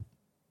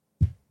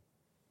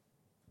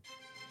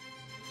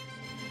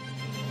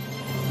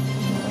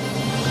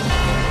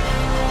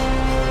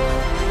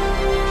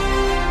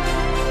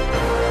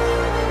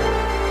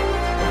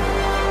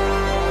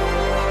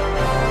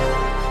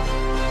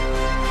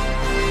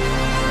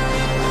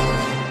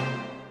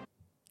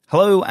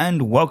Hello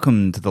and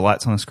welcome to the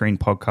Lights on a Screen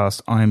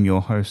podcast. I am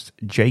your host,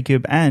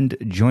 Jacob, and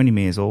joining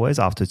me as always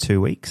after 2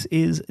 weeks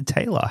is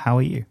Taylor. How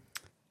are you?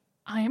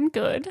 I am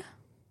good,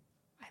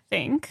 I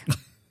think.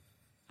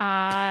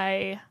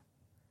 That's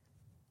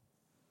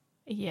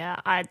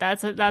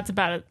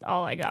about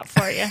all I got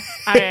for you.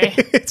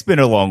 It's been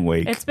a long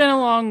week. It's been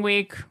a long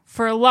week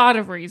for a lot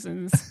of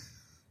reasons.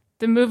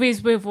 The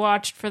movies we've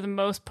watched, for the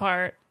most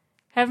part,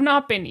 have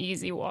not been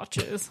easy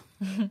watches.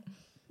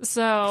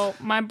 So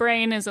my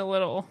brain is a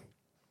little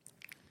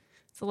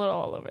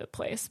all over the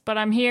place. But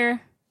I'm here,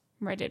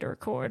 I'm ready to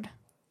record,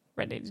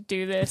 ready to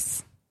do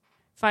this.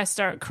 If I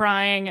start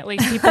crying, at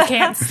least people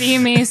can't see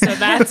me, so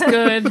that's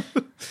good.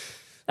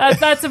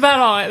 That's about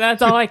all.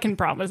 That's all I can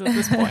promise at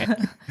this point.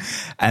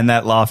 And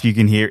that laugh you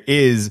can hear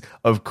is,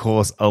 of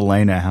course,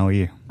 Alayna. How are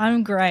you?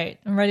 I'm great.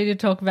 I'm ready to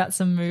talk about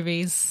some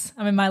movies.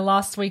 I'm in my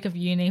last week of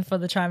uni for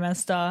the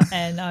trimester,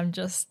 and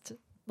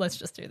let's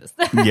just do this.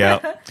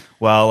 Yeah.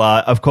 Well,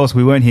 of course,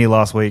 we weren't here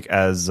last week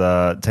as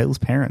Taylor's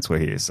parents were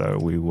here, so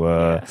we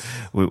were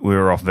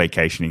off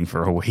vacationing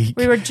for a week.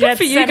 We were jet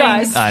for you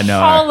guys. setting I know.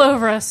 all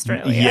over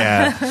Australia.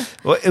 Yeah.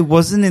 Well, it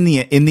wasn't in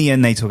the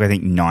end. They took, I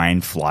think,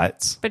 9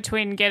 flights.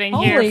 Between getting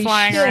Holy here,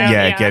 flying shit. around.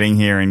 Yeah, getting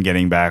here and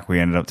getting back,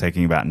 we ended up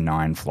taking about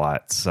 9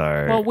 flights.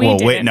 So,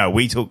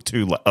 we took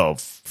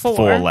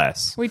 4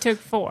 less. We took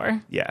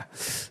 4. Yeah.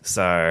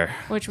 So,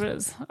 which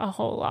was a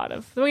whole lot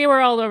of. We were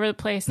all over the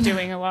place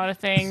doing a lot of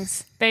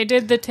things. They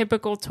did the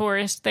typical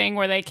tourist thing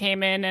where they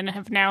came in and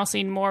have now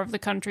seen more of the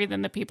country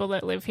than the people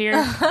that live here.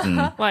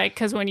 Like,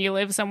 because when you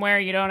live somewhere,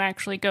 you don't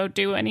actually go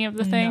do any of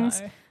the things.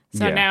 No.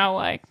 So Yeah. now,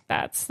 like,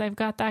 they've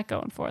got that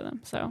going for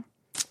them. So,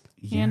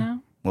 yeah. you know.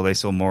 Well, they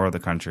saw more of the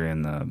country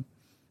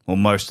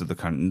most of the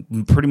country,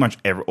 pretty much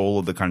all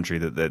of the country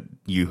that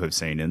you have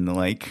seen in the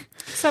lake.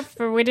 Except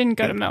for we didn't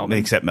go to Melbourne.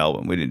 Except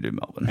Melbourne. We didn't do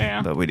Melbourne.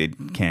 Yeah. But we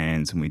did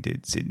Cairns and we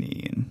did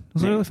Sydney, and it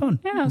was really fun.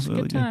 Yeah, it was a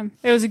really good time.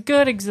 It was a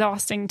good,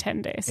 exhausting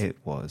 10 days. It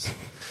was.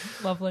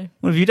 Lovely.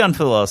 What have you done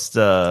for the last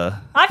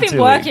I've been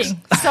 2 working,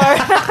 weeks? so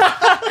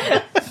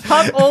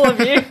fuck all of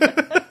you.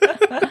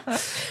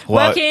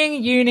 Well,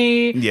 Working,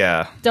 uni,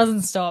 yeah.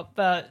 doesn't stop,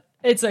 but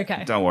it's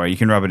okay. Don't worry. You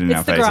can rub it in It's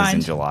our the faces in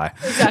grind. July.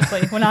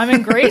 Exactly. When I'm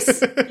in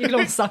Greece, you can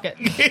all suck it.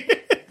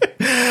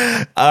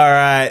 All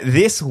right,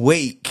 this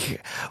week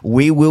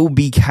we will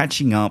be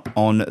catching up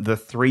on the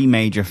 3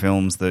 major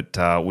films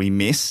that we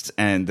missed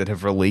and that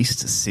have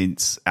released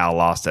since our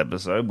last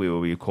episode. We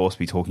will, of course,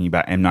 be talking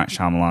about M. Night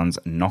Shyamalan's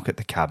Knock at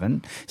the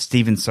Cabin,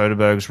 Steven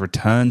Soderbergh's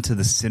return to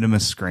the cinema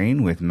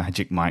screen with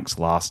Magic Mike's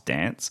Last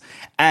Dance,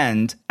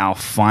 and our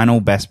final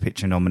Best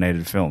Picture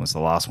nominated film. It's the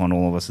last one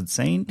all of us had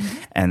seen,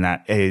 and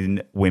that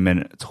in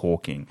Women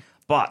Talking.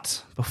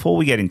 But before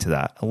we get into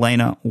that,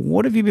 Alayna,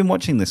 what have you been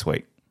watching this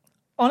week?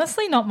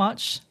 Honestly, not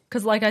much,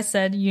 because like I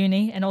said,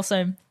 uni, and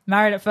also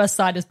Married at First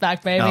Sight is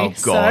back, baby. Oh,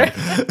 God.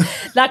 So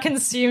that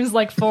consumes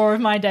like 4 of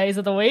my days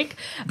of the week.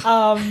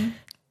 And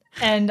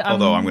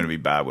Although I'm going to be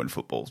bad when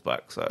football's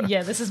back, so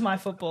yeah, this is my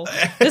football.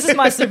 This is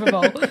my Super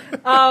Bowl.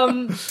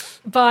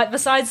 But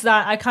besides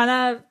that, I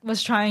kind of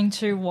was trying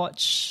to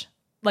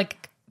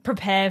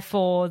prepare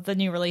for the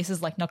new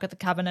releases like Knock at the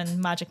Cabin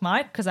and Magic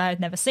Mike, because I had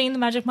never seen the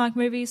Magic Mike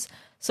movies.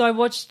 So I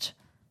watched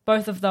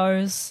both of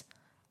those.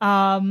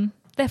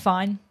 They're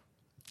fine.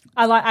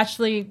 I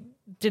actually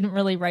didn't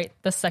really rate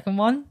the second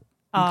one,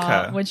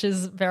 which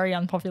is very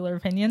unpopular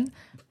opinion.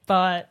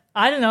 But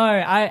I don't know.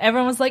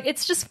 Everyone was like,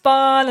 "It's just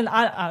fun," and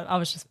I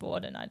was just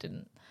bored, and I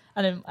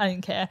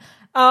didn't care.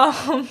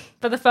 But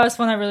the first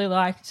one I really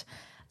liked,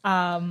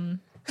 and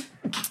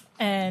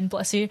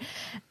bless you,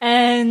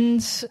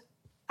 and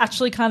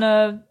actually kind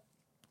of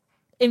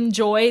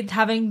enjoyed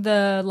having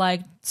the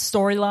like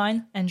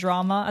storyline and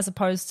drama as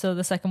opposed to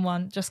the second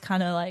one. Just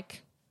kind of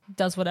like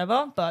does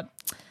whatever, but.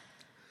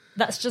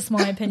 That's just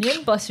my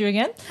opinion. Bless you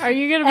again. Are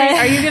you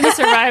gonna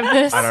survive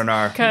this? I don't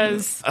know.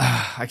 Because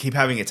I keep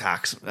having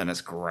attacks, and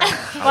it's great.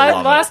 the I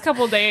love last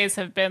couple of days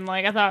have been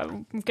like, I thought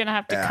I'm gonna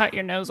have to cut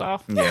your nose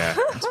off. it. Yeah,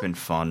 it's been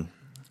fun.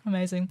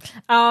 Amazing.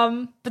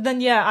 But then,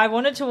 yeah, I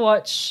wanted to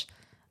watch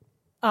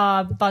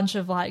a bunch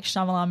of like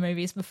Shyamalan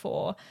movies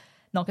before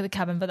Knock at the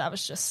Cabin, but that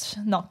was just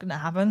not going to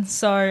happen.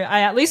 So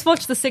I at least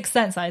watched The Sixth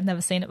Sense. I had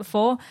never seen it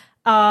before.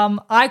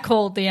 I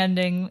called the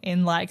ending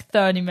in like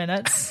 30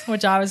 minutes,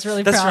 which I was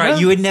really That's proud right. of.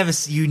 You had never.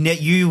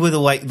 You were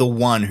the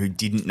one who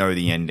didn't know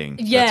the ending.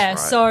 Yeah.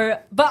 That's right.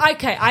 But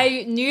okay,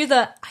 I knew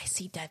that I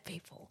see dead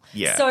people.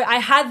 Yeah. So I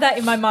had that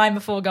in my mind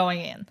before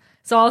going in.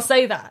 So I'll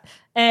say that.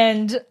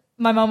 And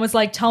my mom was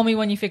like, "Tell me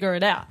when you figure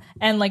it out."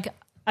 And like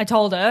I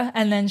told her,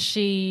 and then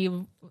she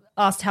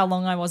asked how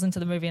long I was into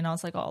the movie, and I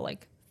was like, "Oh,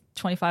 like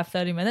 25,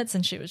 30 minutes,"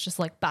 and she was just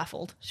like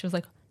baffled. She was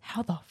like,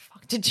 "How the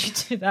fuck did you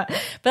do that?"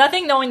 But I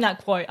think knowing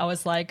that quote, I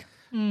was like,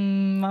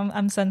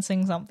 I'm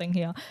sensing something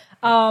here.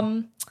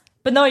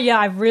 But no, yeah,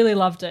 I really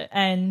loved it.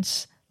 And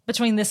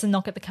between this and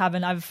Knock at the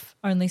Cabin, I've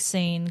only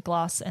seen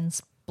Glass and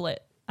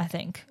Split, I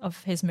think,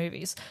 of his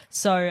movies.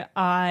 So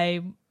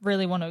I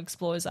really want to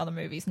explore his other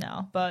movies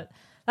now. But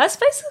that's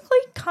basically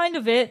kind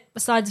of it,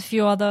 besides a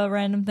few other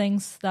random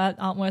things that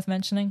aren't worth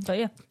mentioning. But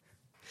yeah.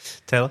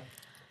 Taylor?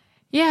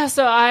 Yeah,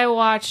 so I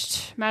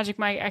watched Magic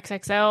Mike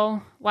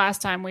XXL.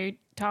 Last time we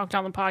talked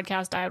on the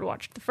podcast, I had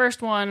watched the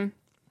first one.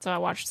 So I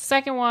watched the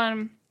second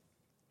one,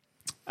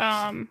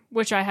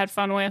 which I had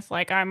fun with.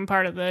 Like, I'm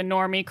part of the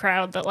normie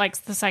crowd that likes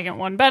the second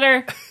one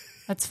better.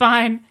 That's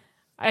fine.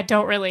 I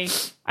don't really...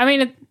 I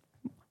mean,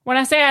 when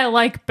I say I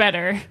like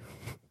better,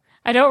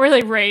 I don't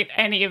really rate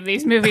any of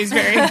these movies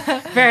very,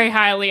 very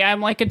highly.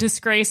 I'm like a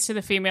disgrace to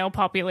the female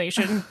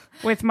population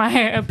with my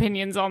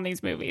opinions on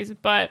these movies.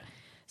 But,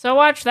 so I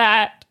watched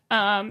that.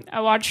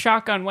 I watched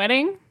Shotgun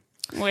Wedding,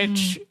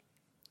 which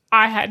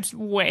I had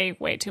way,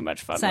 way too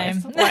much fun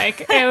with.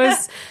 Like, it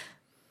was...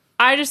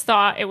 I just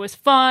thought it was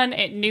fun.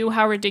 It knew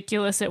how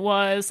ridiculous it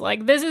was.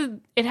 Like,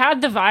 it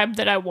had the vibe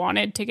that I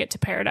wanted To Get to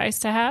Paradise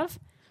to have.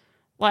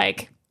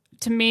 Like,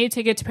 to me,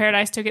 To Get to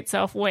Paradise took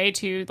itself way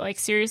too, like,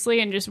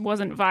 seriously and just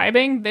wasn't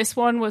vibing. This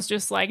one was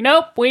just like,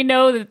 nope, we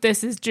know that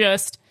this is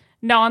just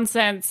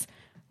nonsense,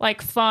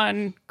 like,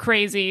 fun,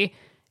 crazy.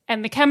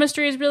 And the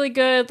chemistry is really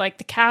good. Like,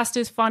 the cast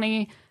is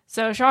funny.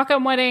 So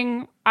Shotgun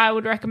Wedding, I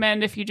would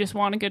recommend if you just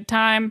want a good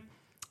time.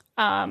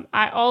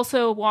 I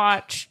also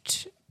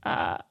watched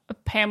a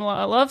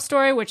Pamela, A Love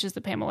Story, which is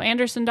the Pamela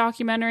Anderson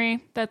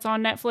documentary that's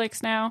on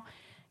Netflix now.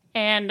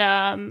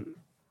 And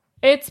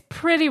it's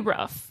pretty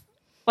rough.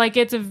 Like,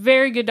 it's a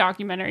very good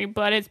documentary,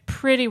 but it's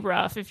pretty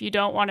rough if you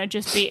don't want to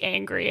just be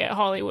angry at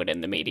Hollywood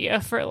and the media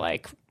for,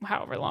 like,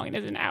 however long it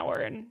is, an hour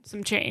and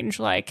some change.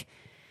 Like,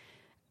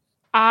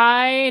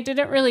 I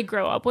didn't really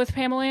grow up with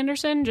Pamela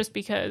Anderson just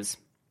because,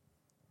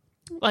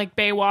 like,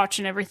 Baywatch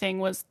and everything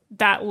was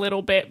that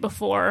little bit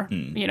before,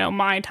 you know,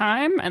 my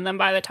time. And then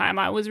by the time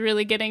I was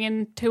really getting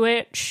into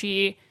it,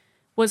 she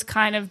was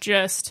kind of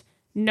just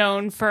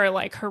known for,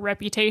 like, her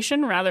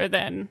reputation rather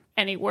than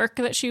any work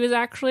that she was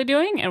actually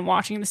doing. And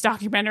watching this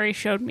documentary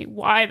showed me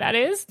why that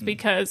is,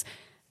 because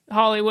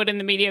Hollywood and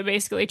the media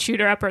basically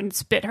chewed her up and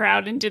spit her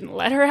out and didn't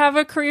let her have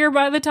a career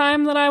by the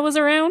time that I was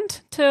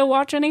around to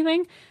watch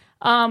anything.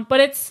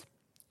 But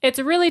it's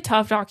a really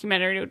tough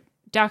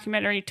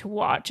documentary to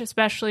watch,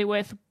 especially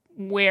with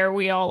where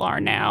we all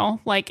are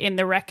now, like, in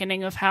the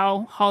reckoning of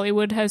how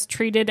Hollywood has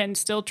treated and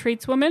still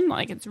treats women.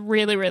 Like, it's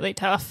really, really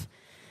tough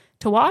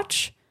to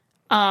watch.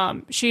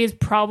 She is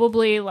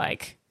probably,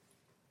 like,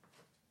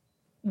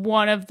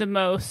 one of the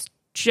most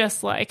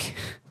just, like,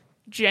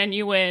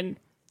 genuine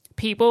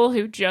people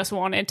who just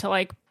wanted to,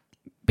 like,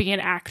 be an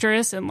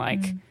actress and,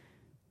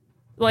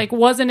 like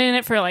wasn't in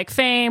it for, like,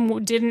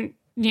 fame, didn't,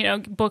 you know,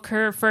 book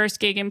her first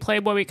gig in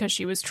Playboy because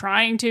she was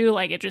trying to.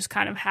 Like, it just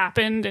kind of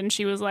happened, and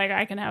she was like,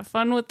 I can have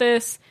fun with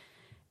this.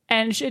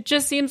 And it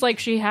just seems like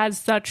she has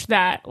such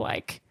that,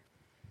 like,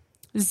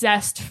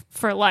 zest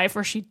for life,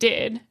 or she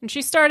did. And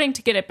she's starting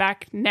to get it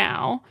back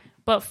now.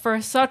 But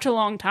for such a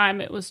long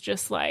time, it was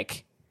just,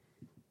 like,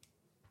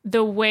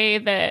 the way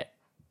that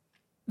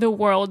the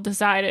world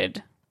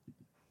decided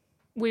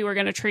we were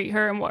going to treat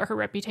her and what her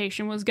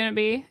reputation was going to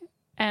be.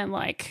 And,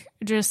 like,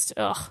 just,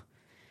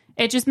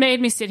 it just made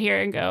me sit here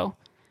and go,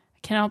 I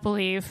cannot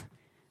believe,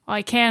 well,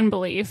 I can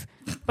believe,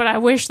 but I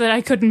wish that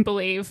I couldn't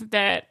believe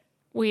that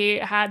we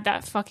had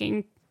that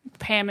fucking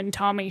Pam and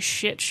Tommy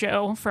shit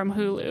show from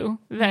Hulu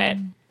that,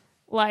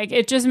 like,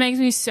 it just makes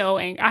me so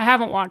angry. I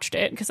haven't watched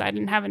it because I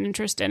didn't have an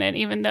interest in it,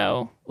 even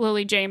though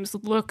Lily James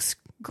looks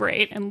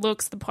great and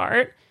looks the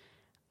part.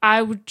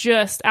 I would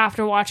just,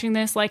 after watching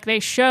this, like, they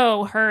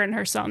show her and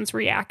her sons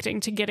reacting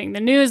to getting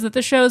the news that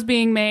the show's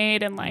being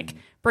made and, like,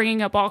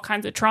 bringing up all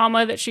kinds of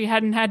trauma that she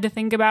hadn't had to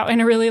think about in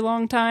a really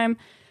long time.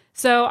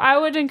 So I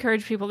would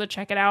encourage people to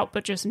check it out,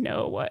 but just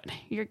know what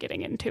you're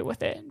getting into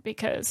with it,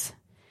 because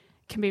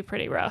it can be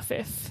pretty rough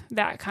if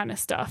that kind of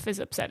stuff is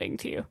upsetting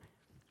to you.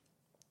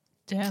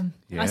 Damn.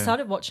 Yeah. I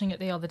started watching it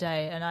the other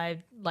day and I,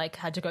 like,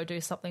 had to go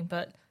do something,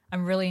 but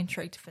I'm really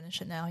intrigued to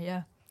finish it now,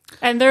 yeah.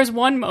 And there's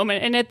one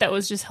moment in it that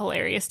was just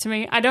hilarious to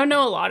me. I don't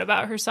know a lot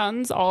about her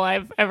sons. All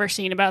I've ever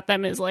seen about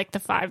them is, like, the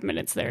 5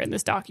 minutes they're in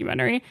this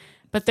documentary.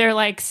 But they're,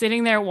 like,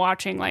 sitting there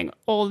watching, like,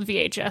 old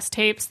VHS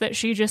tapes that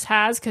she just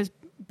has, because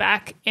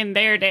back in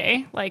their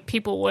day, like,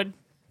 people would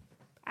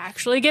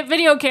actually get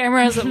video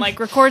cameras and, like,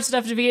 record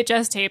stuff to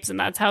VHS tapes, and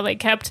that's how they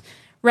kept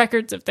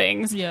records of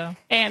things. Yeah.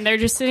 And they're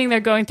just sitting there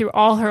going through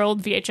all her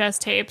old VHS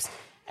tapes.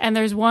 And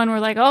there's one where,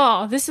 like,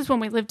 oh, this is when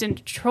we lived in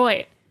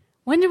Detroit.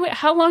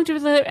 How long did we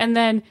live? And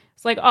then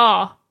it's like,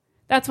 oh,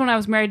 that's when I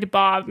was married to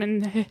Bob.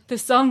 And the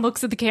son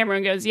looks at the camera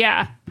and goes,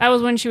 yeah, that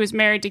was when she was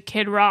married to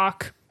Kid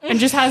Rock. And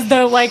just has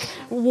the, like,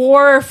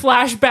 war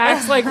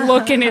flashbacks, like,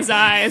 look in his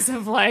eyes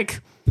of,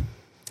 like,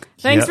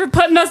 thanks for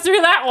putting us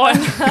through that one.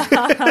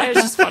 It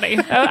was just funny.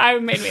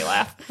 It made me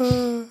laugh.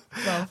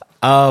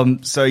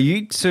 So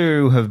you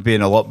two have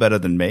been a lot better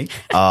than me.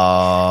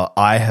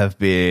 I have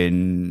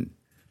been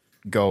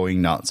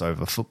going nuts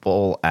over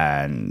football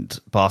and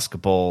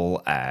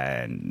basketball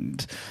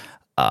and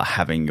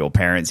having your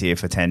parents here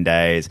for 10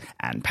 days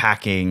and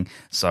packing.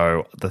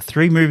 So the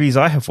 3 movies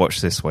I have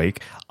watched this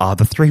week are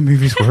the 3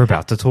 movies we're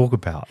about to talk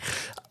about.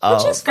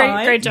 Which is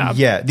fine. Great job.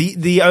 Yeah.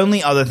 The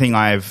only other thing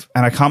and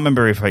I can't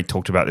remember if I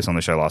talked about this on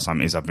the show last time,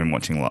 is I've been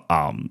watching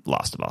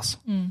Last of Us.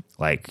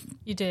 Like,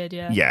 you did,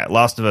 yeah. Yeah,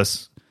 Last of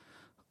Us.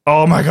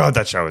 Oh my god,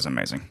 that show is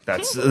amazing.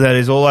 That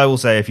is all I will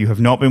say. If you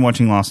have not been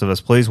watching Last of Us,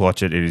 please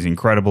watch it. It is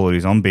incredible. It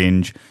is on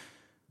binge.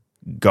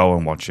 Go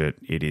and watch it.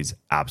 It is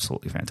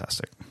absolutely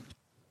fantastic.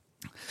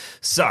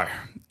 So,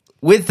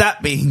 with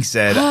that being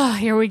said,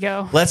 Here we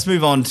go. let's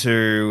move on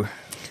to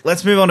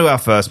our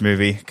first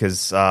movie,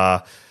 because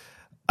I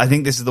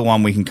think this is the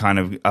one we can kind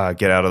of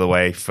get out of the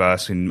way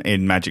first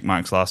in Magic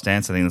Mike's Last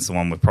Dance. I think that's the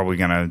one we're probably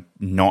going to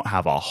not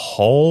have a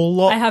whole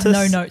lot. I have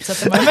no notes at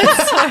the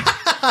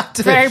moment,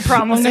 so Very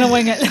promising. I'm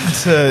going to wing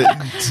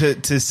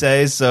it. to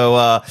say.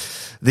 So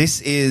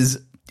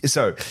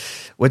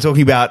we're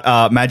talking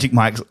about Magic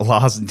Mike's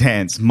Last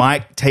Dance.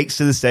 Mike takes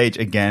to the stage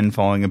again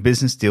following a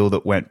business deal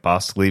that went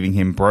bust, leaving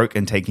him broke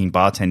and taking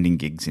bartending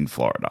gigs in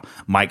Florida.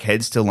 Mike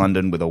heads to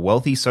London with a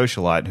wealthy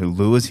socialite who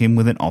lures him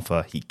with an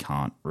offer he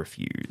can't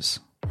refuse.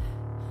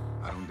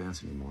 I don't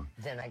dance anymore.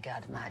 Then I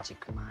got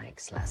Magic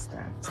Mike's Last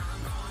Dance.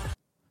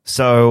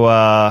 So,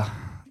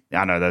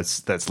 I know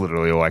that's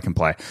literally all I can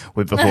play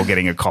with before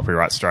getting a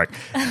copyright strike.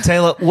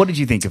 Taylor, what did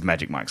you think of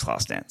Magic Mike's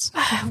Last Dance?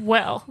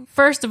 Well,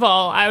 first of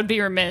all, I would be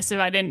remiss if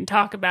I didn't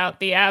talk about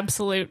the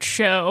absolute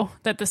show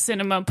that the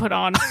cinema put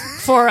on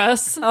for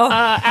us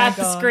at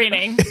the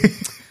screening.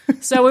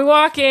 So we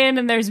walk in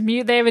and they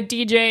have a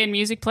DJ and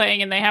music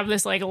playing, and they have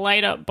this like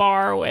light up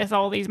bar with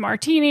all these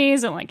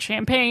martinis and like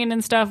champagne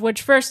and stuff,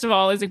 which first of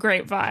all is a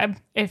great vibe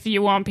if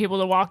you want people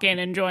to walk in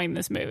enjoying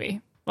this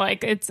movie.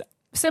 Like, it's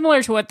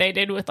similar to what they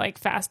did with like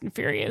Fast and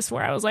Furious,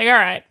 where I was like, all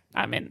right,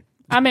 I'm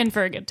in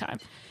for a good time.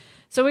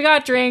 So we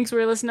got drinks, we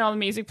were listening to all the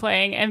music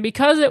playing, and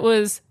because it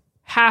was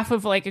half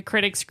of like a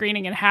critic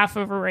screening and half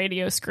of a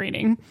radio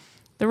screening,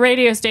 the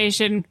radio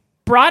station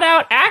brought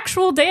out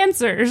actual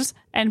dancers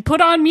and put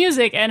on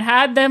music and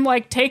had them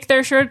like take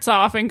their shirts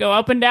off and go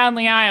up and down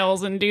the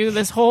aisles and do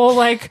this whole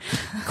like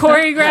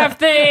choreographed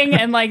thing,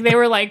 and like they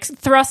were like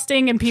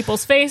thrusting in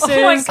people's faces.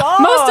 Oh my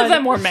God. Most of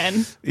them were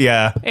men.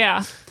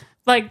 Yeah.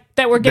 Like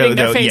that were getting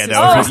their faces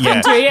thrust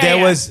into it.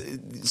 There was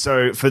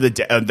so for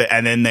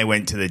and then they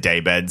went to the day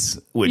beds,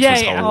 which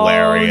was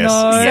hilarious.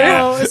 Oh, no.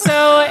 Yeah.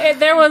 So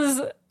there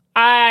was.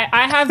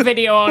 I have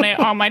video on it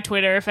on my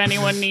Twitter if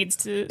anyone needs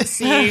to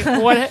see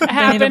what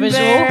happened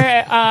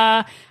there.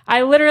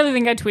 I literally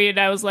think I tweeted,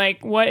 I was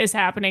like, what is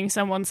happening?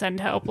 Someone send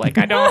help. Like,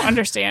 I don't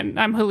understand.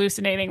 I'm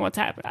hallucinating what's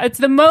happening. It's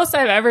the most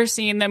I've ever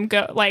seen them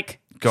go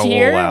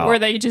here, all out, where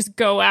they just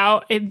go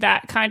out in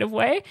that kind of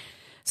way.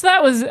 So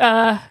that was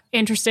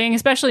interesting,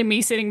 especially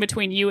me sitting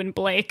between you and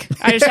Blake.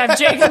 I just have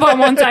Jacob on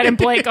one side and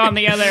Blake on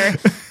the other.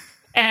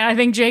 And I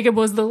think Jacob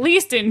was the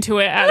least into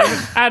it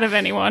out of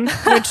anyone,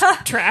 which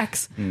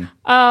tracks. So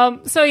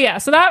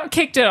that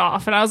kicked it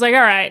off. And I was like,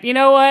 all right, you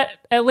know what?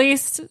 At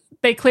least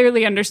they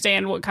clearly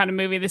understand what kind of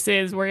movie this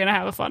is. We're going to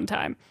have a fun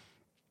time.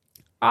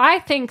 I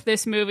think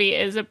this movie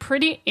is a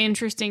pretty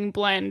interesting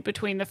blend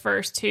between the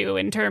first two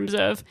in terms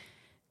of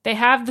they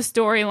have the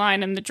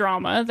storyline and the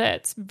drama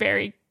that's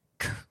very,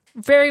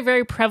 very,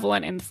 very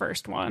prevalent in the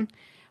first one.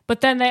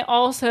 But then they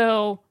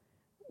also,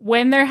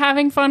 when they're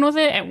having fun with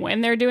it and when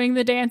they're doing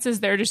the dances,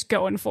 they're just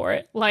going for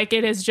it. Like,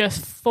 it is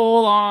just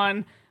full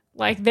on.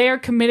 Like, they are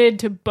committed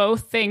to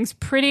both things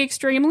pretty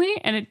extremely,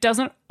 and it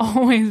doesn't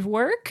always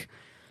work.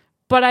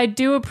 But I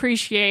do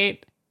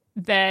appreciate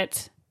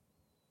that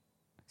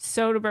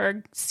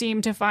Soderbergh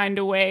seemed to find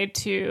a way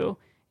to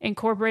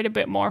incorporate a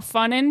bit more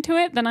fun into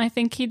it than I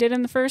think he did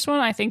in the first one.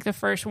 I think the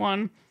first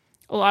one,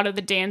 a lot of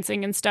the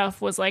dancing and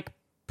stuff was like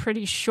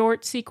pretty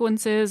short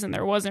sequences, and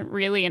there wasn't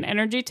really an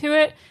energy to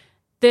it.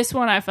 This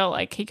one, I felt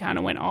like he kind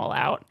of went all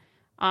out.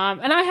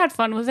 And I had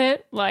fun with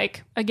it.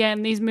 Like,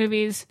 again, these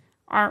movies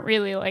aren't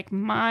really like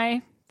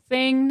my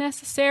thing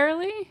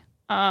necessarily.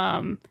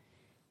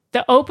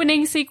 The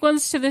opening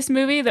sequence to this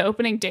movie, the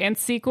opening dance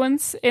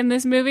sequence in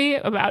this movie,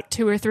 about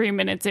 2 or 3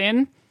 minutes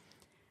in,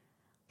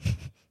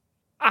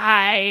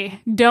 I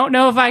don't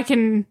know if I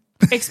can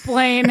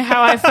explain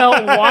how I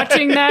felt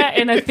watching that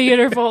in a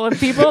theater full of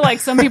people. Like,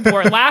 some people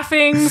were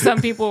laughing,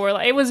 some people were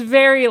like, it was a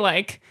very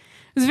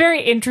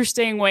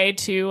interesting way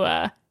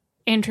to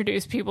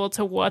introduce people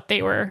to what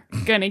they were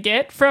going to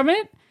get from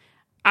it.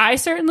 I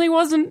certainly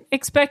wasn't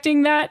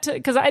expecting that,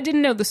 because I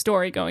didn't know the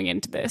story going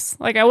into this.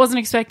 Like, I wasn't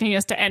expecting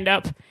us to end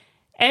up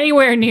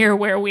anywhere near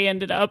where we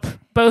ended up,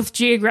 both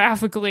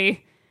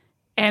geographically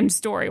and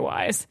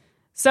story-wise.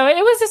 So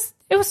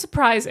it was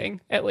surprising,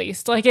 at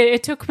least. Like,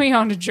 it took me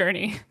on a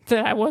journey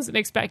that I wasn't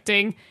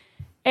expecting.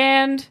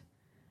 And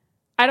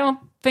I don't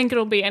think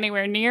it'll be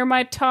anywhere near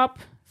my top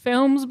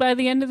films by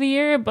the end of the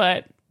year,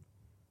 but,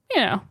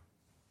 you know,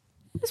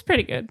 it's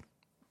pretty good.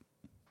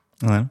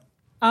 Hello?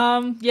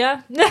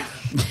 Yeah.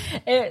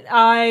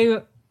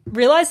 I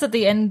realized at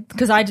the end,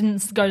 because I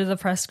didn't go to the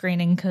press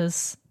screening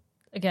because,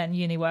 again,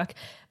 uni work,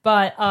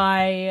 but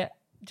I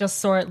just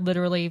saw it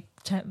literally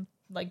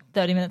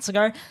 30 minutes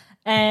ago,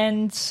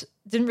 and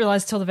didn't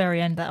realize till the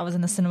very end that I was in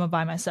the cinema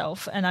by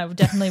myself, and I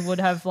definitely would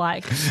have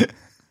like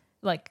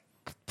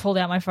pulled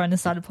out my phone and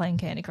started playing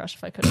Candy Crush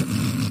if I could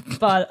have.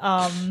 But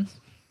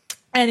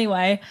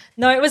anyway,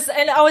 no, it was,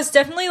 and I was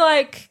definitely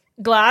like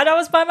glad I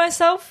was by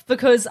myself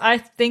because I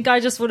think I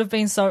just would have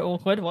been so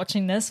awkward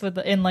watching this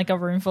in like a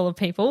room full of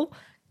people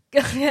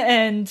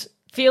and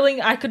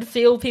I could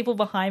feel people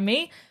behind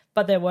me,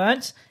 but there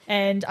weren't.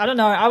 And I don't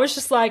know, I was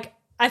just like,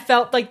 I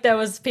felt like there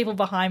was people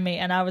behind me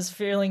and I was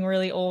feeling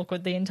really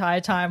awkward the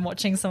entire time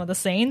watching some of the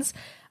scenes,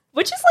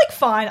 which is like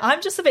fine.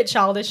 I'm just a bit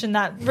childish in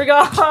that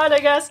regard, I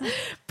guess.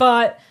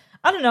 But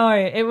I don't know,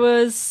 it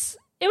was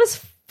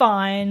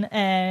fine,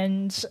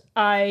 and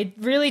I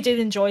really did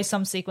enjoy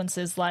some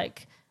sequences.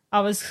 Like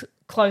I was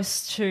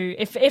close to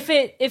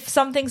if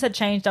some things had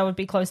changed, I would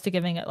be close to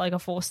giving it like a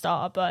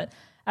 4-star, but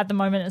at the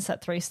moment it's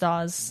at 3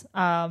 stars.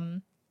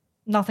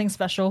 Nothing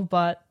special,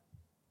 but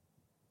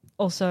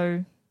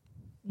also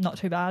not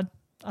too bad.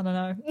 I don't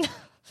know.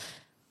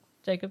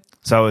 Jacob.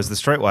 So as the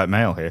straight white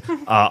male here,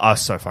 I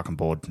was so fucking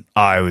bored.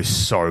 I was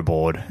so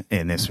bored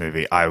in this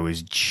movie. I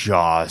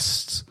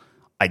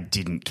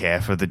didn't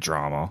care for the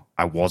drama.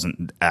 I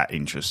wasn't that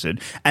interested.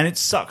 And it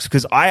sucks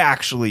because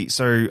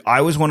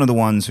I was one of the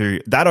ones who,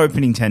 that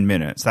opening 10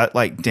 minutes, that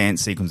like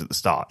dance sequence at the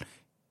start,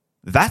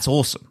 that's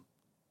awesome.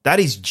 That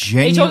is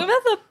genuine. Are you talking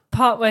about the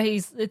part where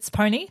it's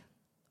Pony?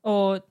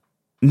 Or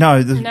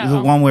No,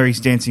 the one where he's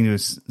dancing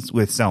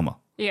with Selma.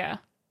 Yeah.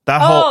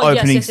 That whole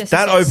opening, yes,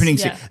 opening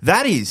yeah. scene,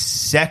 that is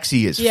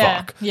sexy as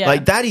fuck. Yeah.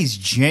 Like that is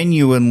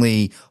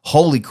genuinely,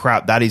 holy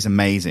crap, that is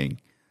amazing.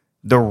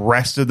 The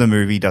rest of the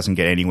movie doesn't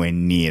get anywhere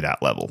near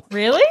that level.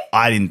 really?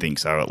 I didn't think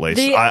so, at least.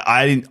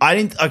 I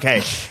didn't.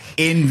 Okay,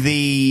 in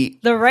the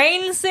The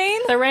rain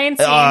scene? The rain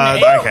scene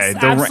okay,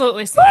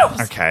 absolutely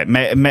slaps. okay,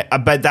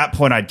 but at that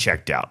point I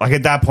checked out. Like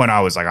at that point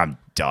I was like, I'm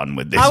done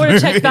with this. I would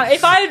have movie. checked that.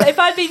 If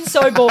I'd been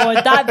so bored,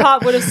 that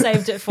part would have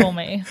saved it for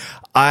me.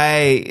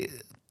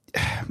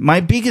 My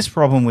biggest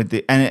problem with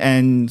it,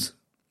 and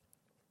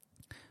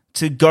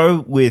to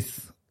go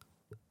with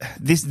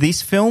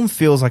this film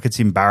feels like it's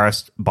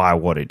embarrassed by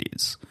what it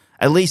is.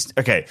 At least,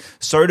 okay,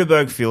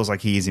 Soderbergh feels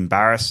like he is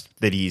embarrassed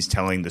that he is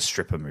telling the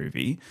stripper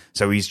movie.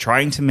 So he's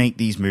trying to make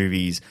these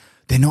movies.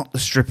 They're not the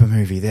stripper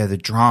movie. They're the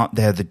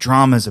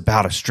dramas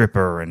about a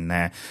stripper, and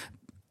they're,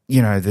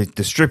 you know,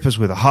 the strippers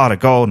with a heart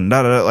of gold and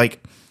da da da.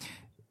 Like,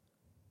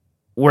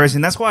 whereas,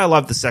 and that's why I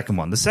love the second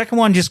one. The second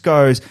one just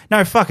goes,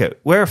 no, fuck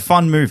it. We're a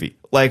fun movie.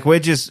 Like, we're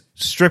just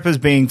strippers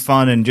being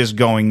fun and just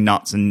going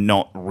nuts and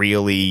not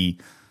really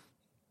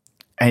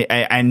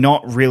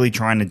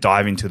trying to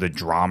dive into the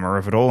drama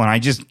of it all. And I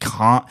just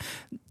can't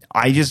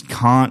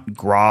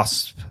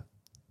grasp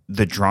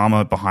the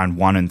drama behind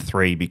 1 and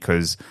 3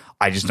 because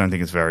I just don't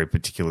think it's very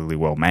particularly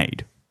well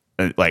made,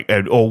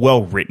 or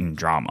well written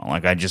drama.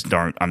 Like I just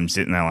don't. I'm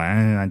sitting there like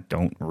I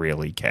don't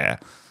really care.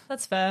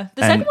 That's fair.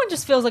 The second one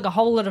just feels like a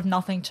whole lot of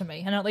nothing to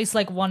me, and at least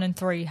like 1 and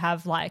 3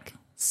 have like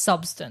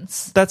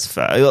substance. That's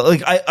fair.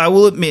 Like I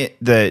will admit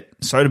that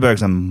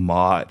Soderbergh's a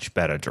much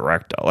better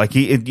director. Like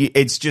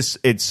it's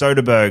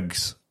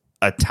Soderbergh's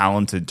a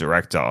talented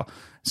director,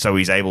 so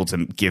he's able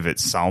to give it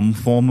some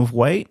form of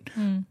weight.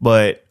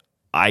 But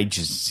I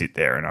just sit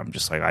there and I'm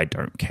just like, I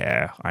don't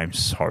care. I'm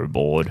so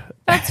bored.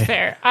 That's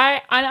fair.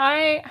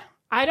 I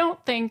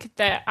don't think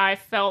that I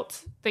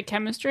felt the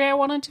chemistry I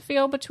wanted to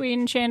feel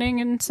between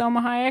Channing and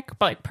Selma Hayek,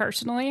 but like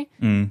personally,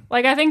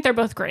 like I think they're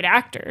both great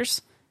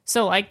actors.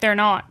 So like they're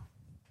not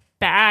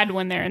bad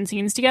when they're in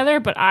scenes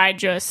together, but I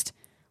just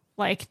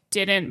like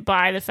didn't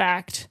buy the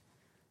fact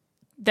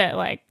that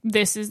like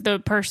this is the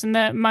person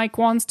that Mike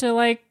wants to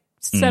like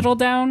settle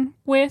down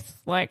with.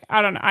 Like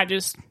I don't know,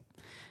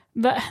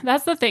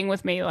 that's the thing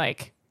with me.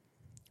 Like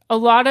a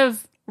lot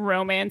of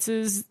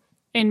romances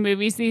in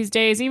movies these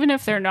days, even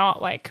if they're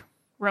not like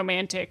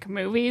romantic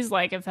movies,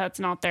 like if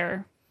that's not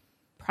their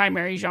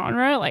primary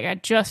genre, like I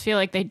just feel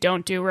like they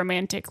don't do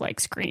romantic like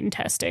screen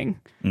testing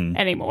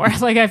anymore.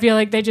 Like I feel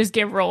like they just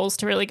give roles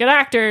to really good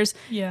actors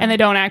and they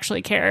don't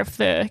actually care if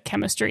the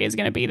chemistry is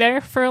going to be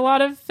there for a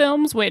lot of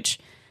films, which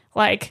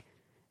like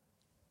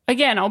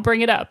again, I'll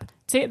bring it up.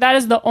 See, that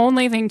is the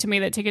only thing to me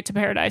that Ticket to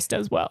Paradise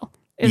does well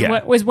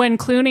was when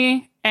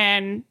Clooney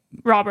and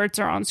Roberts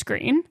are on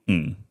screen.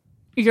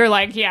 You're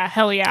like, yeah,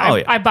 hell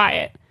yeah, I buy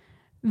it.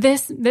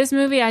 This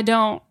movie, I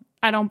don't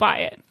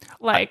buy it.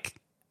 Like,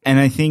 and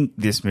I think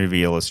this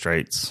movie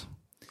illustrates.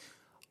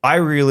 I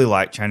really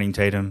like Channing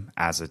Tatum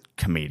as a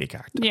comedic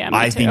actor. Yeah, me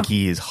I too. think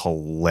he is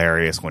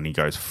hilarious when he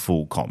goes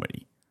full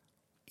comedy.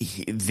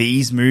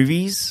 These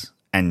movies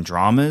and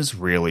dramas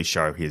really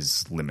show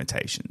his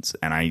limitations,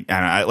 and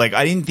I like.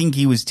 I didn't think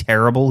he was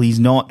terrible. He's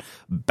not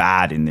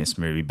bad in this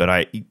movie,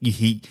 but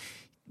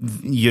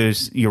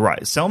you're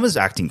right. Selma's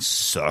acting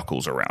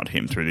circles around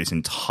him through this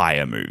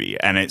entire movie,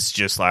 and it's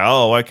just like,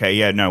 oh, okay,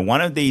 yeah, no,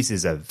 one of these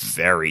is a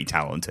very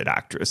talented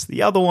actress.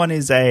 The other one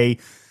is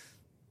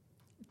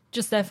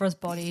Just there for his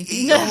body.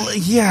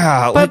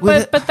 yeah.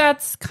 But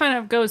that's kind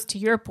of goes to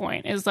your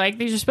point, is like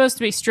these are supposed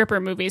to be stripper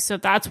movies, so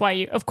that's why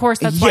you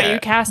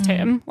cast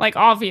him, like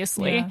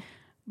obviously. Yeah.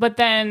 But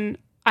then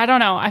I don't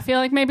know. I feel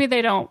like maybe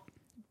they don't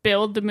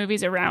build the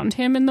movies around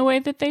him in the way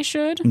that they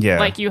should. Yeah.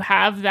 Like you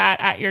have that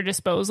at your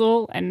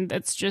disposal, and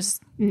it's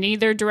just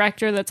neither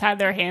director that's had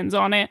their hands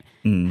on it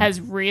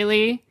has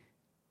really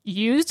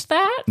used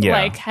that. Yeah.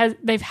 Like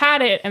they've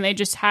had it and they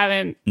just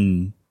haven't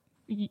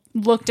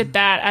looked at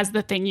that as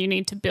the thing you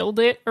need to build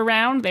it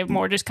around. They've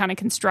more just kind of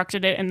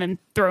constructed it and then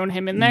thrown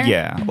him in there.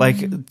 Yeah.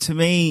 Like, to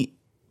me,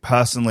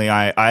 personally,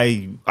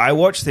 I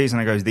watch these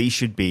and I go, these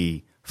should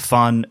be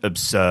fun,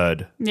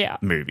 absurd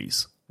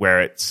movies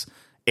where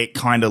it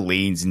kind of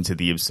leans into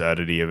the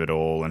absurdity of it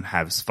all and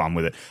has fun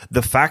with it.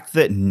 The fact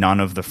that none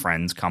of the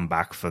friends come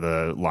back for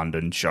the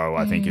London show,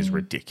 I think, is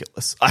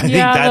ridiculous. I think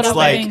that's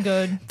like,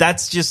 good.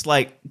 that's just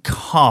like,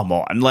 come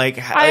on. Like,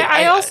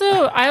 I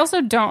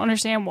also don't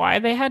understand why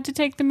they had to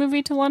take the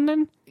movie to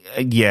London.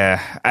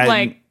 Yeah.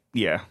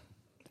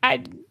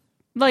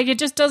 It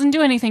just doesn't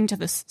do anything to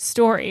the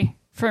story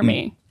for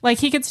me. Like,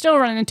 he could still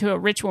run into a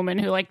rich woman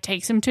who like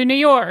takes him to New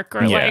York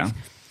or like,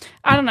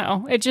 I don't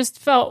know. It just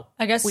felt,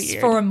 I guess,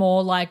 weird. for a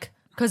more like,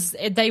 because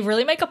they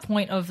really make a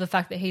point of the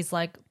fact that he's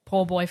like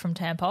poor boy from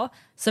Tampa.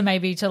 So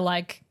maybe to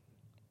like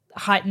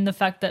heighten the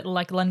fact that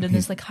like London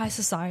is like high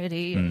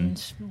society and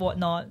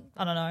whatnot.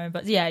 I don't know.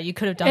 But yeah, you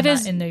could have done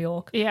that in New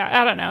York.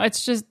 Yeah, I don't know.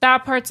 It's just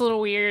that part's a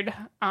little weird.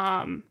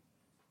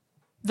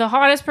 The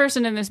hottest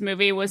person in this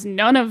movie was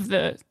none of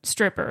the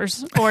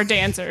strippers or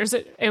dancers.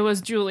 It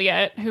was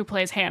Juliet, who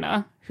plays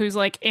Hannah, who's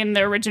like in the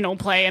original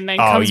play and then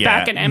comes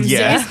back and MCs.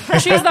 Yeah.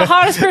 She's the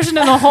hottest person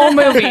in the whole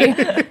movie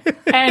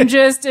and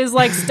just is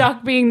like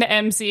stuck being the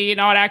MC,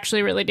 not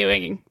actually really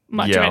doing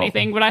much of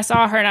anything. But I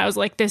saw her and I was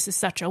like, this is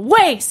such a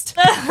waste.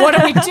 What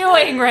are we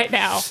doing right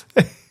now?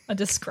 A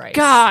disgrace.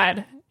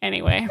 God.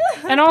 Anyway,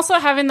 and also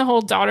having the whole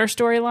daughter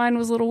storyline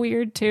was a little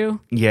weird too.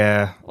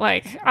 Yeah.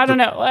 Like, I don't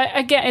know.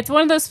 Again, it's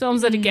one of those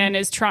films that, again,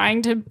 is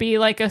trying to be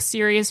like a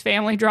serious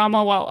family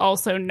drama while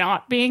also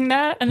not being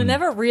that. And it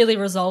never really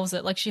resolves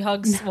it. Like, she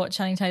hugs,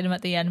 Channing Tatum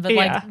at the end, but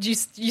like, you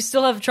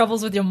still have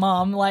troubles with your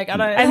mom. Like, I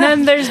don't. And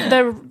then there's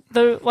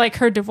the like,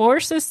 her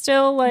divorce is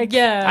still like,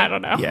 I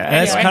don't know. Yeah,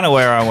 anyway. That's kind of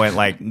where I went.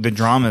 Like, the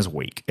drama's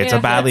weak. It's a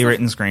badly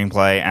written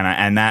screenplay,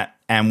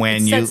 and when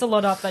it you sets a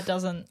lot up that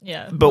doesn't.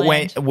 Yeah, but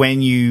land.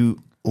 when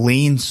you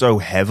lean so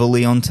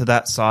heavily onto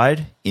that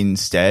side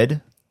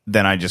instead,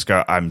 then I just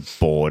go, I'm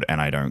bored and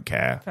I don't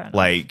care.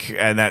 Like,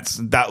 and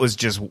that was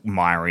just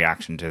my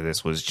reaction to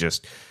this, was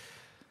just,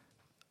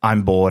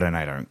 I'm bored and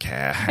I don't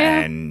care. Yeah,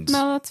 and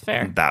no, that's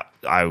fair. That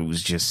I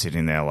was just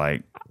sitting there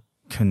like,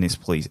 can this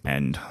please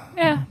end?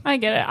 Yeah, I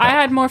get it. I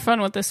had more fun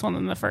with this one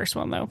than the first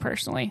one, though,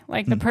 personally.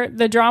 Like,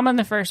 the drama in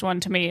the first one,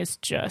 to me, is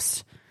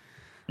just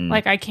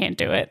like, I can't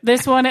do it.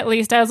 This one, at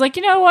least, I was like,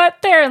 you know what?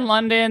 They're in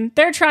London.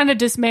 They're trying to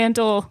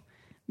dismantle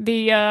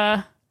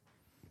the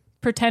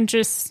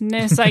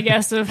pretentiousness, I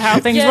guess, of how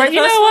things work. You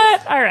know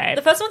what? All right.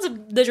 The first one's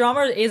the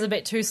drama is a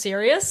bit too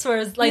serious,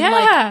 whereas like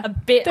a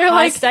bit they're high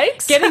like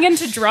stakes, getting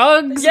into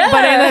drugs,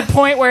 but at a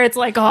point where it's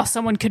like, oh,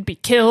 someone could be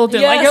killed,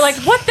 and like you're like,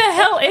 what the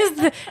hell is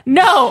this?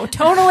 No,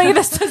 tonally,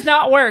 this does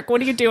not work. What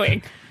are you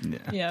doing?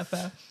 Yeah,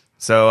 fair.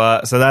 So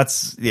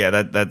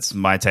that's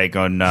my take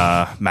on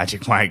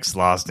Magic Mike's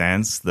Last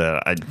Dance.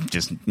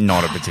 Just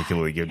not a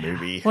particularly good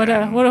movie. What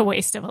a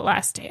waste of a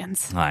Last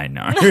Dance. I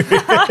know.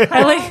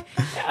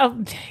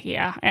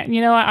 And you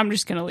know what? I'm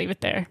just gonna leave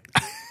it there.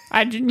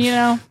 All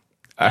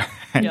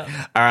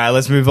right,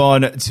 let's move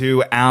on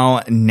to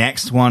our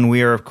next one.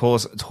 We are, of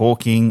course,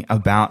 talking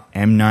about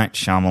M. Night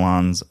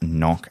Shyamalan's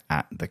Knock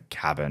at the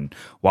Cabin.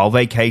 While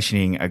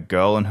vacationing, a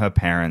girl and her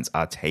parents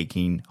are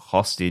taken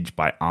hostage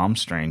by armed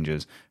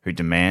strangers who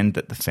demand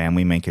that the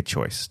family make a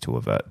choice to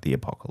avert the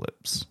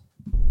apocalypse.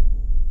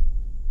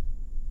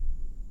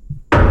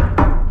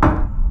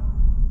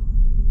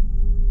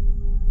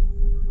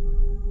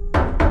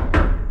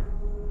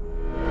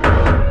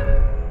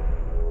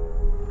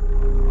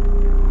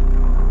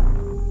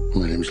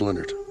 My name's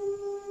Leonard.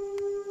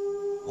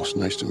 Well, it's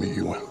nice to meet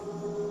you, Win.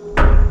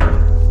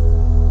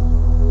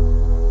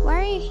 Why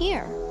are you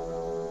here?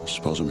 I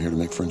suppose I'm here to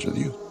make friends with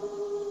you.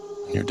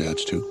 And your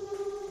dad's too.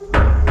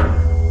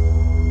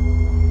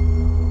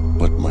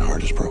 But my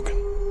heart is broken.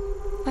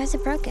 Why is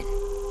it broken?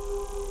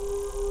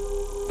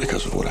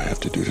 Because of what I have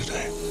to do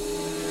today.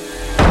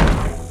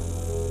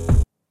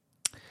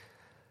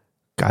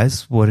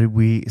 Guys, what did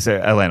we... So,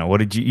 Alayna, what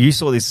did you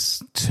saw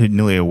this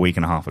nearly a week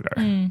and a half ago.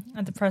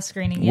 At the press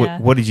screening, yeah.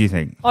 What did you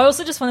think? I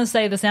also just want to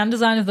say the sound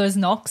design of those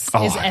knocks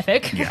is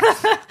epic. Yeah.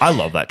 I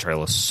love that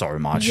trailer so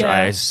much.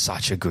 Yeah. It's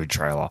such a good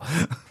trailer.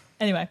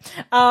 Anyway,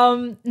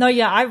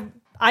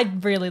 I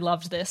really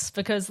loved this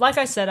because, like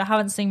I said, I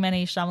haven't seen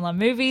many Shyamalan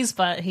movies,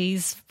 but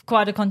he's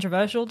quite a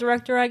controversial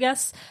director, I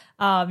guess.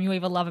 You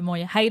either love him or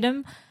you hate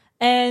him.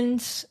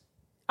 And...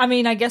 I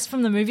mean, I guess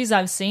from the movies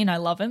I've seen, I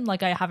love him.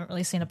 Like, I haven't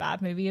really seen a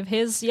bad movie of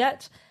his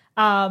yet.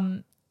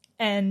 And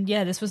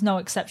yeah, this was no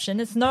exception.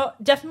 It's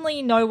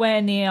definitely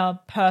nowhere near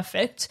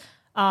perfect,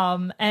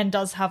 and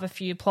does have a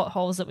few plot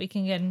holes that we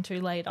can get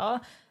into later.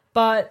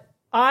 But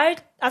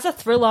as a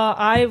thriller,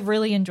 I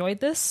really enjoyed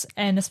this,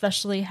 and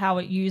especially how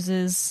it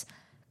uses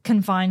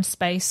confined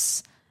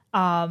space,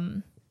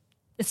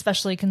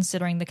 especially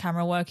considering the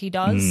camera work he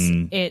does.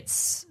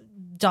 It's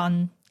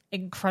done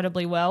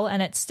incredibly well,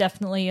 and it's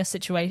definitely a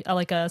situation,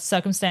 like a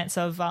circumstance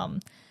of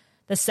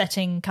the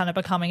setting kind of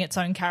becoming its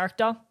own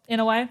character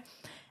in a way.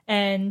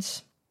 And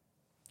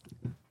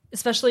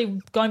especially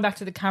going back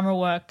to the camera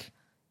work,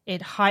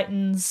 it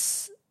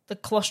heightens the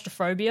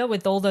claustrophobia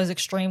with all those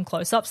extreme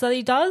close-ups that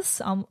he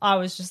does. I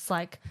was just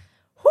like,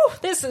 whew,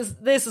 this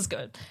is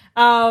good.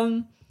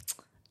 I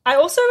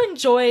also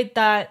enjoyed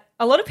that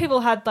a lot of people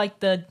had like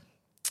the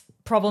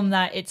problem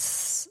that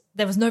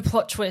there was no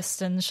plot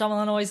twist, and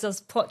Shyamalan always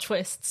does plot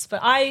twists, but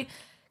I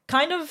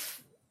kind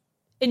of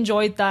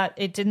enjoyed that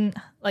it didn't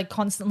like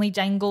constantly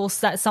dangle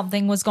that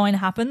something was going to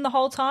happen the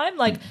whole time.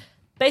 Like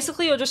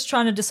basically you're just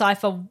trying to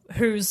decipher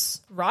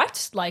who's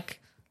right, like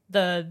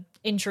the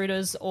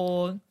intruders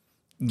or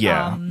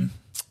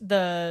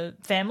the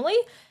family,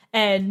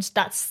 and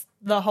that's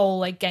the whole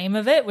like game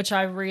of it, which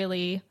I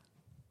really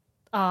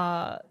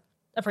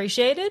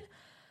appreciated.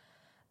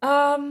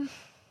 And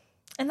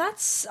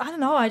that's, I don't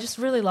know, I just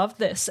really loved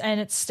this, and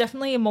it's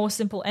definitely a more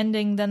simple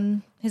ending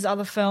than his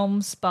other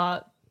films,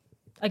 but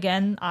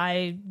again,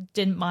 I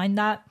didn't mind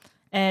that.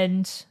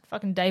 And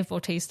fucking Dave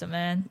Bautista,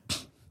 man,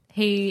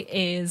 he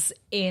is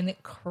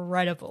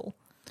incredible.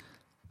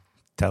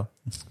 Tell.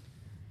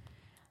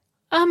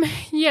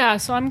 Yeah,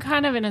 so I'm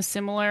kind of in a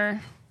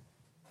similar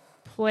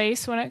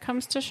place when it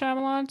comes to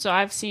Shyamalan. So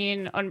I've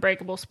seen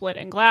Unbreakable, Split,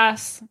 and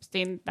Glass. I've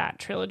seen that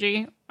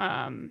trilogy,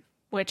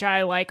 which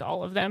I like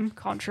all of them,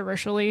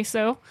 controversially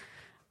so.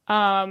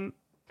 And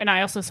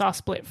I also saw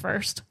Split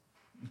first.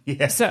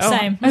 Yeah. So,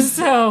 Same.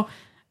 So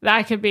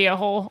that could be a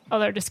whole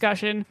other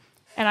discussion.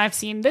 And I've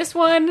seen this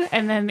one,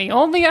 and then the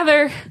only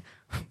other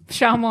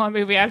Shyamalan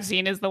movie I've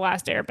seen is The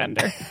Last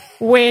Airbender,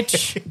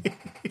 which...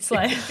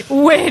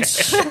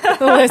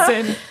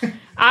 listen,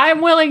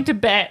 I'm willing to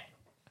bet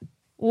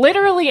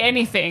literally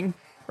anything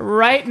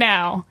right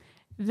now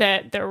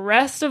that the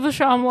rest of the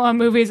Shyamalan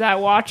movies I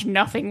watch,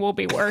 nothing will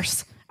be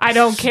worse. I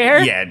don't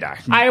care. Yeah, no.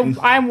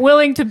 I'm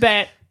willing to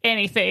bet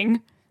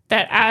anything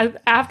that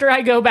after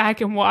I go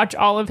back and watch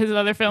all of his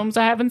other films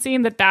I haven't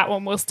seen, that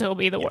one will still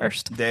be the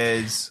worst.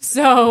 There's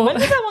So When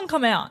did that one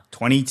come out?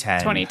 2010.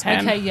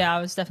 2010. Okay, yeah,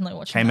 I was definitely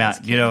watching Came that.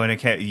 out, and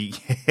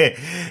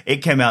it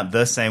came out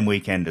the same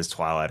weekend as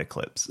Twilight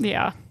Eclipse.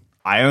 Yeah.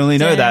 I only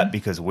know Damn. that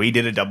because we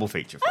did a double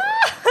feature for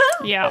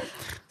it. Yeah.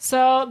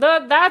 So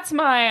that's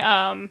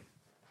my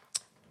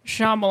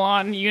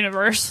Shyamalan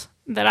universe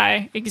that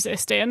I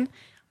exist in,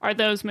 are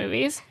those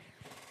movies.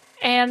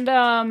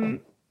 And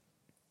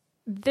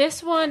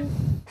this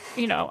one,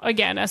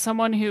 again, as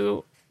someone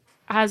who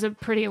has a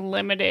pretty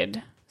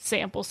limited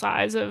sample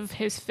size of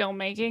his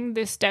filmmaking,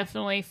 this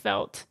definitely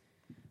felt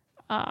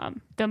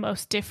the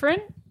most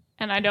different.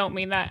 And I don't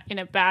mean that in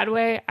a bad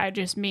way. I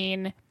just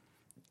mean,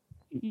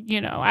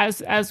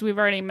 as we've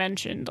already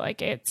mentioned,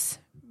 like it's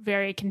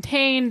very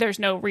contained. There's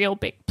no real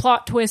big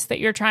plot twist that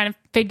you're trying to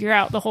figure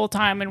out the whole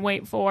time and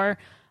wait for.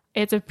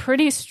 It's a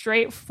pretty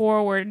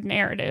straightforward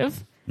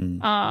narrative,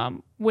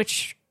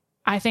 which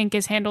I think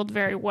is handled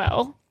very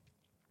well.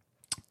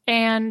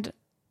 And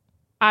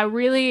I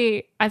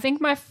think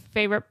my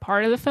favorite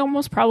part of the film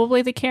was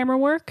probably the camera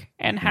work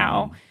and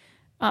how,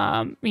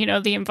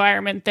 the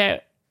environment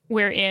that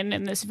we're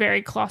in this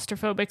very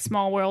claustrophobic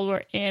small world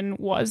we're in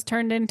was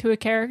turned into a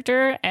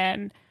character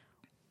and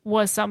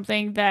was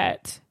something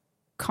that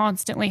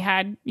constantly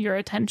had your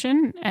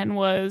attention and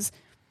was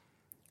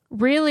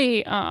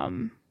really,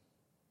 I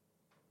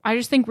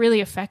just think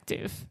really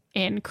effective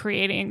in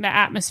creating the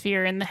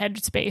atmosphere and the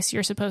headspace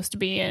you're supposed to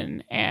be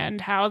in and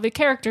how the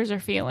characters are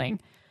feeling.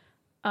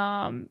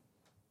 I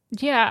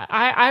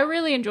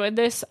really enjoyed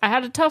this. I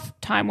had a tough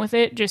time with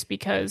it just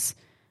because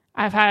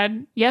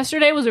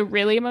yesterday was a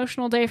really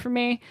emotional day for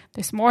me.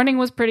 This morning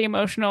was pretty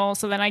emotional.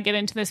 So then I get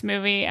into this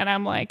movie and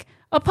I'm like,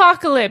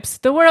 apocalypse,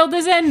 the world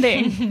is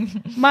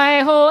ending. My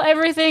whole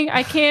everything,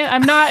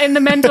 I'm not in the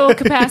mental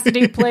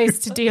capacity place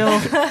to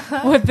deal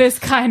with this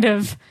kind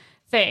of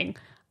thing.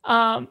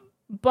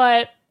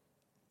 But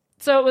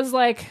so it was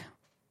like,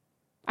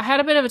 I had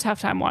a bit of a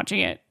tough time watching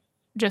it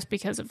just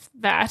because of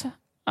that.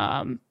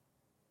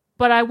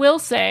 But I will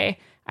say,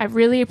 I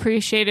really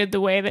appreciated the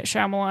way that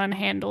Shyamalan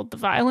handled the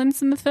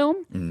violence in the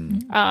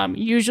film.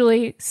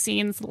 Usually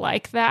scenes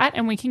like that,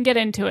 and we can get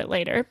into it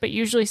later, but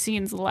usually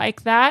scenes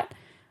like that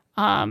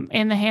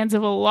in the hands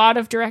of a lot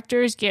of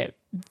directors get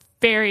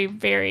very,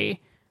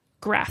 very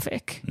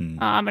graphic. And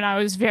I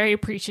was very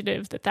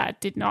appreciative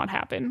that did not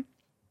happen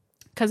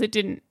because it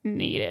didn't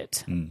need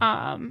it.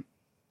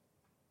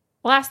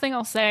 Last thing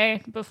I'll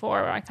say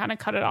before I kind of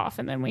cut it off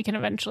and then we can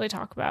eventually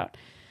talk about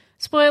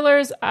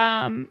spoilers.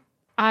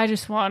 I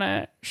just want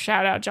to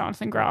shout out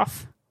Jonathan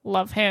Groff.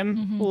 Love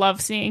him.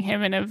 Love seeing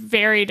him in a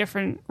very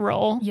different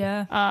role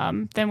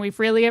than we've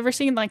really ever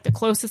seen. Like the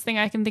closest thing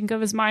I can think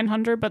of is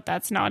Mindhunter, but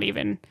that's not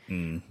even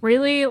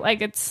really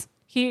like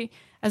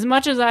as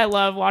much as I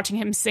love watching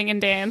him sing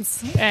and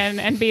dance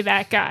and be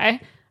that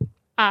guy,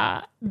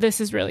 this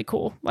is really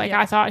cool. Like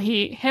I thought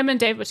him and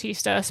Dave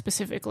Bautista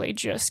specifically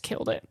just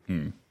killed it.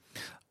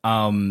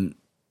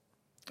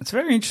 It's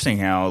very interesting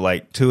how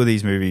like two of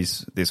these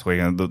movies this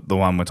week, and the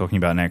one we're talking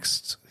about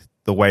next,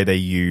 the way they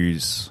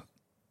use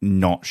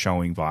not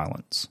showing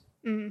violence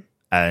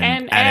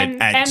and to a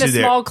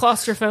their, small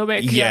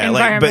claustrophobic yeah,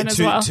 environment but as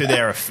well. to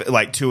their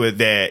to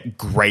their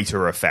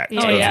greater effect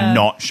Oh, of yeah.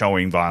 not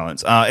showing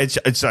violence.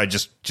 It's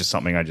just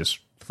something I just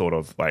thought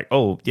of, like,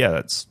 oh yeah,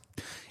 that's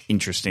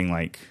interesting,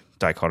 like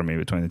dichotomy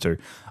between the two.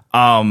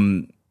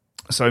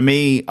 So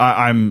me,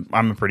 I'm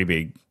a pretty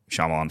big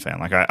Shyamalan fan.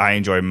 Like I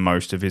enjoy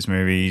most of his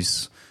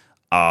movies.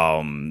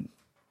 Like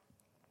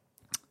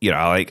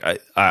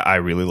I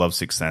really love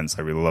Sixth Sense.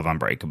 I really love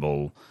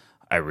Unbreakable.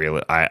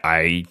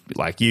 I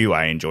like you.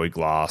 I enjoy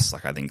Glass.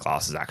 Like I think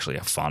Glass is actually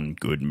a fun,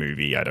 good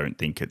movie. I don't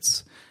think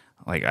it's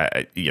like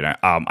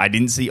I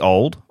didn't see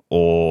Old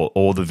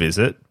or The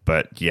Visit,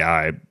 but yeah,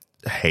 I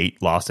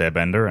hate Last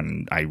Airbender,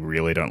 and I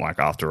really don't like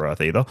After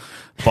Earth either.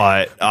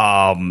 But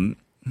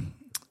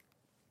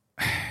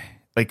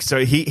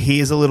so he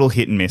is a little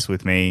hit and miss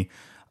with me.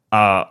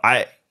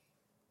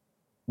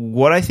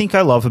 What I think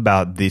I love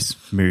about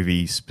this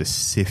movie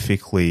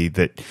specifically,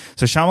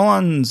 so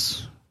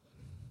Shyamalan's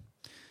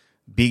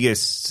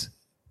biggest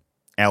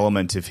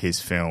element of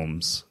his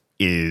films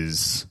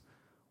is,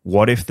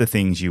 what if the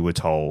things you were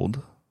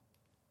told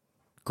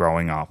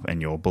growing up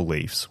and your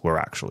beliefs were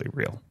actually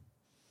real?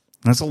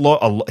 And that's a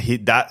lot.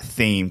 That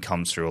theme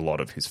comes through a lot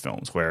of his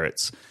films, where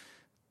it's,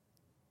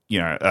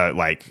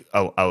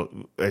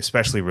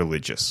 especially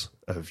religious,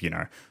 of,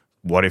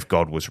 what if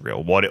God was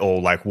real?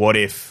 What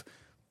if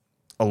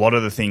a lot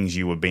of the things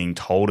you were being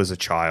told as a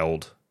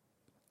child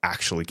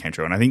actually came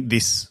true? And I think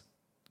this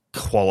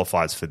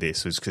qualifies for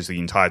this, is because the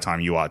entire time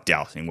you are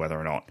doubting whether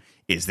or not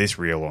is this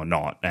real or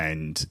not,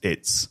 and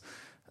it's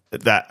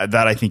that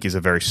I think is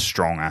a very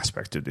strong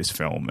aspect of this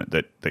film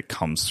that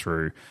comes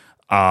through.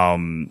 I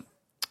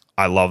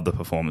love the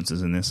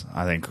performances in this.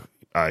 I think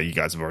you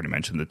guys have already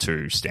mentioned the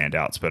two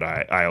standouts, but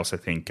I also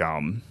think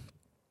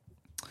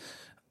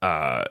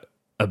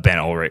Ben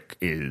Ulrich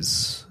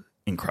is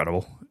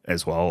incredible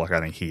as well. Like I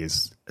think he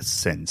is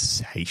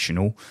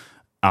sensational.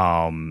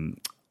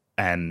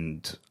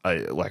 And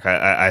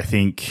I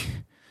think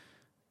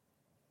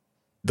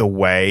the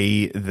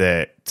way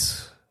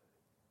that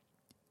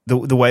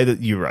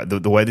you're right,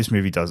 the way this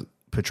movie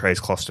portrays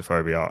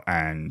claustrophobia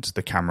and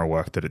the camera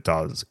work that it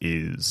does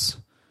is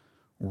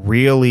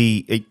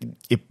really,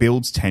 it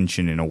builds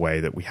tension in a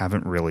way that we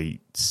haven't really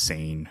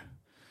seen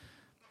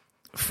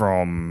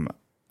from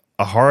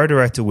a horror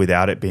director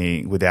without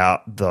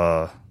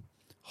the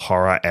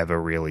horror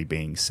ever really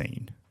being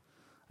seen.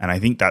 And I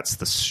think that's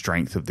the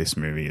strength of this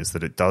movie, is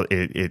that it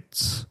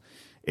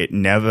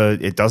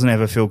doesn't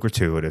ever feel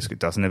gratuitous. It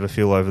doesn't ever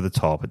feel over the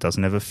top. It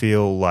doesn't ever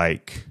feel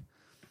like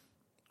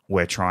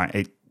we're trying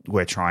to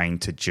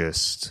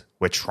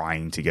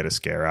get a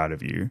scare out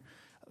of you.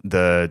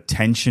 The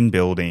tension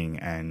building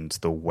and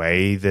the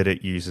way that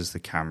it uses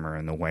the camera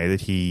and the way that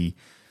he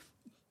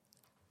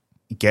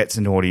gets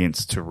an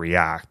audience to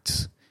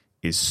react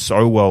is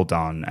so well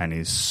done, and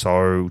is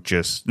so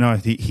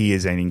he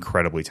is an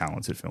incredibly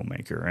talented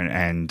filmmaker,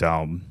 and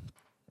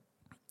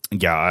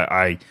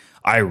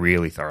I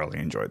really thoroughly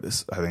enjoyed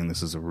this. I think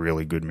this is a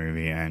really good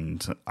movie,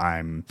 and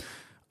I'm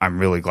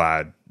really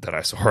glad that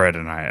I saw it,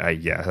 and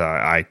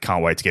I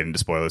can't wait to get into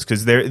spoilers,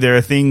 because there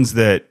are things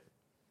that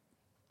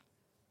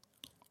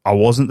I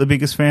wasn't the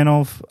biggest fan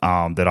of,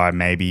 that I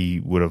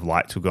maybe would have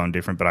liked to have gone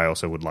different, but I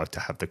also would like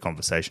to have the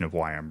conversation of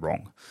why I'm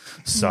wrong.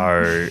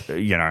 So,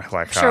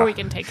 Sure, we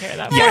can take care of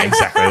that. Yeah,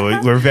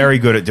 exactly. We're very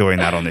good at doing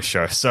that on this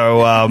show.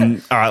 So, all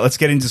right, let's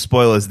get into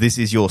spoilers. This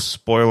is your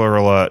spoiler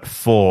alert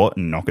for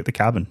Knock at the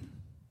Cabin.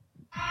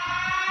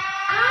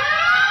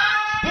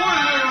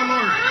 Spoiler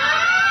alert!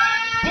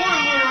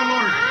 Spoiler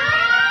alert!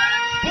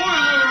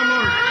 Spoiler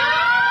alert!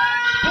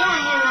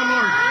 Spoiler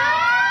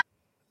alert!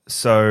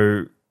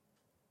 So,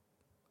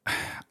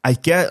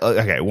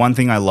 one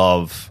thing I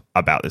love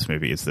about this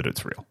movie is that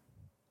it's real.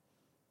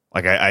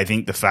 Like, I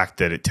think the fact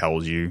that it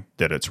tells you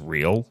that it's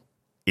real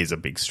is a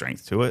big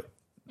strength to it.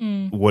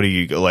 What do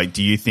you like?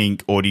 Do you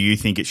think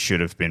it should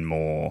have been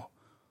more?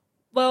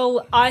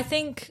 Well, I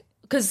think,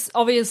 because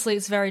obviously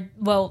it's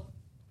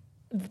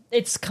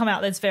come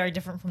out that's very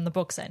different from the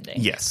book's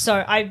ending. Yes. So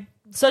I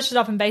searched it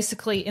up, and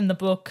basically in the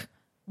book,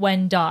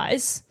 Wen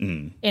dies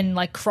in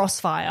like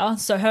crossfire.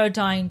 So her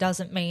dying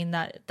doesn't mean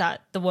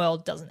that the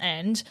world doesn't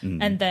end.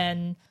 And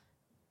then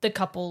the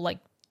couple like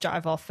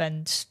drive off,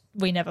 and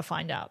we never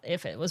find out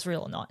if it was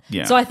real or not.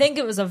 Yeah. So I think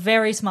it was a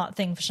very smart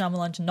thing for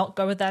Shyamalan to not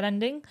go with that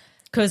ending,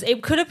 because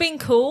it could have been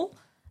cool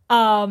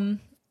having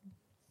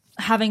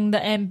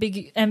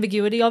the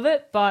ambiguity of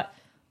it, but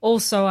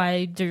also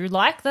I do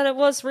like that it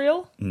was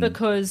real,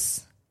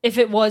 because if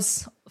it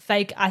was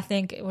fake, I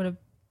think it would have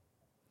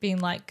been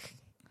like,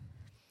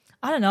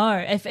 I don't know,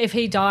 if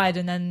he died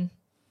and then,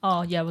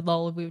 oh yeah, with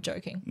Lola we were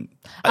joking.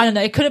 I don't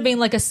know. It could have been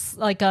like what's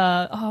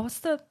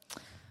the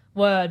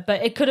word?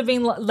 But it could have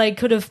been, they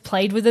could have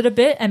played with it a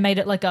bit and made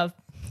it like a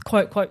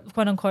quote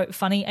unquote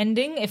funny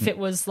ending if it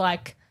was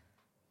like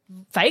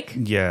fake.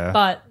 Yeah.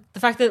 But the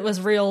fact that it was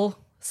real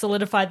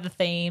solidified the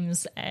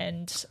themes,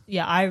 and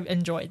yeah, I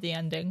enjoyed the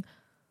ending.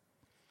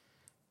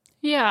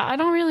 Yeah, I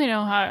don't really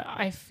know how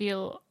I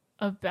feel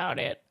about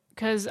it,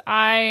 because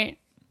I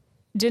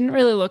didn't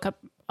really look up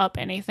up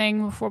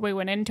anything before we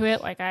went into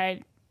it. Like,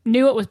 I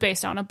knew it was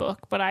based on a book,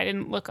 but I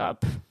didn't look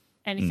up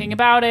anything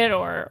about it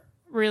or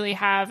really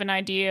have an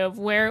idea of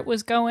where it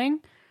was going.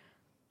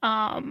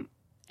 And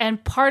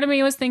part of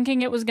me was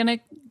thinking it was going to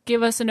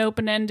give us an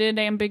open-ended,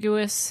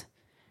 ambiguous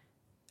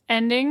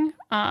ending,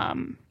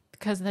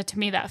 because to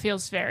me that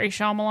feels very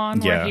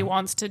Shyamalan, where he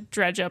wants to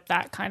dredge up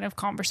that kind of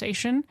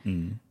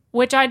conversation,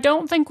 which I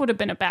don't think would have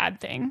been a bad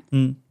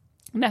thing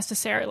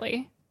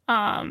necessarily.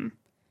 I'm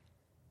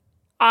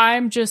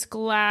just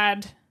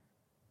glad,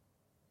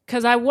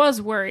 because I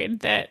was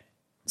worried that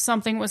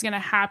something was going to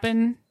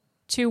happen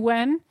to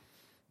Wen,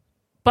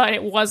 but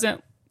it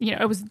wasn't,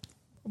 it was,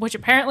 which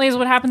apparently is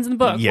what happens in the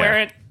book,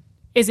 where it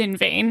is in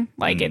vain.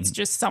 Like, it's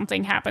just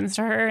something happens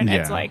to her, and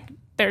it's like,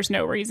 there's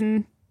no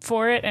reason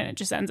for it, and it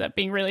just ends up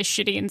being really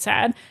shitty and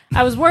sad.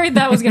 I was worried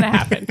that was going to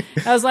happen.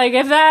 I was like,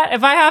 if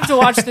I have to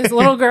watch this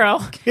little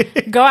girl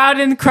go out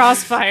in the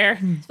crossfire,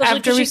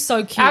 after she's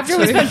so cute after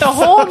we too. spent the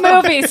whole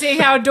movie seeing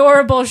how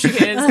adorable she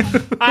is,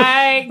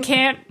 I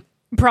can't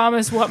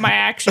promise what my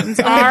actions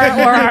are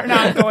or are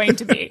not going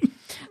to be.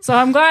 So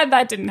I'm glad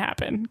that didn't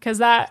happen, because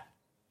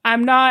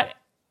I'm not,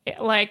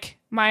 like,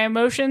 my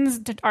emotions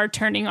are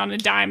turning on a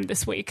dime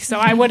this week. So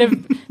I would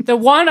have, the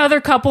one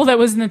other couple that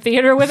was in the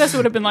theater with us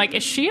would have been like,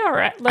 is she all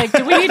right? Like,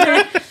 do we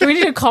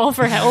need to call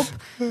for help?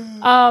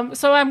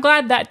 So I'm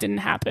glad that didn't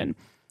happen.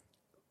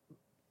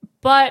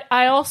 But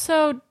I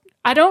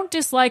don't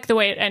dislike the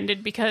way it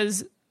ended,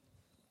 because,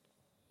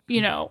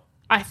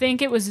 I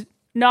think it was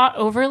not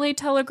overly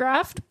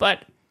telegraphed,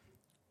 but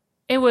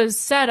it was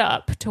set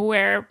up to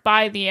where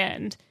by the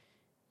end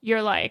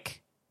you're like,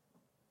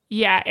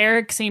 yeah,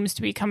 Eric seems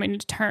to be coming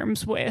to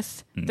terms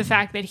with the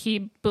fact that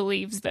he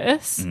believes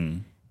this.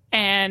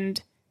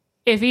 And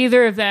if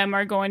either of them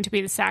are going to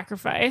be the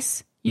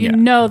sacrifice, you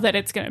know that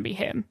it's going to be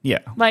him. Yeah.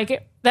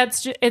 Like,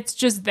 it's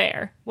just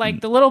there.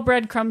 Like, the little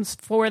breadcrumbs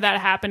for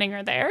that happening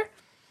are there.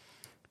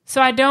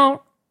 So I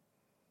don't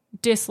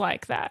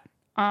dislike that.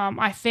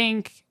 I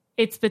think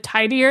it's the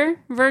tidier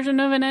version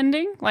of an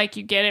ending. Like,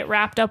 you get it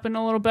wrapped up in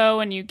a little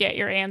bow and you get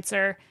your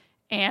answer.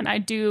 And I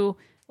do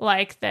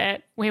like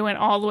that we went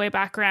all the way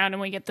back around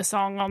and we get the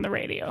song on the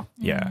radio.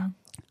 Yeah.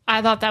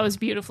 I thought that was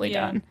beautifully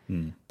done.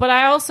 But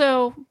I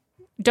also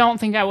don't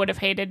think I would have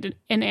hated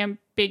an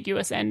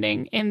ambiguous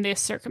ending in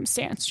this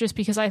circumstance, just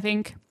because I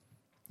think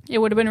it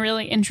would have been a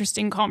really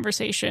interesting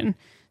conversation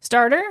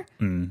starter.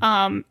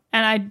 And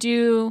I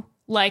do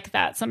like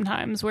that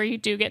sometimes, where you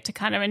do get to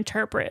kind of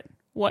interpret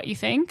what you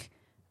think.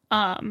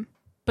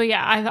 But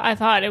yeah, I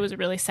thought it was a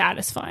really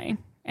satisfying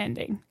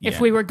ending if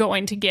we were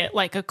going to get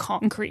like a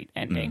concrete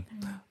ending.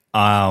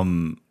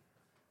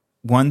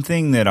 One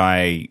thing that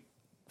I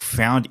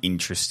found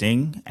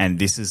interesting, and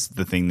this is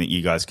the thing that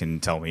you guys can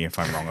tell me if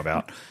I'm wrong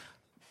about,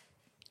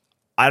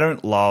 I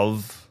don't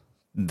love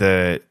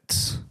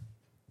that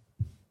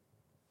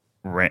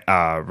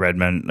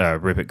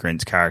Rupert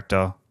Grint's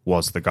character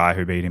was the guy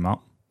who beat him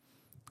up.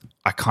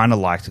 I kind of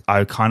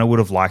would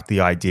have liked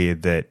the idea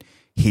that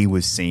he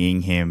was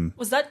seeing him.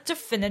 Was that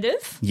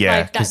definitive? Yeah,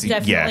 like, that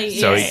definitely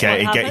so is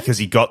what happened? because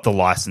he got the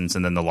license,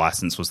 and then the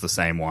license was the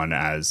same one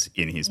as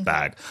in his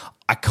bag.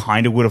 I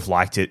kind of would have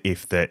liked it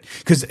if that,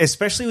 because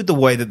especially with the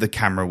way that the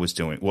camera was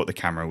doing,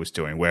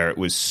 where it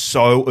was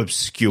so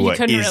obscure. You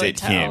couldn't is really it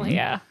tell,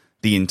 him?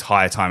 The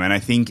entire time, and I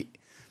think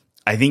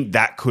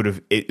that could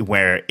have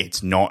where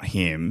it's not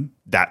him.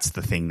 That's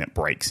the thing that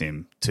breaks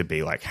him to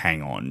be like,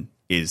 hang on.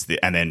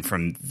 And then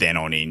from then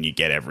on in, you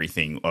get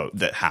everything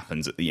that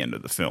happens at the end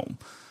of the film.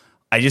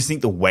 I just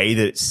think the way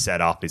that it's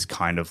set up is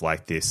kind of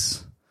like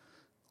this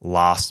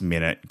last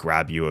minute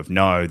grab you of,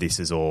 no, this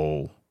is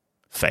all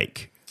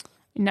fake.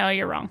 No,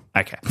 you're wrong.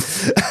 Okay.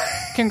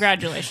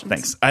 Congratulations.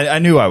 Thanks. I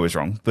knew I was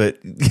wrong, but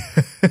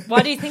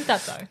Why do you think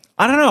that though?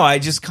 I don't know. I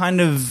just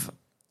kind of,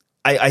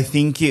 I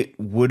think it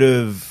would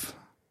have,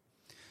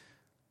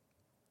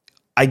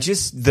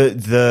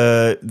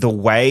 the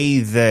way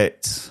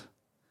that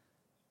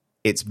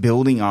it's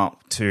building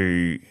up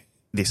to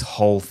this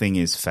whole thing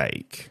is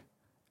fake,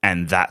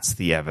 and that's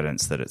the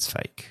evidence that it's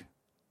fake.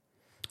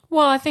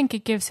 Well, I think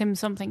it gives him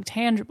something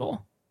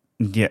tangible.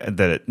 Because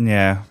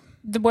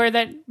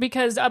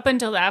up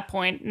until that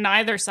point,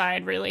 neither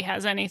side really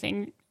has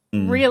anything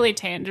really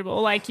tangible.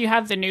 Like, you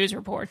have the news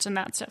reports and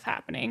that stuff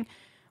happening.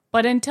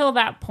 But until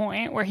that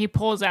point where he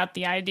pulls out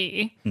the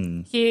ID,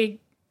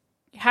 he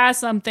has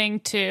something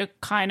to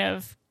kind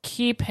of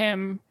keep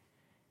him.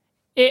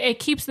 It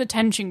keeps the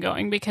tension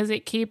going, because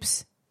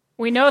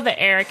we know that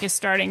Eric is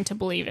starting to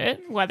believe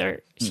it,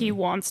 whether he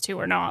wants to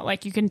or not.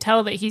 Like, you can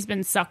tell that he's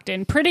been sucked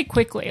in pretty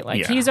quickly.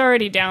 Like, he's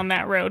already down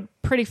that road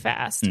pretty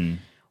fast.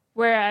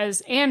 Whereas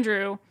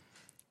Andrew,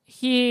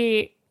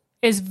 he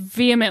is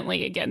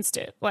vehemently against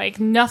it. Like,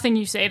 nothing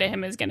you say to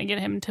him is going to get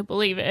him to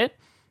believe it.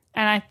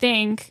 And I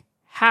think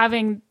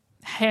having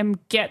him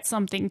get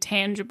something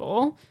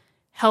tangible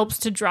helps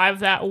to drive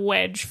that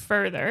wedge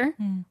further,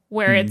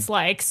 where it's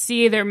like,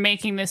 see, they're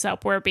making this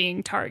up, we're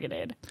being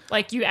targeted.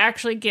 Like, you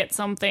actually get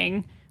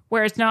something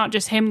where it's not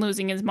just him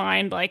losing his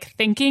mind, like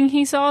thinking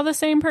he saw the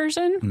same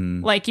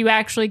person. Like you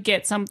actually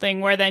get something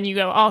where then you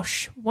go, oh,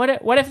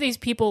 what if these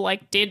people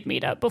like did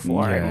meet up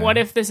before? Yeah. And what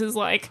if this is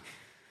like,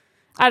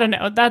 I don't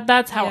know.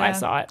 That's how I Yeah.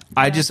 saw it.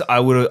 I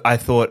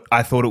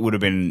thought it would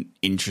have been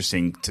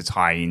interesting to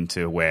tie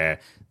into where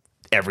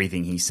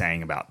everything he's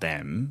saying about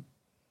them,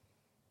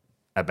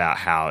 about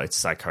how it's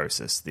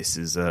psychosis. This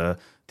is a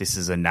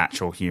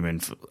natural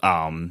human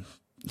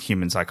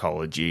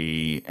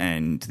psychology,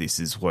 and this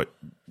is what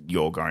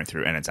you're going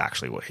through, and it's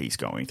actually what he's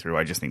going through.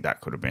 I just think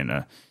that could have been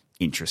a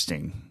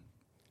interesting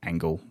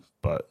angle,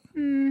 but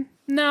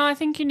No, I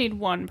think you need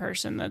one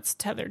person that's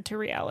tethered to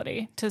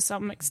reality to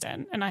some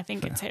extent, and I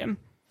think it's him.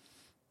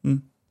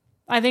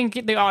 I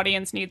think the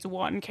audience needs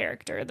one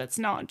character that's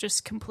not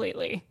just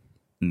completely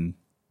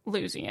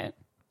losing it.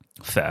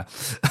 fair.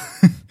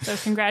 So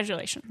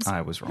congratulations.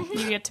 I was wrong.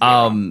 You get to be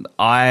wrong.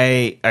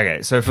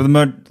 So for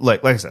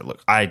like I said,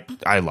 look, I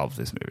love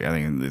this movie. I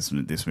think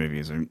this movie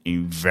is a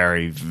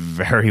very,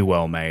 very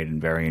well made and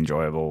very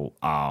enjoyable.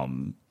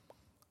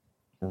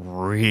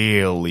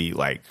 Really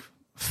like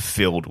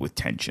filled with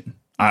tension.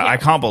 I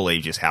can't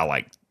believe just how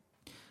like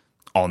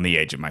on the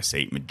edge of my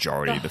seat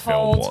majority of the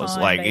film whole was.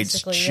 time, Like it's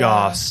basically,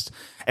 just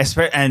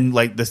and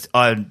like this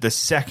the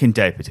second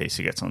Dave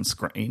Bautista gets on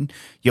screen,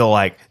 you're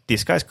like,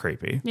 this guy's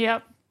creepy.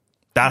 Yep.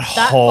 That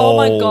Oh whole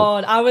my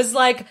god! I was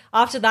like,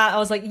 after that, I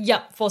was like,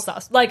 "Yep, 4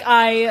 stars." Like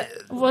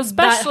Well,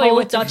 especially that whole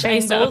with the Dutch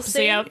face angle ups,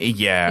 scene. yep.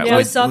 yeah,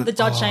 Close like, up the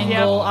Dutch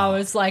angle. I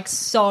was like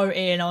so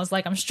in. I was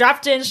like, I'm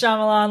strapped in,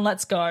 Shyamalan.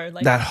 Let's go.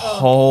 Like that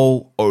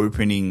whole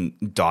opening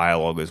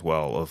dialogue as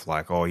well of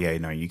like, oh yeah,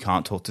 no, you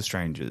can't talk to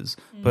strangers,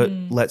 but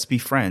let's be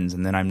friends.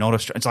 And then I'm not a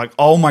stranger. It's like,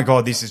 oh my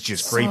god, this is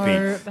just creepy.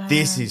 bad.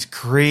 This is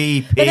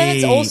creepy. But then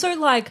it's also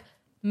like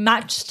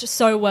matched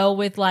so well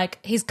with like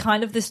he's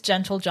kind of this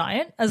gentle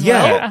giant as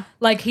Yeah. well.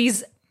 Like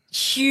he's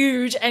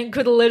huge and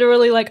could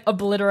literally like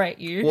obliterate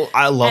you. Well,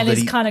 I love and that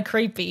he's kind of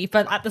creepy,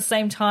 but at the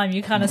same time,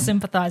 you kind of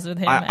sympathize with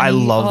him. I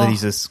love that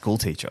he's a school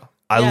teacher.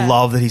 I Yeah.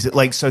 love that he's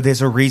like, so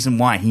there's a reason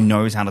why he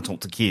knows how to talk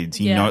to kids.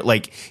 He Yeah. know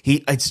like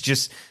it's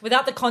just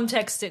without the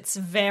context. It's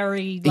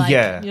very like,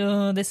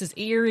 Yeah. this is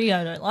eerie.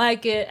 I don't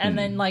like it. And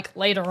then like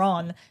later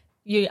on,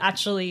 you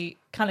actually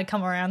kind of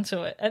come around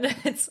to it,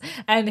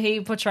 and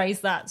he portrays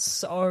that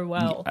so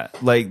well.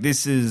 like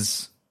this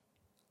is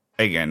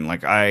again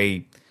like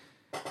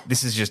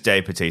this is just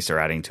Dave Bautista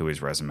adding to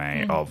his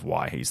resume of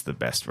why he's the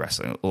best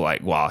wrestler,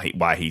 like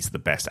why he's the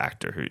best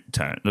actor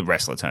the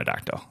wrestler turned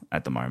actor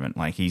at the moment.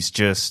 Like he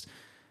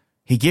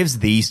gives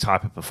these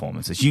type of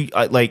performances.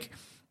 I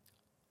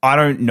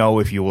don't know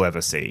if you will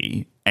ever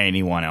see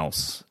anyone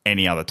else,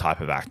 any other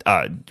type of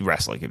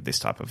wrestler give this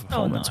type of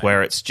performance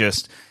where it's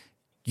just,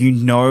 you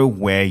know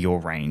where your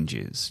range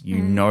is, you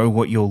know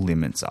what your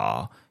limits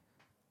are,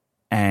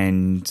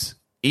 and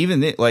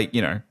even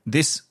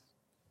this.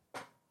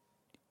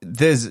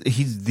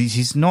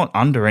 He's not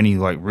under any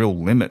like real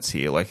limits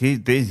here. Like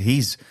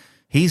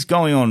he's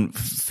going on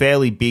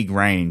fairly big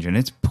range, and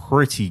it's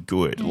pretty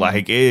good.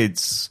 Like he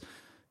is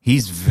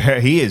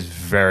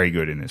very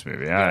good in this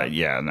movie.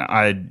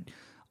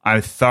 I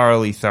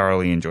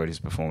thoroughly enjoyed his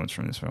performance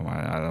from this film.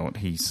 I thought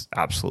he's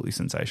absolutely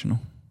sensational.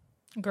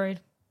 Agreed.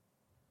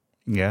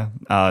 Yeah.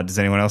 Does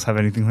anyone else have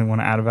anything they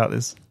want to add about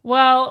this?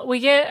 Well, we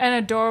get an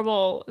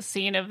adorable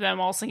scene of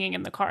them all singing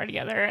in the car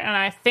together, and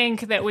I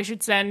think that we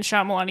should send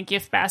Shyamalan a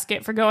gift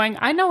basket for going,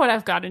 I know what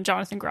I've got in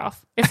Jonathan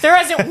Groff. If there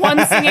isn't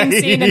one singing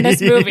scene in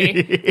this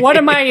movie, what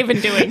am I even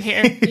doing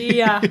here?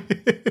 Yeah.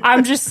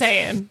 I'm just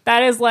saying.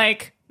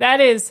 That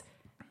is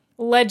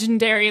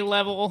legendary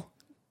level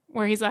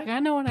where he's like, I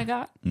know what I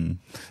got.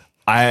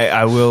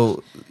 I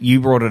will.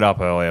 You brought it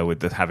up earlier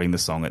with having the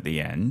song at the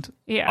end.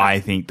 Yeah. I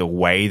think the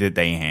way that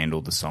they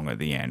handled the song at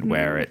the end,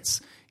 where it's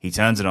he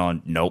turns it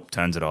on, nope,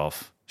 turns it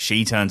off.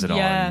 She turns it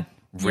on,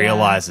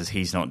 realizes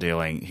he's not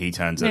dealing. He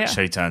turns it. Yeah.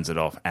 She turns it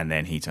off, and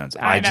then he turns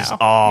it. I know.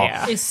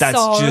 Yeah. It's that's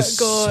so just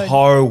good.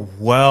 so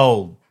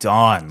well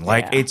done.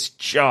 Like Yeah. it's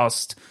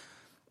just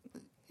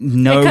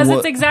no Because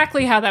it's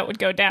exactly how that would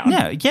go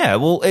down. yeah.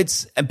 Well, It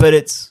says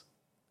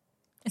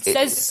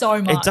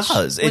so much. It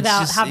does. It's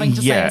without just, having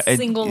to say a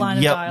single line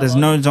of dialogue. There's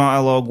no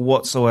dialogue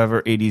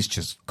whatsoever. It is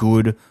just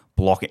good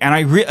blocking. And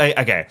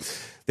okay,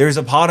 there's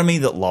a part of me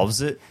that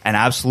loves it and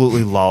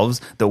absolutely loves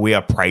that we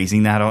are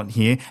praising that on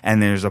here.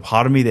 And there's a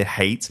part of me that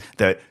hates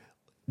that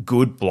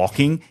good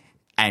blocking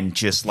and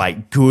just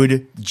like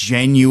good,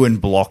 genuine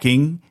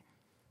blocking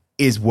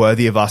is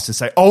worthy of us to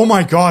say, oh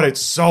my God,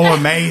 it's so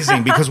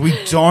amazing, because we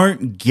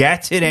don't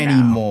get it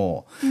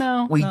anymore.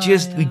 No. We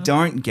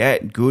don't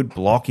get good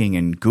blocking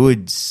and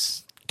good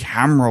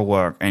camera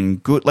work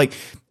and good,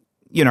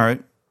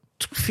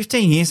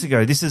 15 years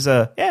ago, this is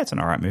it's an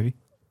all right movie.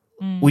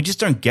 We just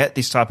don't get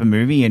this type of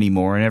movie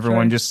anymore, and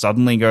everyone just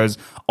suddenly goes,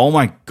 oh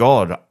my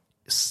God,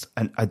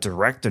 a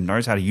director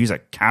knows how to use a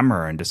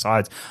camera and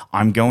decides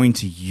I'm going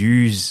to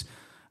use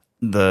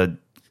the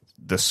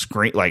the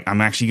screen, like I'm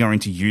actually going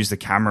to use the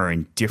camera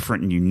in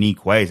different and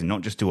unique ways and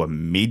not just do a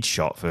mid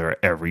shot for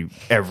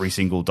every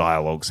single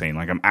dialogue scene.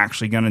 Like I'm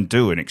actually going to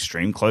do an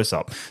extreme close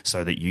up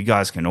so that you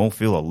guys can all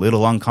feel a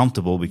little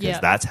uncomfortable because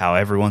that's how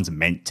everyone's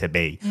meant to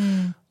be.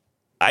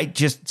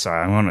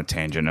 Sorry, I'm on a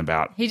tangent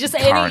about He uses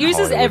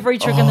Hollywood. every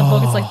trick in the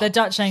book. It's like the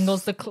Dutch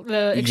angles,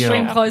 the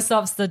extreme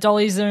close-ups, the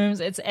dolly zooms.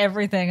 It's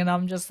everything, and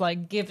I'm just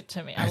like, give it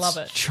to me. I love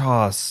it.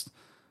 Just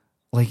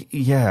like,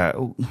 yeah.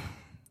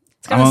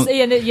 It's kind of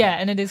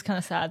and it is kind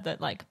of sad that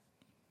like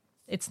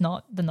it's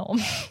not the norm.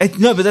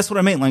 No, but that's what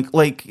I mean.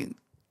 Like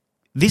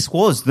this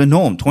was the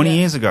norm 20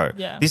 years ago.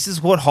 Yeah. This is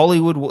what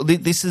Hollywood.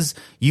 This is,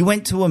 you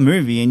went to a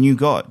movie and you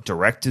got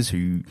directors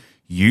who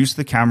used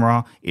the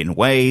camera in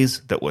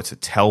ways that were to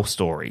tell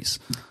stories.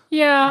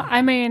 Yeah,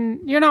 I mean,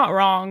 you're not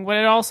wrong, but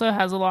it also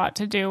has a lot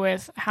to do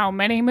with how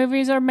many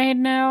movies are made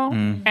now,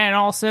 and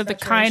also the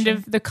kind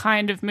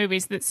of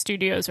movies that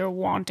studios are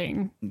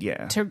wanting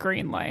to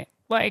greenlight.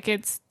 Like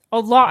a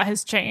lot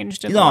has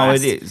changed in the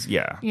last, it is,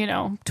 yeah.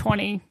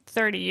 20,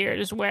 30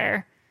 years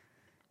where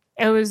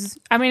it was,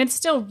 I mean, it's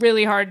still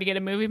really hard to get a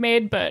movie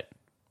made, but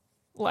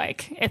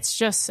like it's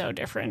just so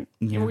different.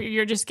 Yeah.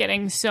 You're just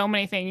getting so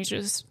many things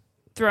just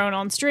thrown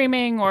on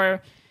streaming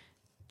or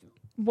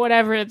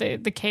whatever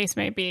the case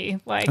may be.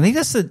 Like I think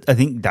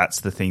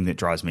that's the thing that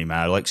drives me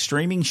mad. Like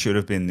streaming should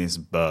have been this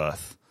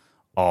birth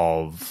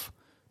of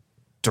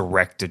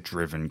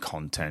director-driven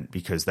content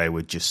because they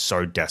were just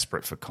so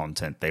desperate for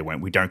content. They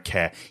went, we don't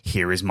care.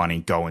 Here is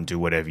money. Go and do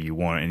whatever you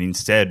want. And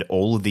instead,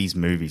 all of these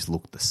movies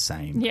look the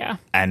same. Yeah.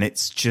 And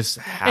it's just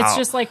it's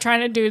just like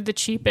trying to do the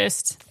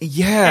cheapest.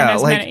 Yeah,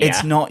 like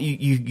it's not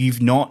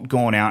you've not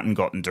gone out and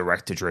gotten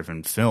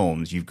director-driven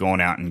films. You've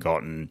gone out and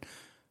gotten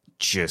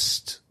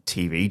just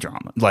TV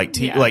drama. Like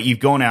you've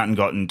gone out and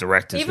gotten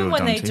directors. Even who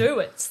have when done they do,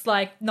 it's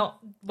like not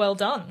well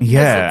done.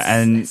 Yeah,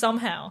 and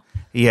somehow.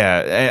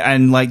 Yeah,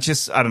 and like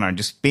just, I don't know,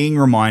 just being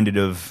reminded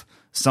of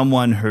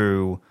someone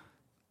who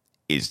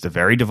is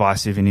very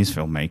divisive in his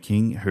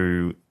filmmaking,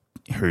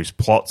 whose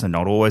plots are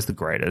not always the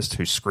greatest,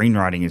 whose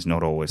screenwriting is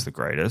not always the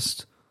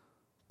greatest,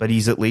 but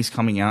he's at least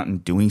coming out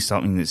and doing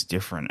something that's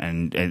different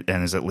and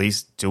is at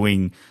least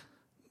doing,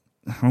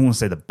 I don't want to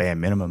say the bare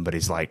minimum, but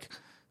he's like,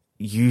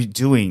 you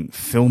doing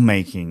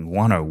filmmaking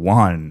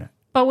 101.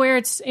 But where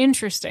it's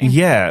interesting.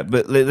 Yeah,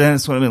 but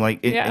that's what I mean. Like,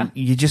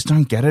 you just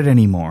don't get it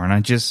anymore. And I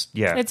just,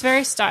 It's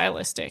very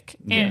stylistic.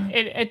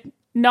 It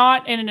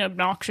not in an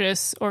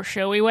obnoxious or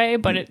showy way,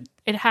 but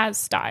it has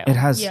style. It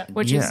has,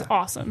 which is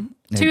awesome.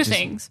 Two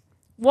things.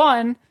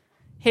 One,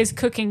 his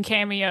cooking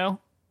cameo,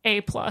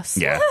 A+.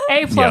 Yeah.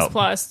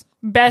 A++.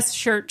 Best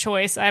shirt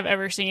choice I've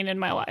ever seen in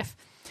my life.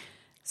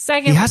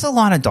 Second, he has a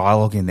line of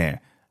dialogue in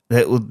there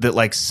that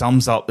like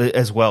sums up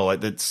as well, like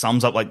that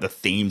sums up like the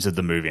themes of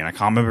the movie, and I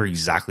can't remember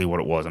exactly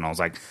what it was, and I was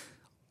like,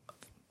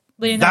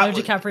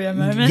 Leonardo DiCaprio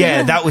moment.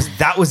 Yeah, that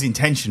was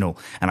intentional,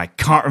 and I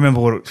can't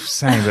remember what it was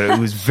saying, but it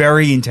was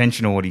very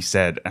intentional what he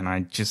said, and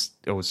I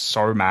was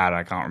so mad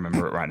I can't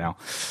remember it right now.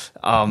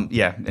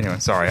 Anyway,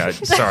 sorry,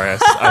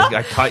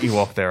 I cut you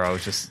off there. I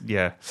was just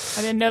I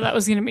didn't know that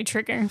was going to be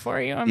triggering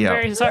for you. I'm Yeah.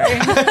 very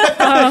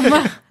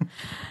sorry.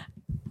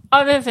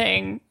 Other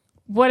thing.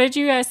 What did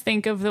you guys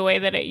think of the way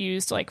that it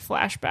used like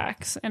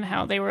flashbacks and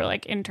how they were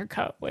like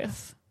intercut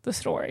with the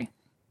story?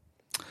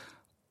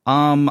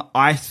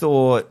 I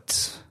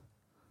thought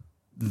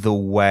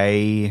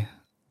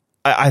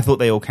I thought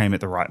they all came at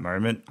the right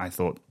moment. I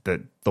thought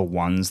that the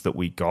ones that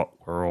we got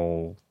were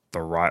all the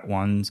right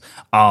ones.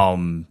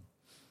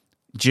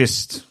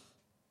 Just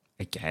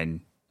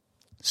again,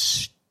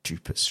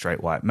 stupid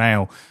straight white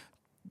male.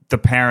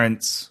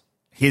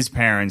 His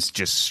parents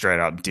just straight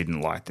up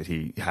didn't like that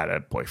he had a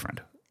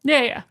boyfriend.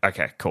 Yeah.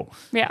 Okay, cool.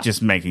 Yeah.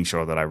 Just making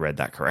sure that I read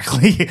that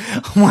correctly.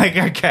 I'm like,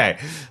 okay.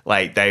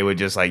 Like, they were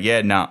just like,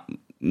 yeah, no,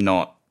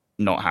 not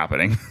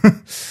happening.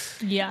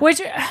 Yeah. Which,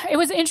 it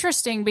was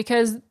interesting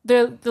because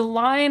the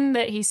line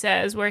that he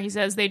says, where he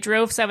says they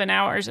drove 7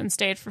 hours and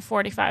stayed for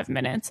 45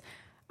 minutes,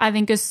 I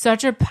think is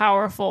such a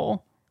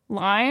powerful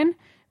line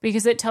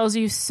because it tells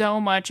you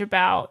so much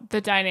about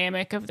the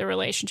dynamic of the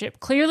relationship.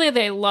 Clearly,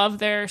 they love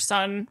their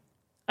son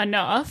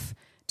enough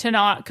to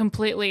not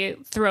completely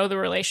throw the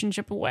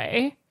relationship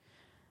away.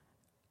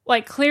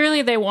 Like,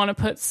 clearly they want to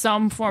put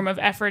some form of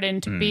effort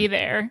in to be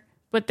there,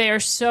 but they are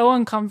so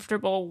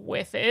uncomfortable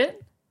with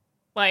it.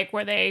 Like,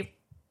 where they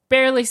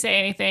barely say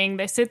anything.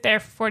 They sit there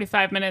for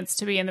 45 minutes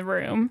to be in the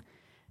room,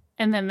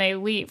 and then they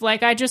leave.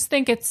 Like, I just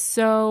think it's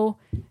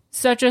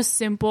such a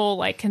simple,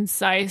 like,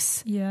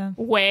 concise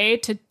way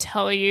to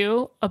tell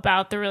you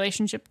about the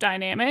relationship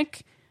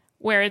dynamic,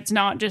 where it's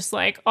not just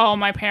like, oh,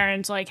 my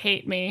parents, like,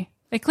 hate me.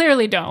 They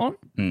clearly don't.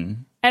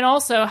 And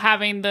also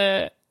having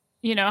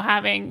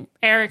having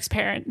Eric's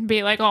parent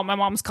be like, oh, my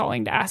mom's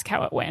calling to ask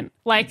how it went.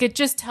 Like, it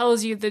just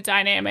tells you the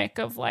dynamic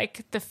of,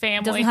 like, the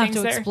family. It doesn't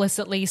have to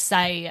explicitly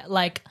say,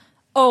 like,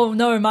 oh,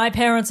 no, my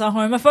parents are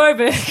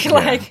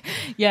homophobic.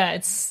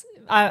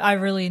 I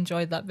really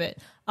enjoyed that bit.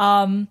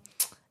 And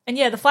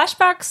yeah, the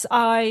flashbacks,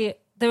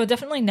 they were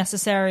definitely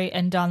necessary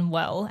and done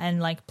well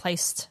and, like,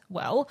 placed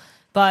well.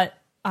 But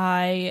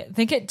I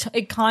think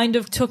it kind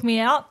of took me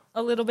out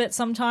a little bit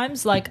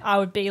sometimes. Like I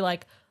would be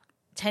like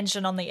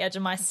tension on the edge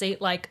of my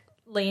seat, like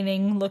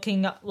leaning,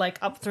 looking like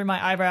up through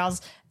my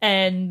eyebrows,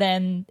 and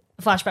then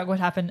a flashback would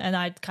happen and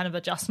I'd kind of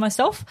adjust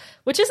myself,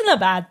 which isn't a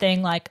bad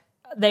thing. Like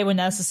they were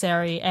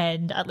necessary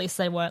and at least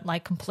they weren't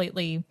like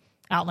completely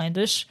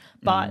outlandish.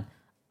 But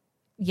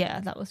yeah,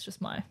 that was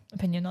just my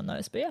opinion on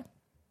those. But yeah.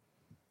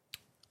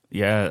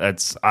 Yeah,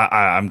 that's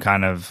I'm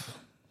kind of.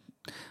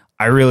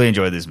 I really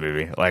enjoyed this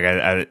movie. Like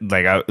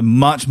I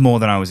much more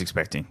than I was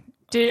expecting.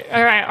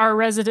 All right, our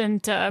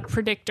resident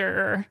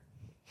predictor.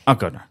 Oh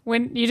god, no.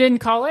 When you didn't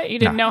call it, you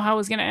didn't know how it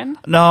was going to end.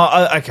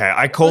 No, okay.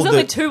 I called. There's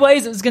only two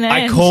ways it was going to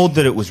end. I called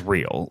that it was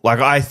real. Like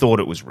I thought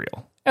it was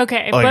real.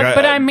 Okay, Like,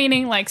 but I'm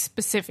meaning like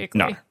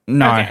specifically.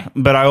 No. Okay.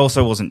 But I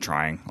also wasn't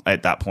trying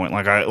at that point.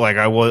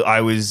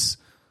 I was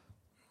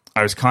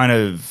kind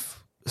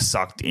of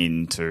sucked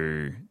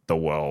into the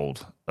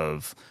world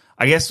of,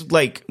 I guess,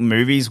 like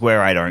movies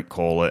where I don't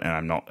call it,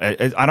 and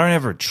I don't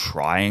ever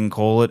try and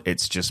call it.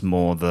 It's just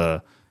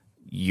more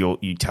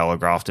you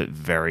telegraphed it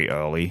very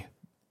early,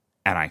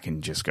 and I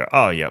can just go,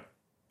 oh, yep,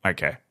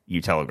 okay,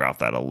 you telegraphed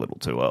that a little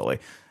too early.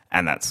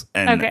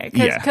 Okay,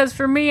 because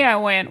for me, I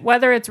went,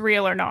 whether it's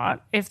real or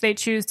not, if they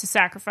choose to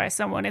sacrifice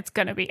someone, it's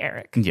going to be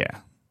Eric. Yeah.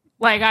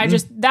 Like,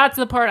 that's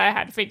the part I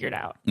had figured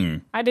out.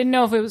 I didn't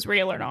know if it was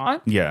real or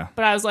not. Yeah.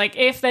 But I was like,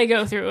 if they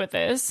go through with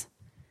this,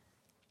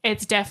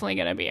 it's definitely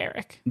going to be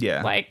Eric.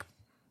 Yeah. Like,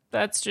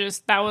 that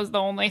was the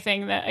only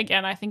thing that,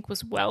 again, I think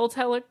was well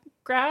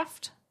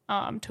telegraphed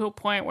to a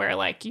point where,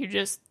 like,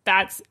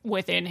 that's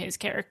within his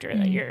character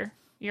that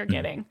you're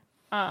getting.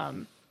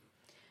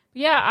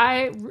 Yeah,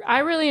 I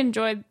really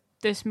enjoyed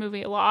this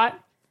movie a lot.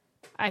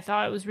 I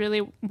thought it was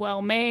really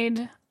well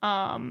made.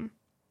 I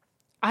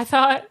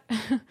thought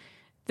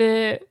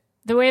the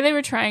way they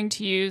were trying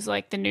to use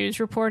like the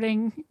news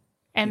reporting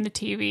and the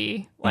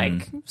TV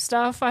like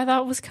stuff, I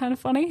thought was kind of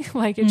funny.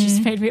 Like it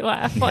just made me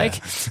laugh. Yeah. Like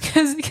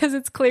because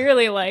it's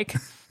clearly like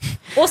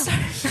also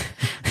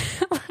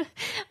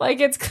like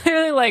it's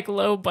clearly like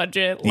low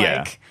budget.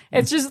 Like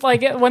it's just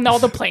like when all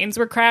the planes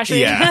were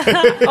crashing,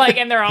 like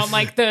and they're on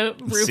like the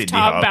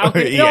rooftop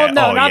balcony.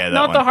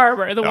 Not the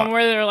harbor. The one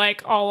where they're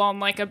like all on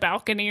like a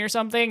balcony or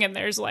something, and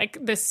there's like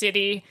the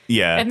city.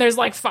 Yeah, and there's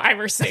like 5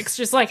 or 6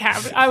 just like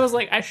I was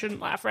like, I shouldn't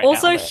laugh right now.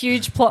 Also,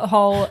 huge plot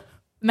hole.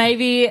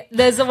 Maybe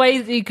there's a way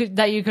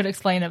that you could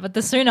explain it, but the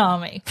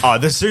tsunami. Oh,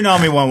 the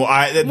tsunami one.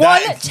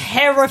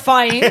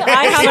 Terrifying.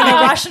 I have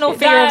an irrational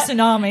fear of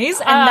tsunamis,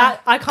 and that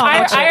I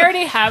can't watch it. I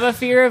already have a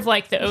fear of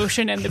like the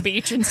ocean and the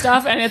beach and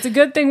stuff, and it's a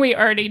good thing we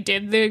already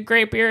did the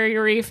Great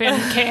Barrier Reef in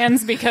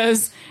Cairns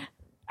because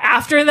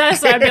after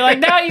this, I'd be like,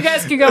 no, you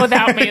guys can go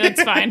without me.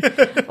 That's fine.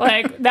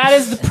 Like that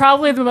is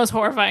probably the most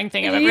horrifying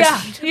thing I've ever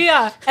seen.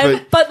 Yeah,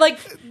 but like.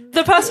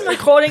 The person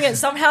recording it,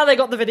 somehow they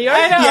got the video.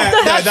 I know.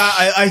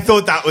 Yeah, I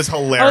thought that was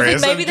hilarious. I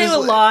was like, maybe they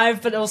were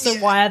live, but also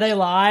why are they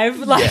live?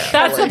 Like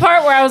that's the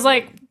part where I was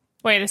like,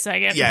 wait a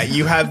second. Yeah,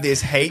 you have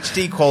this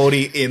HD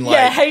quality in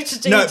like...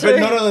 HD No, too. but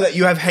not only that,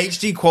 you have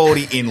HD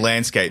quality in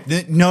landscape.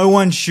 No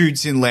one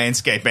shoots in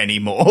landscape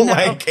anymore. No.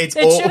 Like it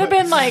should have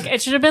been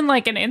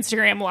like an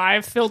Instagram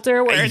live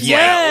filter where it's the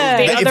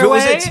if other it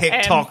was way, a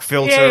TikTok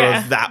filter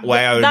of that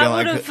way, I would have been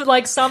like... That would have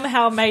like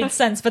somehow made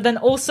sense, but then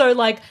also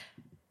like...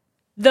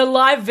 The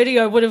live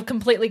video would have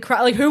completely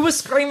crashed. Like, who was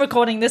screen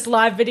recording this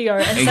live video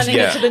and sending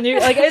it to the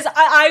news? Like,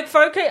 I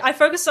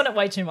focused on it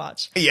way too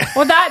much. Yeah.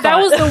 Well, that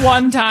was the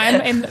one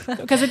time,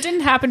 because it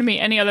didn't happen to me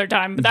any other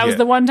time. But that was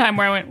the one time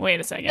where I went, wait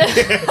a second.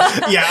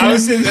 I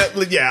was in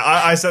that. Yeah,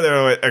 I sat there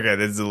and went, okay,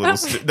 there's a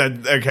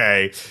little.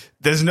 Okay.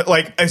 There's no,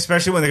 like,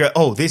 especially when they go,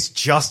 oh, this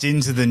just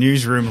into the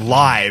newsroom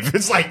live.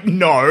 It's like,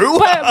 no.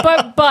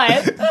 But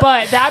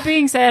that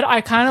being said,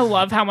 I kind of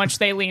love how much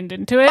they leaned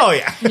into it. Oh,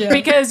 yeah.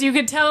 Because you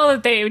could tell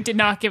that they did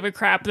not give a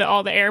crap that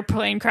all the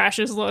airplane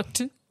crashes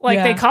looked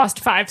like they cost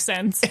 5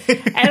 cents.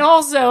 And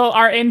also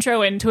our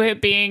intro into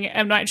it being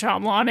M. Night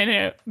Shyamalan in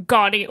a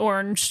gaudy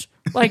orange,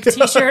 like,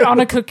 t-shirt on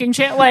a cooking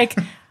channel. Like,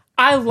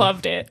 I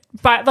loved it,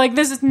 but like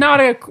this is not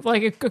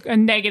a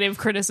negative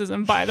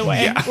criticism, by the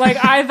way. Yeah. Like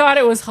I thought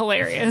it was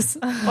hilarious.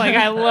 Like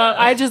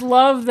I just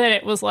love that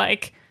it was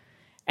like,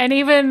 and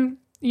even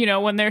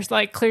when there's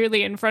like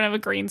clearly in front of a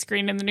green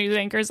screen and the news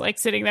anchor's like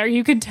sitting there,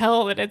 you can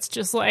tell that it's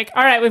just like,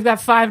 all right, we've got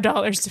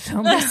 $5 to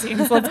film these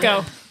scenes. Let's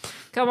go.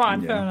 Come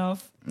on, fair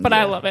enough. But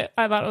I love it.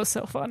 I thought it was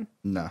so fun.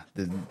 No,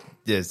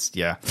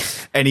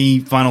 Any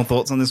final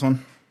thoughts on this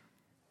one?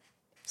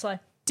 So,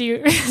 do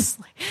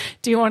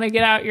you want to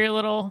get out your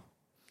little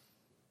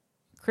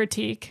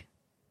critique?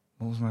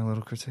 What was my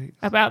little critique?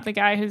 About the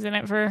guy who's in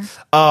it for...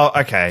 Oh,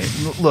 okay.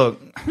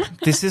 Look,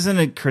 this isn't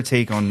a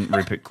critique on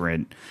Rupert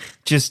Grint.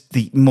 Just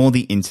the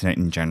internet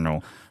in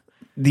general.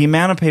 the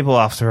amount of people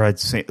after I'd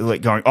seen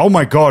like going, oh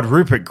my god,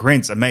 Rupert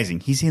Grint's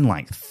amazing. He's in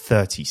like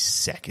 30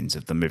 seconds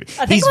of the movie.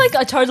 I think like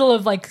a total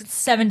of like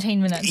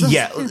 17 minutes.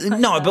 Yeah,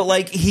 no, but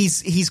like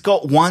he's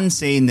got one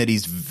scene that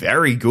he's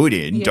very good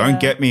in. Yeah. Don't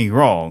get me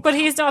wrong. But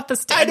he's not the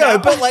I standout. know,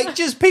 but like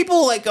just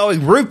people like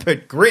going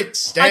Rupert Grint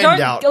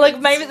standout. Like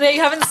maybe they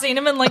haven't seen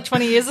him in like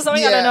 20 years or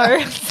something. I don't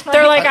know.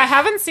 They're like, I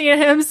haven't seen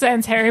him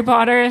since Harry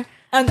Potter.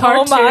 And Part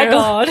oh my 2.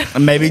 god.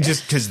 And maybe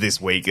just because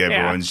this week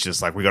everyone's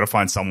just like, we got to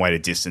find some way to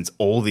distance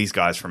all these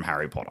guys from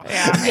Harry Potter.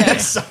 Yeah.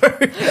 so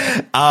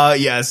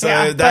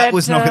Yeah, that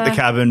was but, Knock at the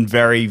Cabin.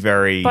 Very,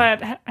 very.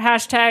 But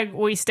hashtag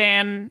we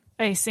stan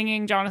a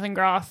singing Jonathan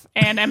Groff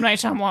and M. Night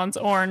Shyamalan's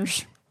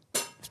orange,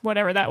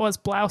 whatever that was,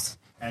 blouse.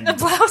 and,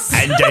 Blouse.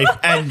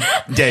 and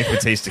Dave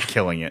Bautista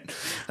killing it.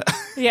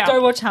 Yeah.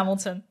 Go watch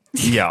Hamilton.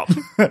 Yeah.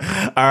 All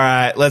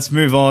right, let's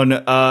move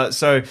on.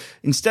 So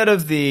instead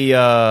of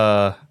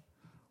the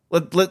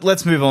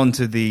let's move on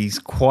to these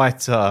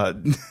quite rough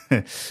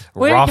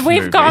We've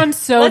movie. gone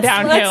so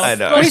downhill. I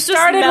know. We Let's just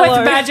started mellow.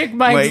 with Magic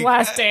Mike's Wait.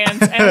 Last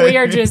Dance, and we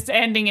are just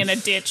ending in a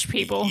ditch,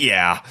 people.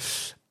 Yeah.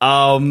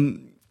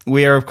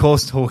 We are, of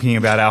course, talking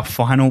about our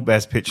final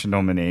Best Picture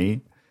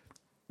nominee.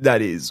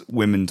 That is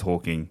Women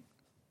Talking.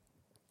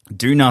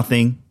 Do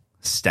nothing,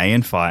 stay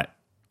and fight,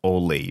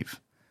 or leave.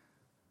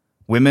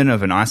 Women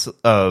of an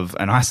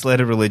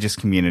isolated religious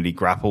community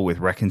grapple with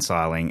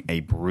reconciling a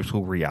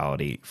brutal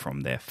reality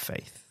from their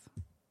faith.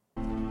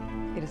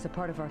 It is a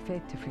part of our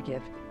faith to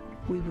forgive.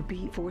 We would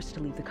be forced to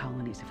leave the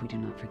colonies if we do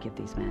not forgive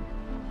these men.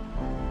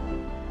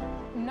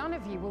 None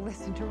of you will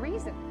listen to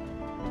reason.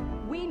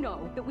 We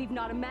know that we've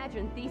not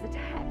imagined these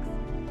attacks.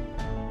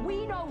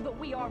 We know that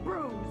we are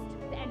bruised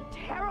and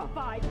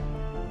terrified.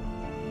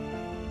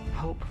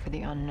 Hope for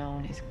the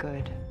unknown is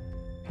good.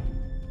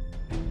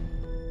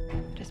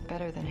 It is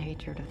better than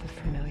hatred of the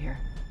familiar.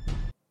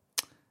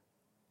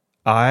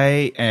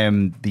 I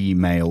am the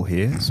male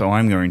here, so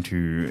I'm going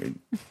to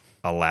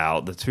allow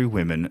the two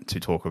women to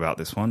talk about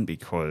this one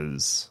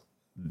because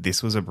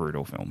this was a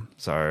brutal film.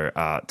 So,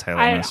 Taylor,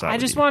 I'm going to start I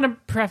with just you. want to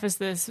preface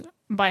this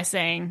by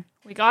saying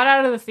we got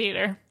out of the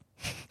theater.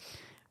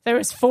 There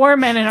was 4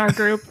 men in our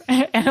group,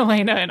 and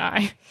Alayna and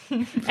I.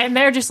 And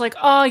they're just like,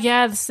 oh,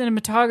 yeah, the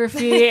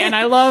cinematography, and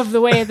I love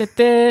the way that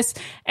this,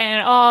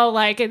 and oh,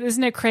 like,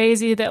 isn't it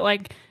crazy that,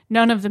 like,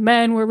 none of the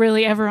men were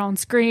really ever on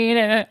screen?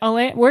 And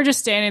we're just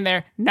standing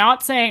there,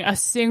 not saying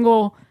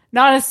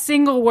not a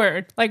single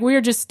word. Like, we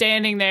were just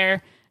standing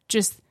there,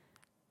 just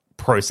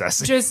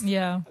processing. Just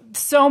Yeah.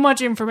 so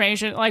much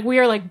information. Like, we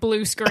are, like,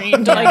 blue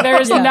screened. Like,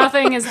 there's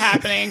nothing is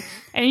happening.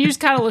 And you just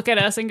kind of look at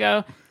us and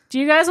go, do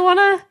you guys want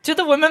to... Do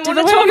the women Do want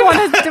the to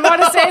women talk about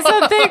want to say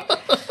something?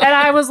 And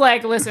I was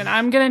like, listen,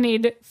 I'm going to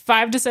need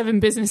 5 to 7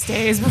 business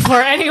days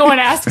before anyone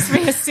asks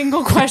me a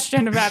single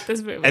question about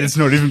this movie. And it's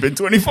not even been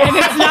 24 And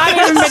it's not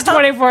even been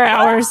 24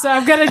 hours, so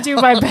I'm going to do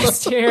my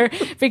best here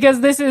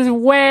because this is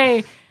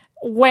way,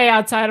 way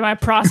outside of my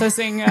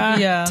processing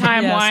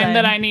timeline same.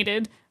 that I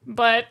needed.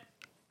 But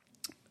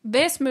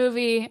this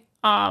movie,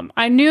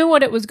 I knew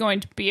what it was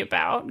going to be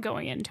about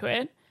going into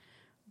it.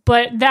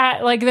 But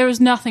that, like, there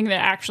was nothing that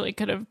actually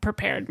could have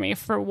prepared me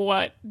for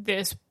what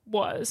this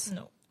was.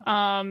 No.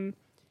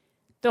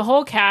 The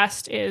whole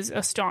cast is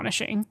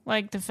astonishing.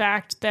 Like, the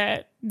fact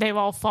that they've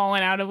all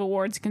fallen out of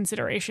awards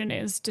consideration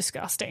is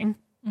disgusting,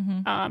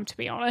 to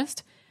be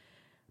honest.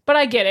 But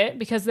I get it,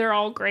 because they're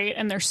all great,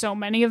 and there's so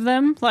many of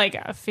them. Like,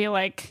 I feel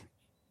like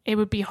it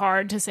would be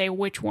hard to say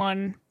which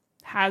one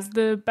has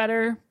the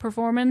better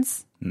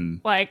performance.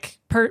 Like,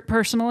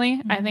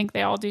 personally, I think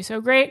they all do so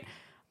great.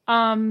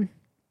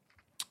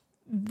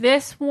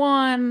 This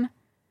one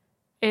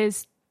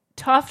is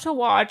tough to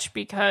watch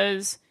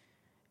because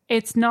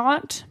it's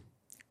not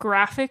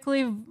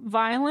graphically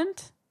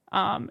violent.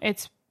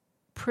 It's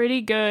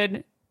pretty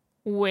good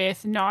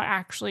with not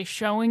actually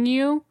showing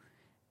you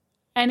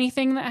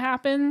anything that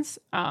happens,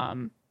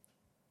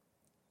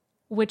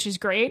 which is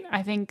great.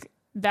 I think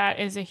that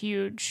is a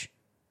huge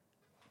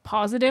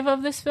positive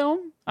of this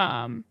film.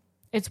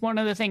 It's one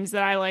of the things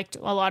that I liked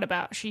a lot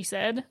about She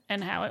Said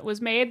and how it was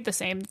made. The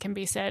same can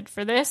be said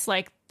for this.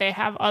 Like, they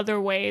have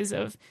other ways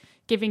of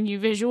giving you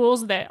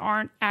visuals that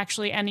aren't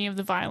actually any of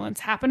the violence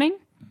happening,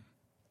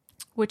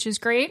 which is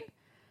great.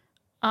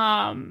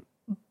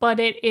 But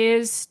it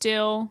is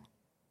still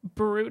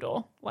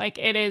brutal. Like,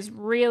 it is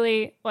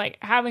really, like,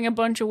 having a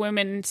bunch of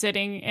women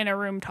sitting in a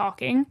room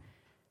talking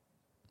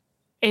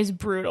is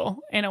brutal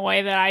in a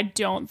way that I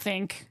don't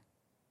think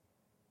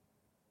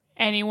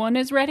anyone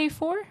is ready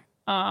for.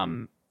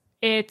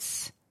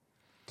 It's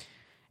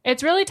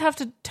really tough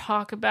to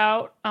talk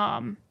about,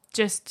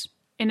 just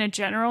in a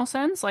general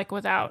sense, like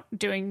without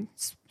doing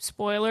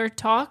spoiler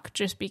talk,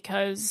 just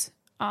because,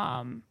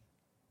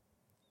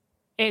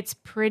 it's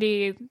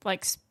pretty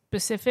like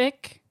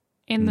specific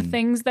in the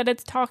things that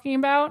it's talking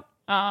about.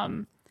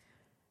 But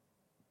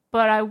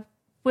I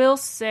will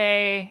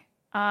say,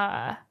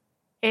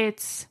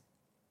 it's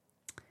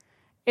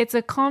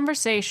a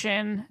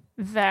conversation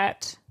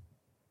that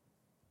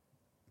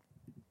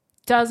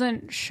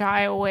doesn't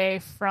shy away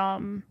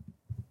from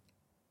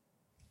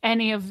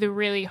any of the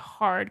really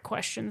hard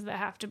questions that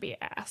have to be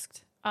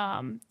asked.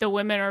 The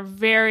women are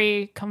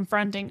very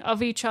confronting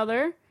of each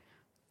other.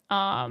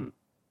 And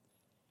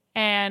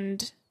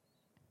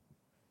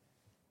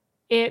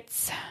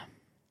it's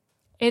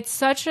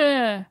such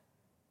a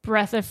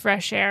breath of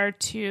fresh air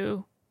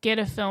to get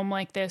a film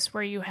like this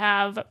where you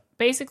have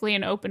basically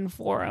an open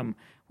forum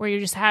where you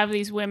just have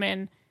these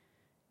women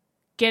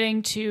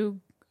getting to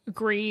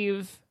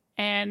grieve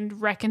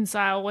and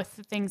reconcile with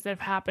the things that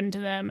have happened to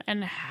them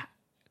and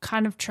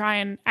kind of try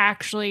and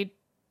actually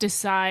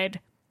decide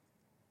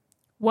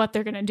what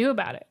they're going to do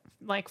about it.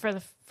 Like for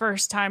the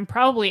first time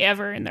probably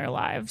ever in their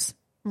lives,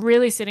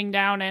 really sitting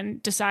down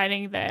and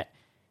deciding that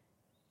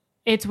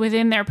it's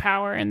within their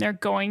power and they're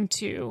going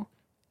to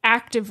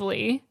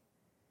actively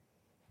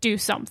do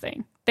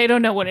something. They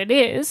don't know what it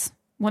is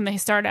when they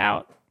start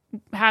out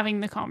having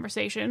the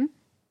conversation,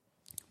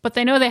 but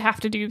they know they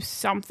have to do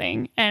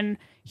something. And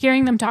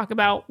hearing them talk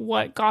about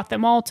what got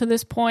them all to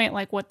this point,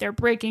 like what their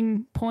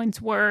breaking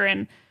points were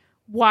and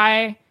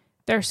why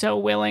they're so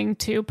willing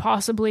to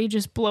possibly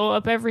just blow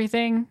up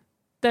everything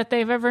that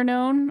they've ever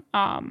known.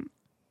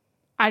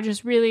 I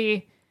just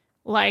really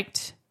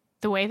liked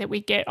the way that we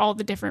get all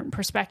the different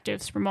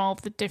perspectives from all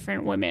of the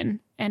different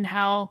women and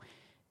how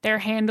they're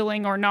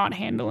handling or not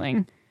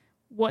handling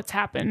what's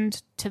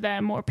happened to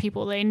them or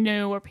people they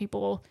knew or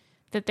people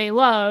that they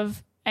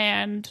love.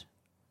 And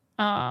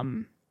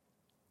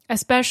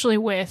especially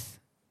with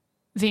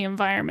the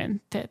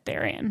environment that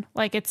they're in.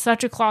 Like, it's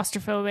such a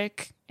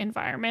claustrophobic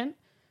environment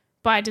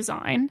by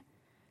design.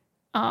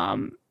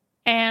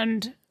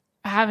 And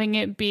having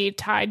it be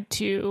tied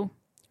to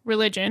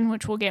religion,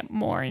 which we'll get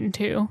more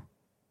into,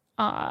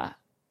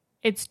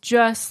 it's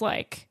just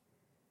like,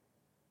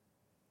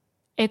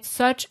 it's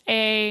such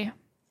a,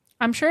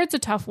 I'm sure it's a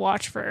tough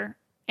watch for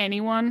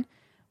anyone,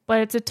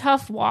 but it's a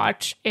tough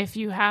watch if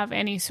you have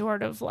any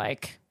sort of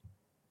like,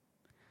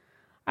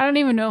 I don't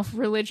even know if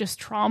religious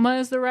trauma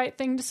is the right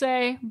thing to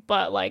say,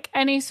 but like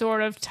any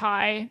sort of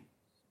tie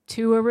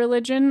to a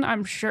religion,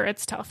 I'm sure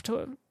it's tough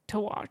to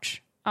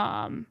watch.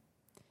 And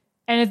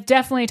it's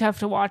definitely tough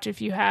to watch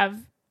if you have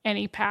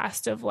any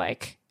past of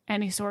like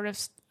any sort of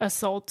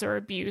assault or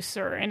abuse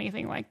or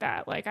anything like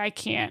that. Like, I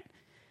can't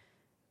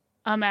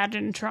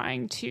imagine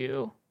trying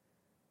to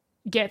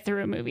get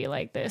through a movie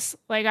like this.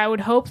 Like, I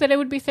would hope that it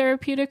would be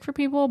therapeutic for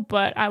people,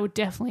 but I would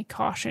definitely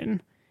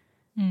caution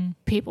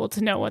people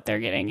to know what they're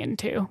getting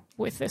into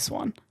with this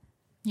one.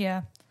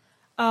 Yeah.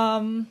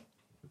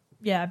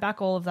 Yeah,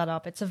 back all of that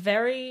up. It's a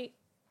very,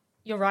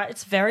 you're right,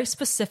 it's a very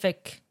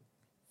specific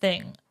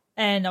thing.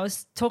 And I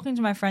was talking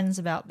to my friends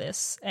about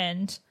this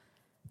and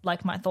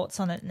like my thoughts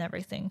on it and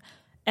everything.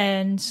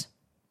 And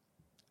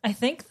I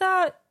think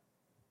that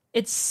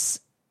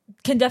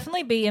can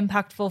definitely be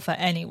impactful for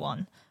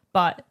anyone,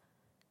 but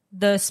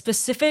the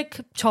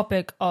specific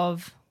topic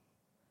of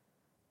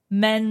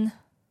men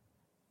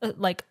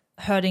like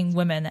hurting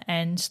women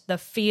and the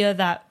fear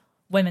that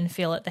women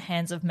feel at the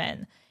hands of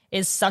men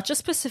is such a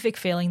specific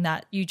feeling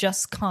that you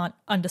just can't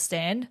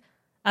understand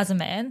as a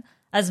man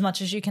as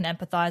much as you can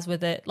empathize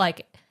with it.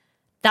 Like,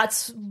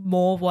 that's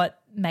more what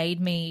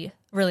made me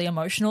really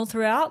emotional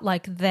throughout,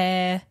 like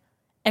their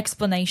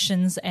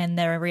explanations and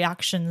their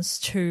reactions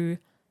to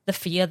the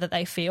fear that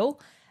they feel.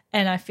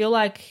 And I feel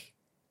like,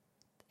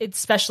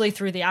 especially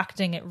through the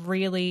acting, it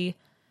really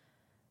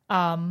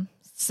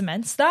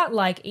cements that.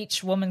 Like,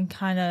 each woman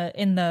kind of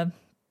in the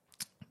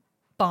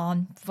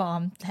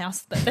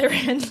farmhouse that they're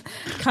in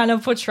kind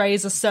of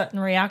portrays a certain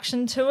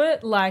reaction to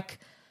it. Like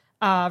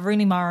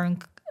Rooney Mara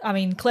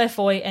and Claire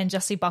Foy and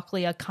Jessie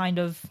Buckley are kind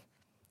of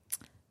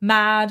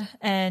mad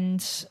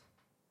and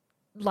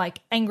like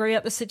angry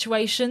at the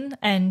situation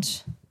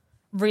and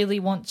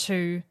really want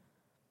to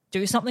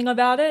do something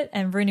about it.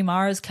 And Rooney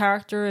Mara's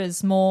character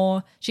is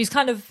more, she's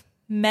kind of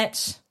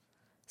met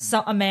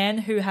a man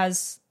who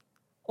has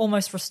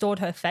almost restored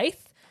her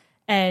faith,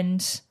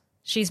 and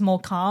she's more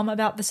calm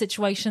about the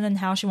situation and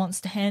how she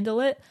wants to handle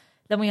it.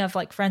 Then we have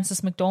like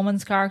Frances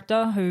McDormand's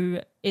character, who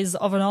is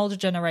of an older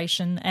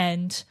generation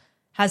and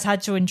has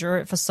had to endure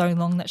it for so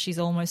long that she's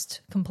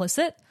almost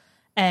complicit.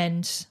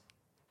 And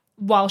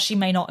while she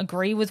may not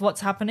agree with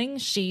what's happening,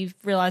 she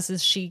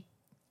realizes she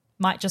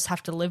might just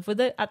have to live with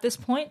it at this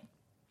point.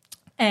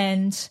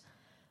 And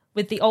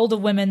with the older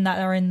women that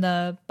are in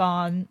the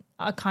barn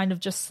are kind of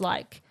just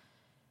like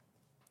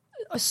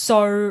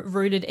so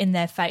rooted in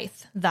their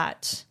faith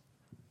that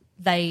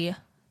they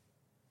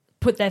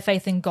put their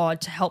faith in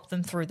God to help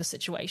them through the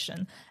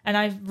situation. And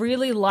I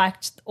really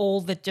liked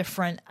all the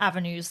different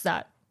avenues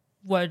that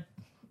were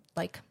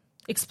like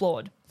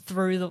explored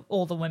through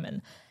all the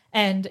women.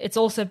 And it's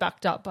also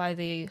backed up by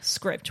the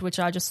script, which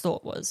I just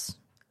thought was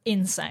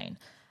insane.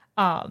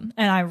 And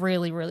I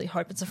really, really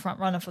hope it's a front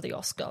runner for the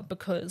Oscar,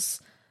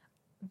 because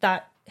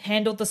that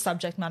handled the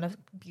subject matter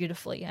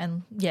beautifully.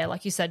 And yeah,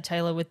 like you said,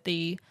 Taylor, with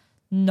the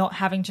not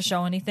having to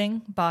show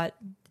anything, but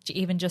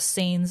even just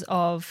scenes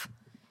of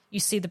you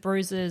see the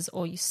bruises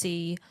or you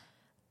see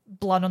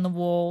blood on the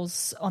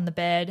walls, on the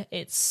bed.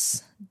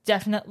 It's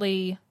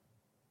definitely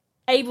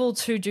able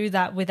to do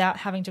that without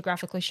having to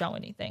graphically show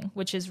anything,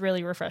 which is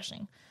really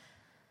refreshing.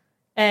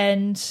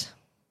 And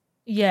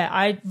yeah,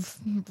 I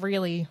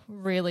really,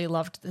 really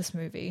loved this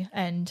movie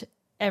and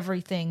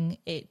everything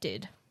it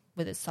did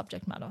with its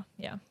subject matter.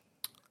 Yeah.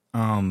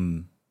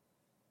 I'm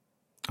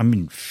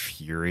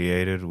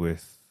infuriated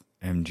with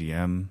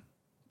MGM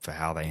for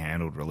how they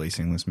handled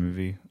releasing this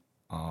movie.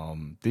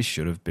 This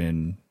should have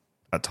been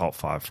a top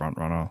 5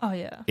 frontrunner. Oh,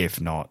 yeah.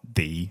 If not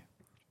the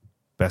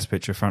best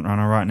picture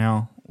frontrunner right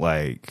now.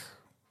 Like,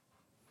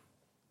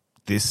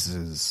 this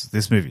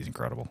movie is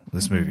incredible.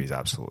 This movie is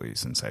absolutely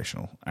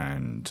sensational.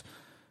 And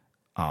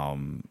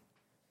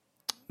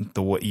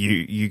the way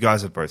you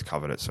guys have both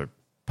covered it so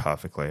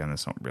perfectly, and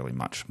there's not really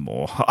much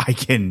more I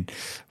can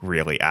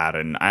really add.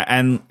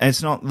 And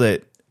it's not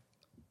that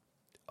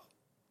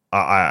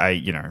I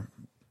you know,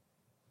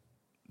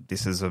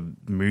 this is a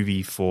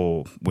movie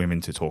for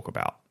women to talk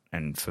about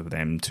and for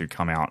them to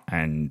come out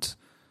and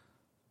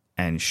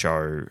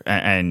show,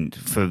 and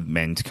for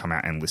men to come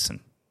out and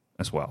listen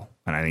as well.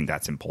 And I think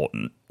that's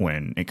important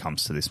when it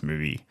comes to this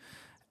movie,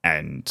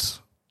 and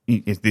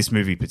this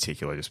movie in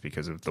particular, just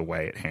because of the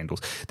way it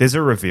handles. There's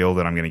a reveal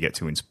that I'm going to get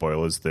to in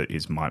spoilers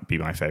that might be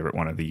my favorite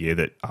one of the year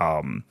that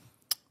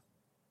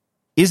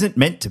isn't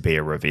meant to be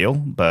a reveal,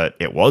 but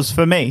it was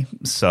for me.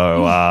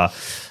 So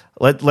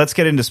let's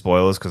get into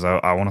spoilers because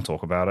I want to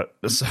talk about it.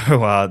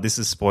 So this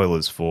is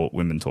spoilers for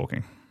Women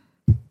Talking.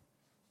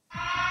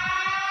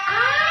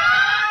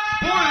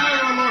 Spoiler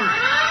alert!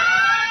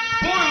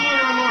 Spoiler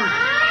alert!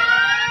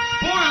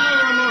 Spoiler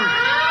alert!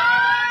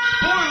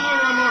 Spoiler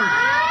alert!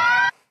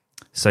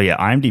 So yeah,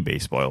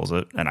 IMDb spoils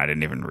it, and I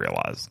didn't even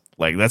realize.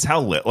 Like, that's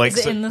how like.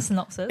 Is it in the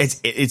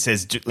synopsis? It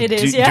says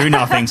do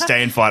nothing,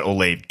 stay and fight, or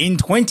leave in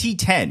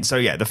 2010. So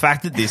yeah, the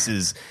fact that this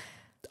is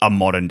a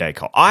modern day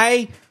cult,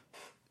 I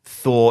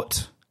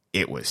thought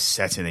it was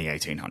set in the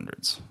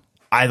 1800s.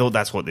 I thought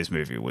that's what this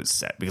movie was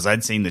set because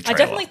I'd seen the trailer. I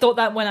definitely thought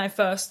that when I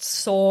first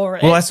saw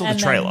it. Well, I saw the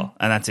trailer,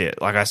 and that's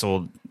it. Like, I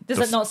saw. Does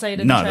it not say it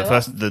in the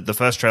trailer? No, the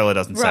first trailer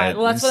doesn't say it. Right,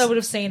 well, that's what I would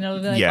have seen. I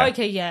would have been like, Yeah.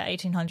 okay, yeah,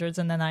 1800s,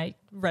 and then I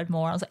read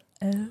more. I was like,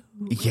 oh.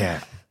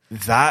 Yeah,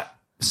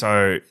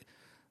 so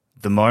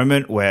the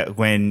moment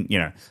when you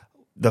know,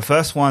 the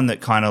first one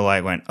that kind of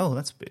like went, oh,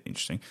 that's a bit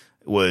interesting,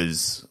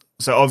 was,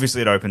 so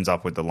obviously it opens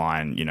up with the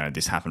line, you know,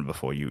 this happened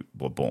before you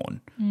were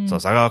born. So I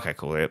was like, oh, okay,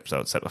 cool, yep,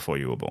 so it's set before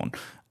you were born.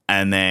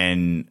 And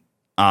then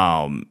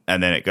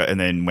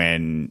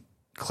when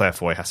Claire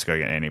Foy has to go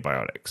get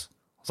antibiotics,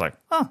 I was like,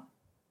 oh,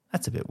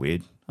 that's a bit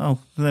weird. Oh,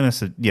 then I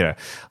said, you know, I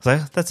was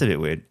like, that's a bit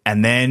weird.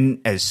 And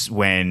then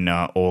when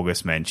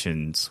August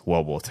mentions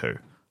World War II,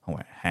 I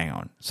went, hang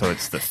on. So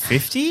it's the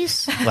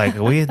 50s? Like,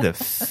 are we in the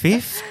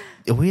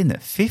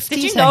 50s?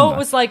 Did you know it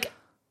was like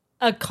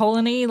a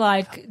colony?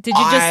 Like, did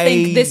you just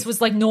think this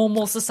was like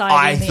normal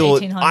society in the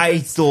 1800s? I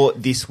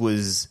thought this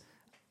was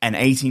an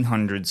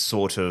 1800s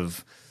sort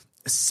of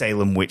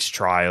Salem witch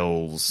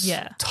trials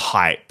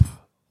type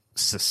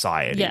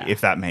society, if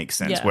that makes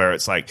sense, where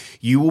it's like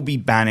you will be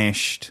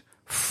banished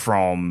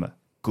from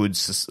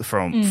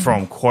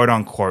from quote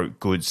unquote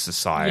good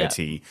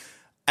society,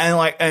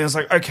 and it's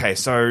like, okay,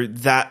 so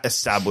that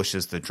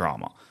establishes the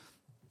drama.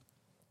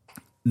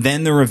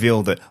 Then the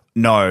reveal that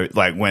no,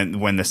 like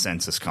when the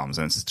census comes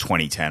and it's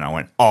 2010, I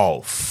went,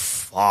 oh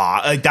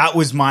fuck, like, that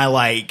was my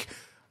like.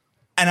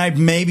 And I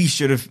maybe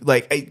should have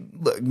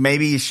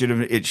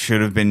it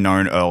should have been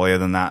known earlier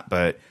than that,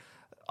 but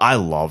I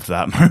loved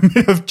that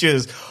moment of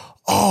just,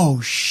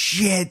 oh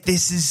shit,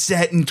 this is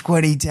set in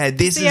 2010.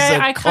 This is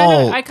a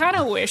cult. I kind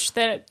of wish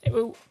that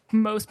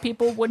most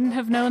people wouldn't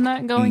have known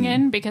that going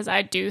in, because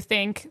I do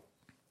think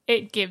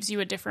it gives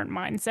you a different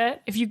mindset.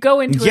 If you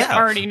go into it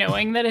already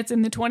knowing that it's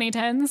in the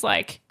 2010s,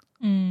 like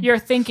you're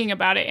thinking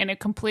about it in a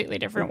completely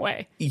different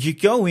way. You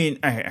go in,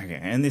 okay,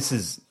 and this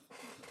is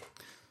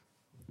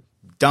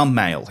dumb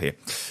male here.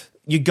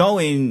 You go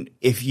in,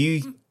 if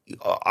you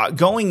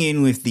going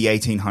in with the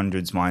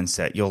 1800s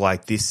mindset, you're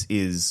like, this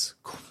is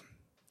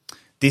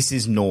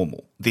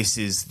normal. This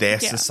is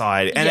their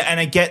society. And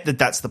I get that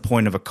that's the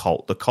point of a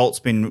cult. The cult's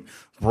been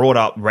brought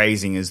up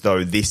raising as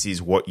though this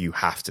is what you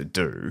have to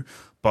do.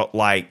 But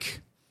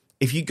like,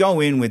 if you go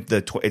in with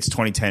it's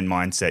 2010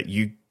 mindset,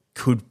 you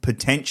could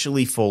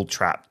potentially fall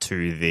trapped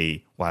to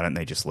the, why don't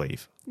they just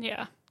leave?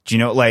 Yeah. Do you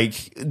know,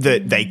 like,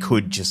 that they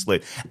could just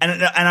leave?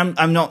 And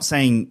I'm not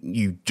saying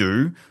you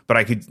do,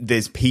 but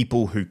there's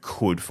people who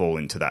could fall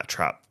into that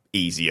trap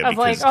easier. Of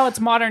because, like, oh, it's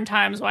modern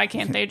times, why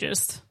can't they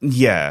just...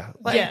 Yeah.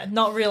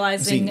 Not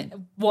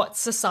realizing what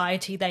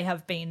society they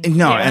have been.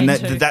 No, and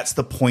that's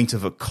the point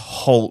of a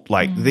cult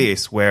like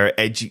this, where,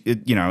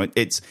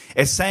 it's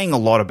saying a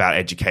lot about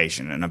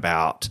education and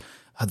about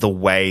the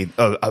way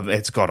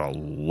it's got a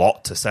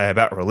lot to say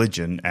about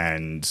religion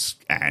and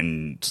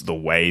the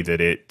way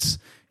that it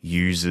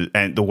uses,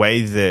 and the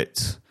way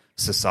that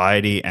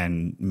society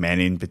and men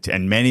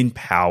in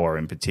power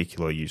in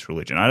particular use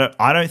religion.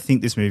 I don't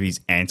think this movie is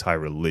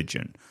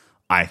anti-religion.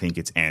 I think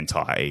it's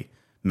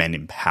anti-men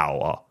in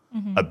power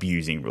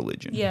abusing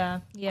religion. Yeah.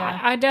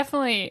 I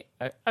definitely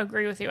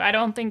agree with you. I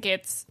don't think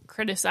it's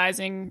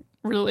criticizing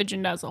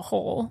religion as a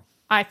whole.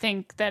 I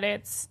think that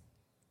it's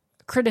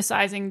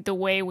criticizing the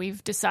way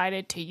we've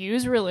decided to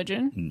use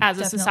religion as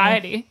a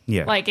society.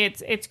 Yeah. Like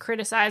it's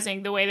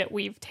criticizing the way that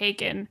we've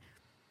taken,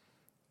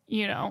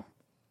 you know,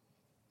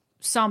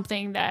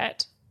 something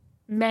that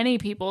many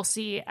people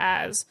see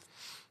as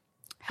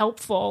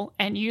helpful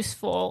and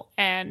useful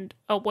and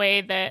a way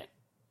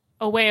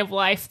of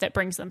life that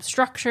brings them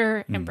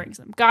structure and brings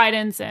them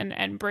guidance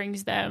and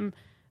brings them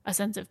a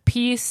sense of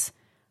peace,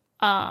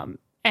 and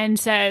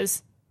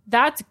says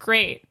that's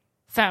great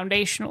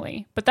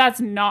foundationally, but that's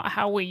not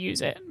how we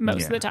use it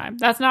most of the time.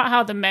 That's not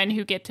how the men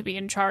who get to be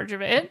in charge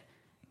of it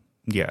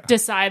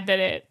decide that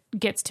it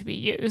gets to be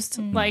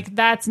used. Like,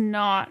 that's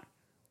not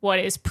what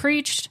is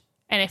preached,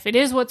 and if it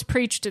is what's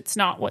preached, it's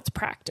not what's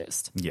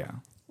practiced. Yeah.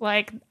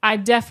 Like, I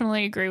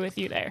definitely agree with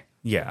you there.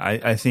 Yeah,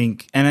 I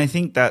think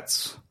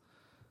that's...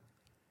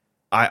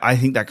 I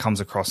think that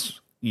comes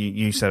across,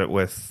 you said it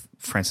with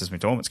Frances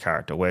McDormand's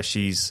character, where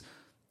she's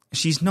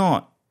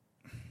not...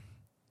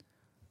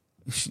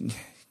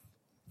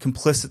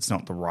 complicit's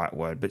not the right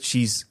word, but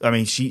she is.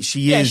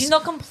 Yeah, she's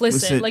not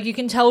complicit. Like, you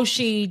can tell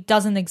she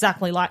doesn't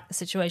exactly like the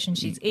situation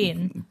she's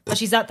in, but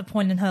she's at the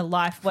point in her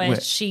life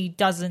where she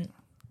doesn't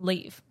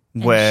leave.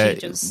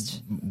 But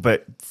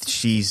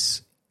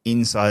she's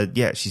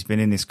inside, she's been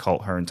in this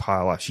cult her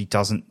entire life. She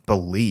doesn't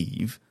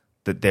believe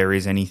that there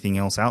is anything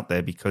else out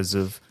there because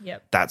of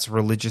that's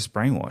religious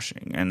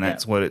brainwashing. And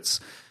that's what it's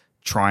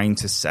trying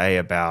to say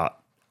about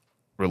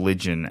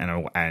religion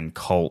and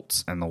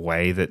cults and the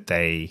way that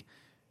they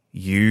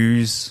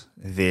use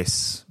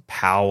this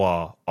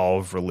power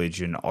of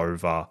religion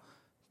over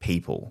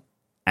people,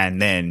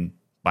 and then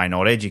by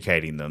not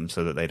educating them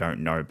so that they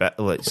don't know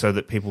better, so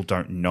that people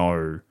don't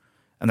know,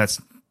 and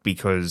that's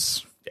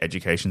because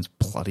education's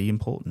bloody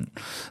important.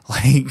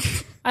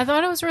 Like, I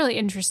thought it was really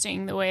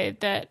interesting the way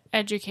that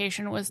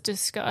education was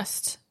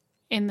discussed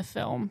in the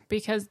film,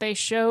 because they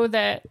show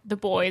that the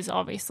boys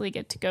obviously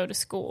get to go to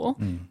school,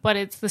 but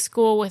it's the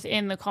school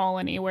within the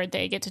colony where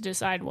they get to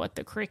decide what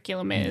the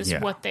curriculum is,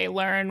 what they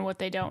learn, what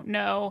they don't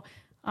know.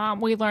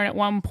 We learn at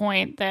one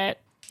point that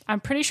I'm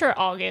pretty sure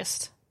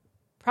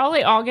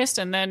probably August,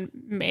 and then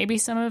maybe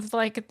some of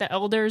like the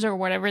elders or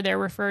whatever they're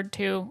referred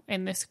to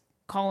in this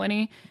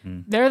colony,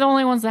 they're the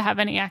only ones that have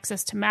any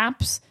access to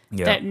maps,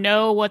 that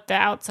know what the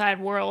outside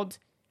world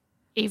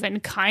even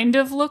kind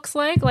of looks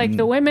like. Like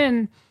the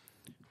women,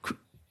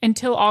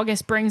 until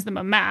August brings them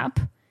a map,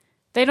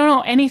 they don't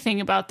know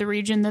anything about the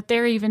region that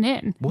they're even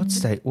in. What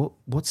state?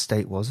 What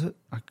state was it?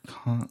 I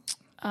can't.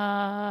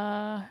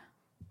 I'm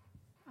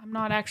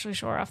not actually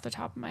sure off the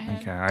top of my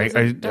head.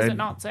 Okay, does it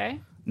not say?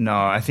 No,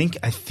 I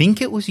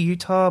think it was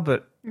Utah,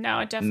 but no,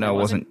 it definitely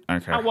wasn't.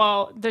 Okay.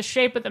 Well, the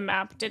shape of the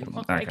map didn't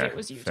look like it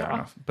was Utah. Fair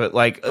enough. But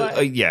like,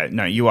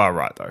 no, you are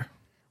right though.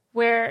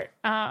 Where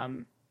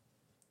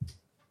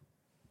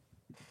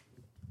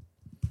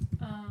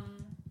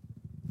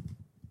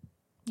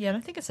yeah, I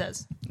don't think it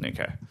says.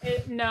 Okay.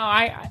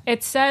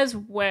 It says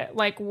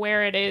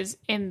where it is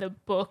in the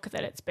book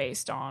that it's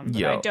based on.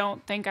 But I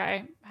don't think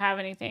I have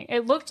anything.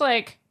 It looked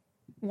like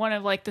one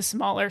of like the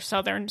smaller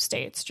southern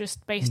states,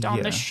 just based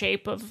on the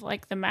shape of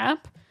like the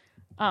map.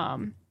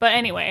 But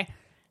anyway,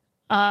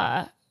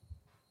 I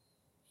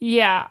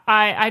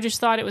just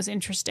thought it was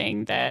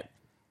interesting that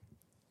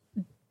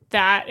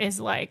is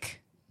like,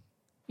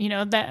 you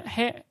know,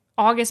 that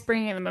August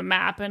bringing them a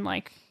map and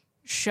like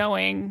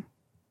showing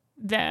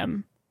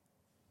them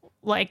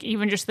like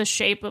even just the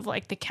shape of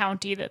like the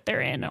county that they're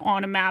in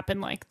on a map,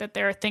 and like that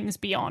there are things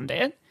beyond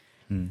it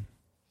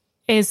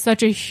is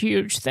such a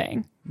huge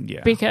thing.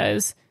 Yeah.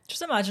 Because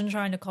just imagine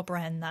trying to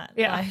comprehend that.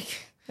 It's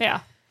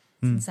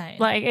insane.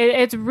 Like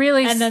it's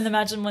really, and then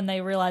imagine when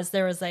they realize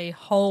there is a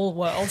whole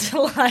world.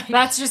 Like,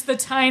 that's just the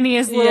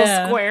tiniest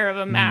little square of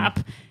a map.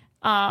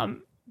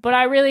 But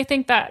I really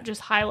think that just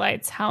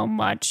highlights how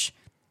much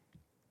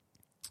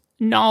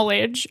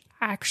knowledge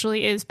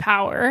actually is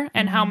power,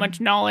 and how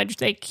much knowledge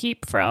they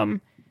keep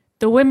from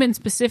the women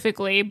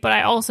specifically. But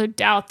I also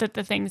doubt that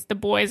the things the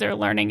boys are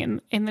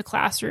learning in the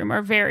classroom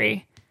are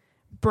very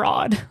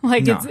broad.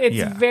 Like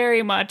it's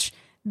very much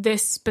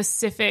this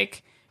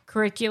specific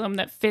curriculum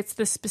that fits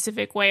the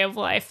specific way of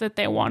life that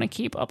they want to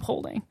keep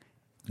upholding.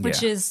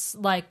 Which is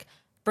like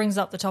brings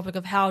up the topic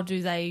of how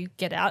do they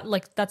get out?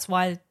 Like that's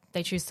why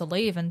they choose to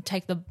leave and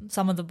take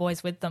some of the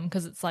boys with them,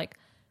 because it's like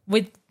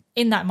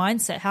in that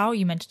mindset, how are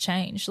you meant to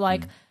change?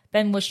 Like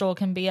Ben Whishaw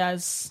can be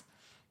as,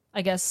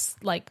 I guess,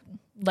 like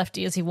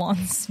lefty as he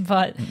wants,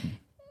 but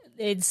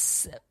they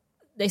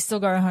still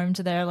go home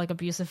to their like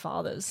abusive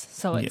fathers.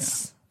 So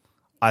it's.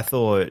 I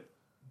thought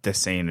the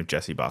scene of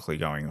Jessie Buckley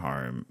going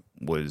home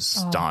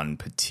was done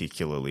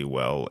particularly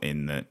well,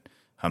 in that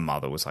her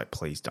mother was like,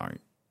 "Please don't,"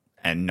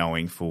 and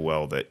knowing full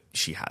well that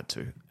she had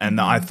to.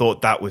 And I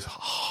thought that was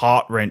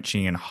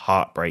heart-wrenching and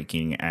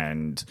heartbreaking,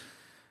 and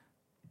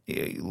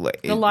the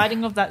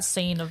lighting of that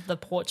scene of the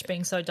porch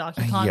being so dark,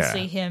 you can't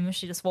see him.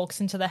 She just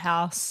walks into the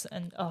house,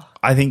 and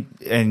I think,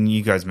 and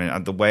you guys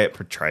meant the way it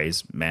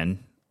portrays men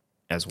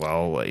as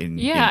well in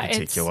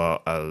particular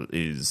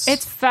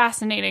it's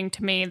fascinating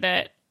to me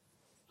that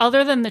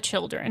other than the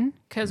children,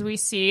 because we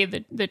see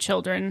the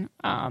children,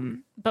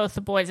 both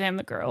the boys and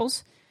the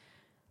girls.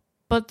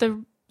 But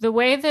the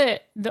way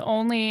that the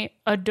only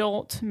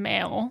adult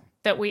male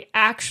that we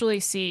actually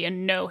see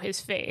and know his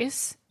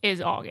face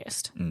is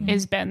August,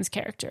 is Ben's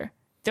character.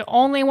 The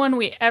only one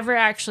we ever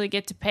actually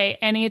get to pay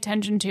any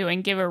attention to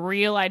and give a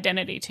real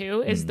identity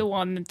to is the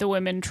one that the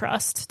women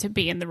trust to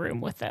be in the room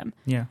with them.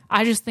 Yeah.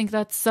 I just think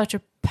that's such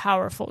a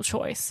powerful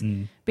choice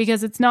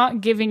because it's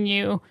not giving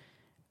you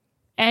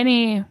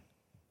any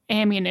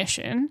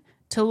ammunition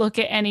to look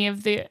at any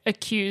of the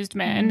accused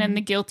men and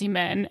the guilty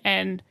men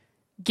and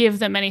give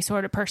them any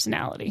sort of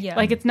personality. Yeah.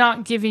 Like, it's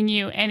not giving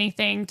you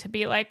anything to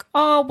be like,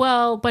 oh,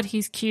 well, but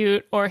he's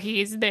cute or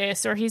he's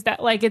this or he's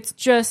that. Like, it's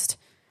just,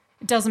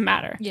 it doesn't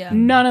matter. Yeah.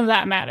 None of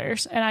that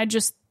matters. And I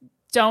just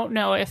don't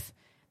know if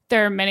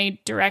there are many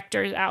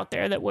directors out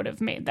there that would have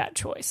made that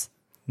choice.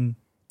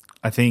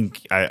 I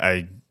think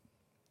I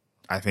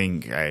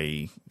think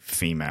a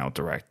female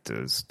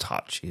director's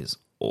touch is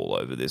all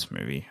over this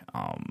movie.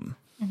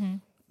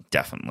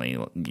 Definitely,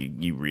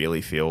 you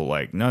really feel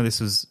like, no, this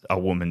is a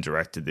woman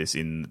directed this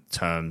in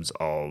terms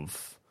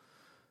of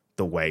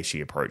the way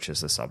she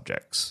approaches the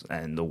subjects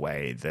and the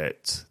way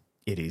that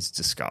it is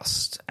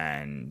discussed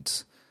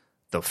and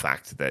the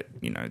fact that,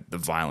 you know, the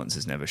violence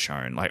is never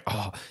shown. Like,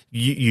 oh,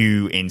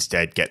 you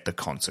instead get the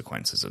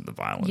consequences of the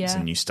violence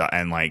and you start,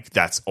 and like,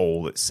 that's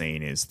all that's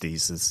seen is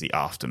this is the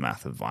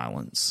aftermath of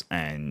violence.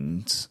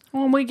 And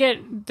well, we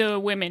get the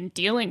women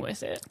dealing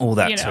with it. All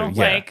that you know, too,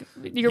 yeah. Like,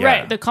 you're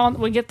right.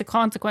 We get the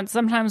consequence.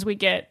 Sometimes we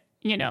get,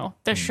 you know,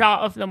 the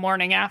shot of the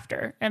morning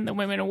after and the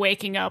women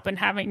waking up and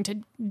having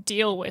to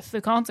deal with the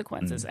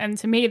consequences. And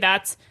to me,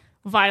 that's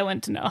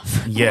violent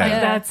enough. Yeah.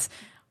 Like, that's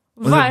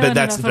violent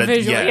enough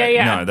visually.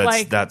 No,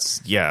 like,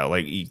 that's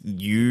like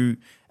you.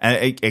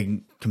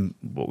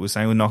 What we're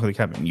saying with Knock at the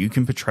Cabin, you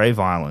can portray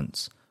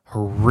violence,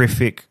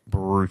 horrific,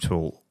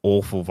 brutal,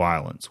 awful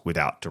violence,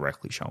 without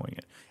directly showing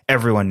it.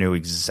 Everyone knew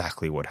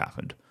exactly what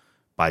happened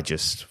by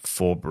just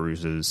 4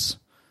 bruises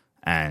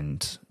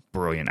and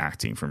brilliant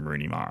acting from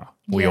Rooney Mara.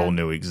 We all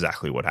knew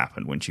exactly what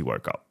happened when she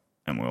woke up,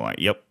 and we were like,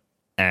 "Yep."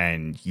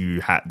 And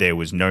there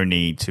was no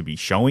need to be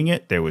showing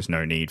it. There was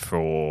no need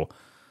for.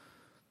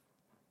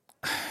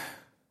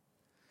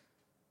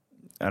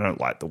 I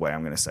don't like the way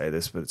I'm going to say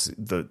this, but it's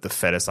the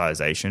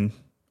fetishization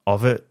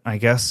of it, I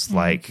guess.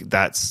 Like,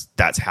 that's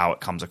how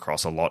it comes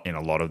across a lot in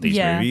a lot of these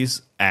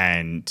movies.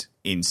 And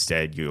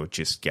instead, you'll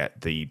just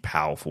get the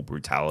powerful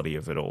brutality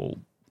of it all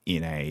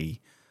in a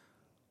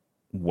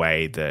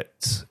way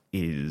that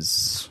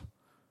is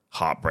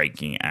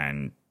heartbreaking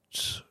and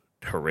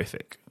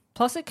horrific.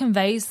 Plus, it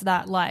conveys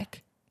that,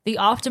 like, the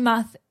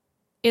aftermath,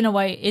 in a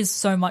way, is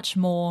so much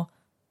more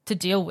to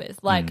deal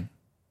with. Like,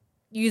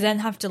 you then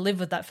have to live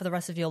with that for the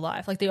rest of your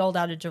life. Like, the old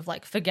adage of,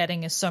 like,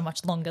 forgetting is so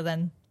much longer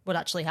than what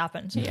actually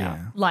happened.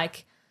 Yeah.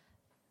 Like,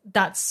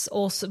 that's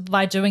also,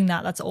 by doing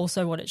that, that's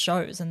also what it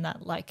shows. And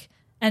that, like,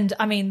 and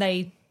I mean,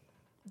 they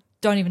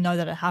don't even know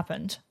that it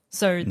happened.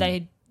 So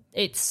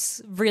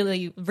it's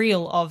really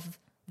real of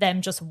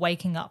them just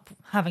waking up,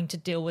 having to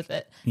deal with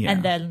it,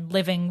 and then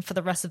living for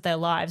the rest of their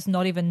lives,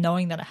 not even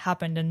knowing that it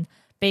happened and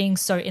being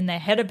so in their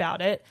head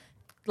about it.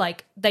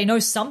 Like, they know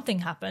something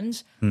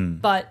happened,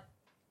 but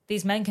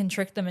these men can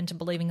trick them into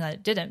believing that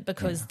it didn't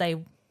because they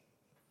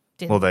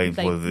didn't. Well, they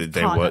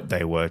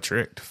were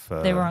tricked.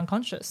 They were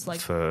unconscious.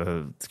 Like,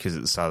 because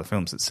at the start of the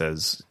films it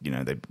says, you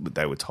know,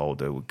 they were told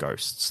there were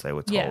ghosts. They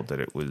were told that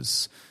it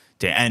was,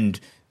 and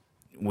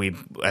we're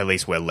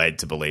led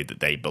to believe that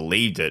they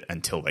believed it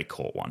until they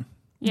caught one.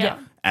 Yeah.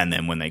 And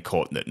then when they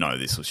caught that, no,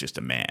 this was just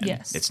a man.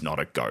 Yes. It's not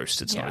a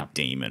ghost. It's not a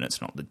demon.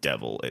 It's not the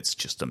devil. It's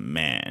just a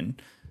man.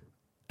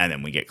 And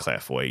then we get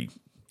Claire Foy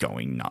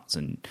going nuts,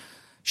 and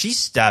she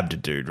stabbed a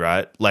dude,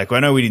 right? Like,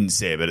 I know we didn't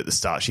see it, but at the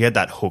start she had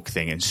that hook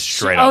thing and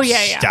straight up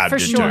stabbed a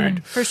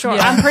dude. For sure.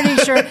 Yeah. I'm pretty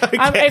sure.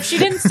 If she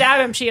didn't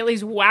stab him, she at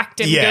least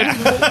whacked him good.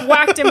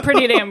 Whacked him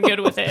pretty damn good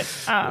with it.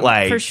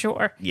 For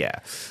sure.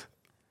 Yeah.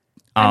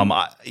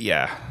 I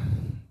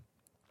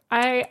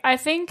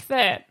think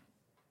that,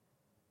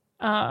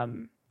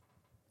 and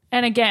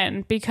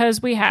again,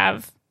 because we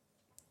have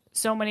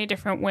so many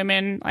different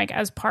women, like,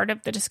 as part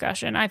of the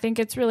discussion, I think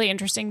it's really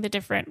interesting the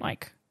different,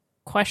 like,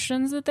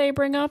 questions that they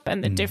bring up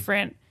and the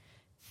different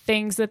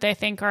things that they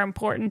think are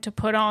important to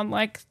put on,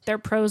 like, their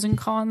pros and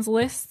cons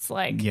lists.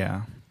 Like,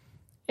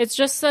 it's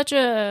just such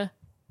a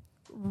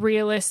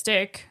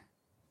realistic,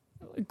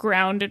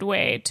 grounded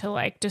way to,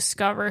 like,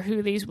 discover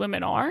who these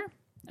women are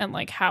and,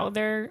 like, how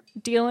they're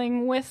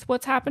dealing with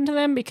what's happened to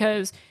them,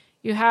 because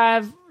you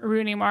have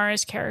Rooney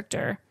Mara's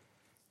character,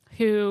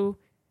 who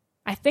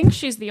I think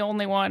she's the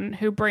only one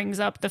who brings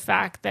up the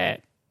fact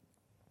that,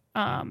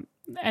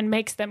 and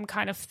makes them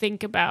kind of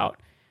think about,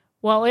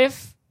 well,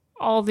 if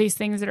all these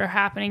things that are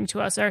happening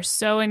to us are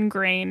so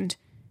ingrained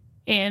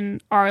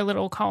in our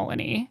little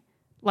colony,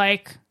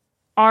 like,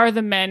 are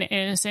the men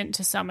innocent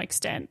to some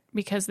extent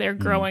because they're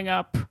growing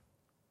up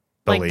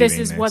like, this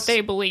is what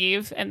they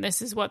believe and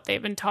this is what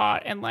they've been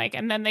taught, and, like,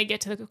 and then they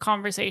get to the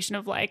conversation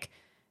of, like,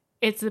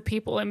 it's the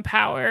people in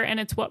power and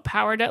it's what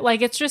power does.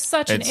 Like, it's just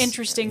such an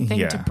interesting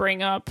thing to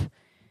bring up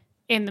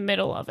in the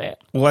middle of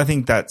it. Well, I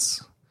think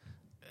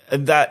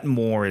that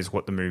more is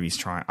what the movie's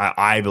trying.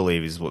 I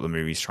believe is what the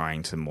movie's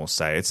trying to more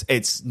say.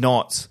 It's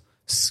not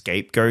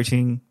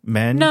scapegoating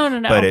men.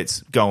 No. But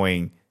it's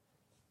going.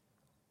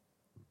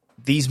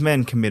 These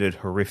men committed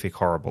horrific,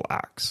 horrible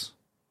acts,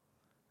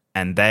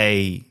 and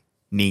they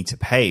need to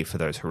pay for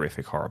those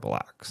horrific, horrible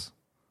acts.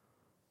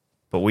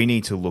 But we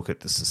need to look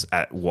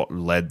at what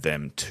led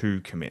them to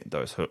commit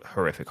those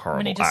horrific, horrible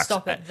acts. We need to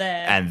stop it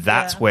there, and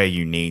that's where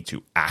you need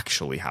to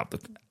actually have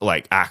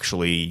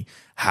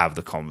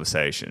the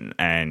conversation.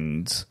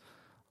 And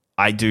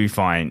I do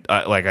find,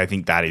 I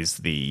think that is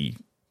the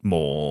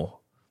more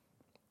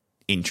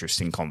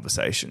interesting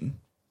conversation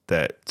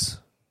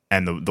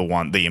and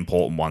the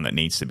important one that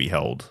needs to be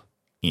held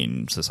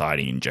in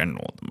society in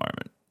general at the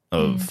moment.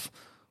 Of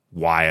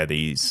why are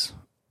these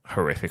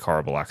horrific,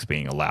 horrible acts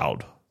being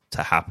allowed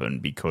to happen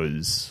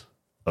because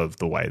of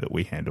the way that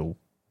we handle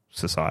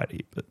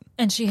society?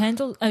 And she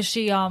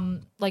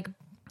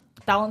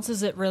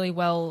balances it really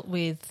well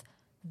with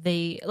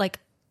the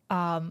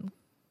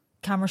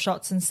camera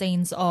shots and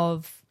scenes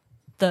of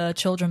the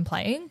children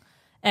playing,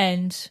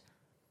 and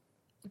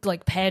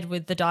like paired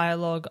with the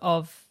dialogue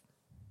of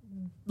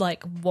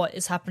like what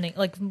is happening,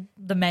 like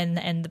the men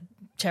and the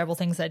terrible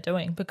things they're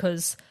doing,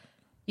 because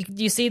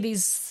you see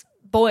these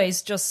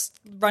boys just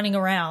running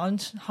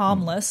around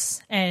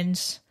harmless,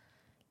 and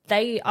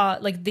they are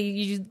like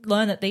you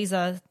learn that these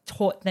are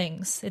taught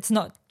things. It's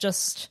not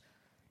just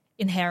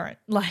inherent.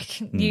 Like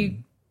you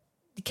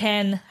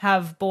can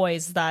have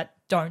boys that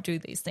don't do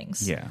these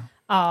things. Yeah.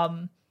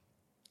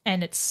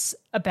 And it's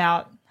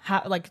about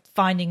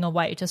finding a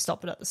way to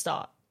stop it at the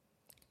start.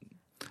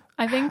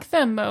 I think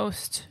the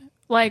most,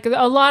 like,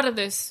 a lot of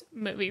this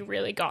movie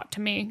really got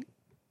to me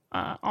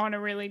on a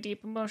really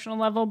deep emotional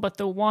level, but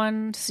the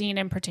one scene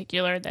in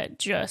particular that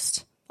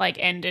just like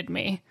ended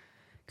me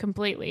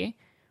completely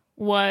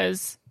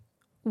was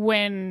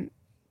when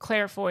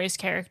Claire Foy's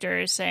character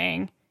is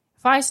saying,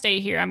 if I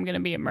stay here, I'm going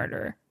to be a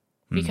murderer.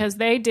 Because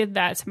they did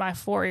that to my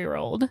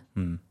 4-year-old.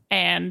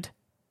 And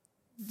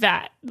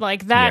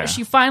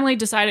she finally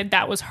decided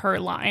that was her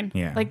line.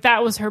 Yeah. Like,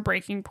 that was her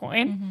breaking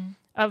point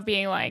of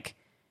being like,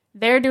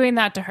 they're doing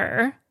that to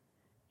her,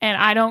 and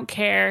I don't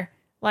care.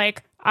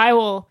 Like, I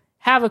will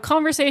have a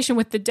conversation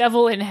with the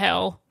devil in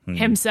hell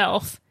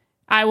himself.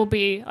 I will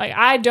be like,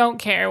 I don't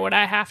care what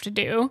I have to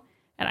do,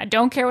 and I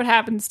don't care what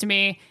happens to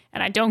me,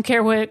 and I don't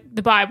care what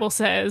the Bible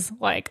says.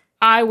 Like,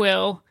 I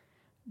will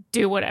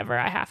do whatever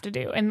I have to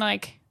do. And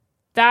like,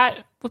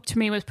 that to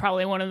me was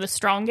probably one of the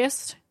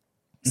strongest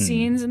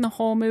scenes in the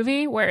whole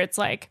movie, where it's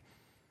like,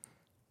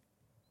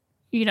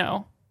 you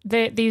know,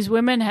 these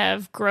women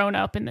have grown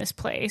up in this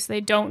place.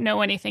 They don't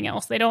know anything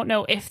else. They don't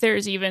know if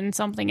there's even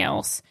something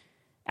else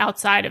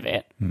outside of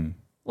it.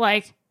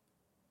 Like,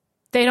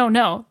 they don't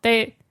know.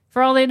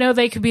 For all they know,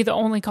 they could be the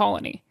only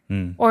colony.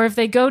 Or if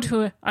they go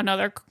to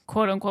another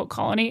quote unquote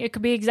colony, it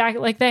could be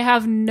exactly like they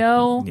have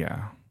no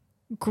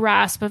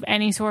grasp of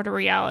any sort of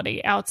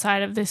reality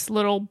outside of this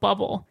little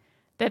bubble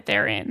that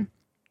they're in.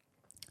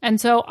 And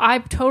so I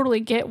totally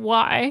get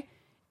why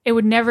it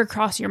would never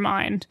cross your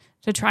mind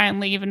to try and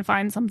leave and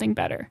find something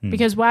better.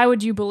 Because why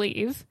would you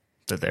believe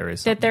that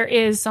there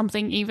is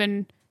something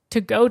even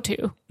to go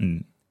to?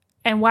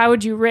 And why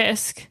would you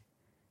risk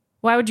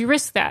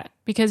that?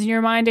 Because in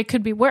your mind, it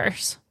could be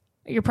worse.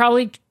 You're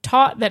probably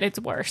taught that it's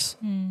worse.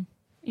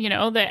 You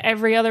know, that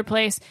every other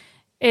place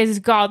is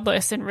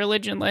godless and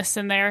religionless,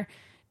 and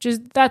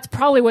that's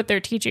probably what they're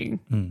teaching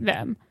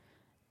them.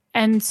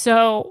 And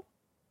so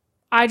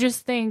I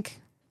just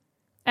think,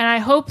 and I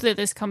hope that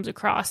this comes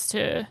across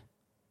to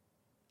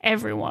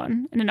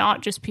everyone and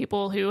not just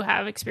people who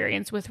have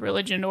experience with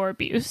religion or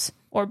abuse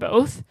or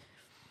both.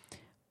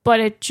 But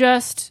it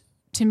just,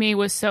 to me,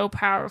 was so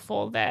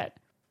powerful that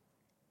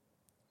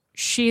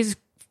she's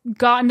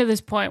gotten to this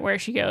point where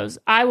she goes,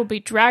 I will be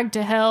dragged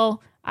to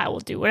hell. I will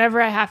do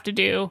whatever I have to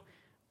do.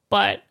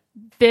 But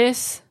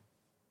this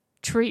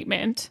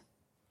treatment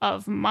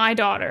of my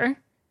daughter,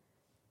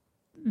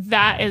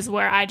 that is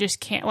where I just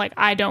can't, like,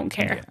 I don't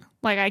care. Yeah.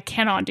 Like, I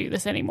cannot do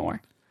this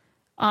anymore.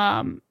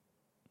 And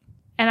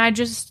I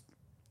just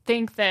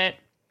think that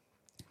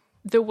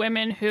the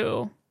women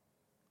who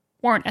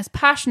weren't as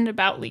passionate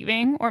about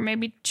leaving, or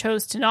maybe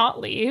chose to not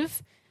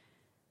leave,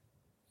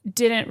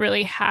 didn't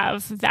really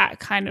have that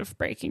kind of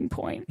breaking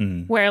point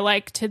where,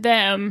 like, to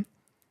them,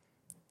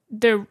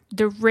 the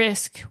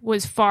risk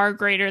was far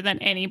greater than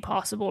any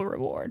possible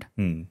reward.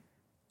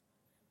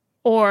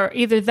 Or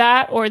either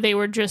that, or they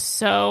were just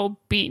so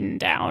beaten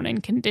down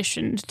and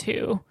conditioned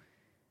to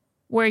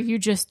where you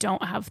just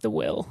don't have the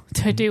will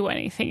to do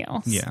anything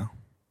else. Yeah.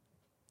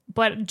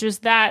 But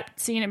just that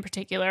scene in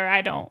particular,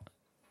 I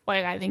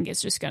think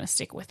it's just going to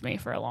stick with me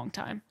for a long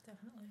time.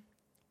 Definitely.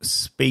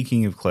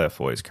 Speaking of Claire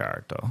Foy's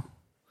character,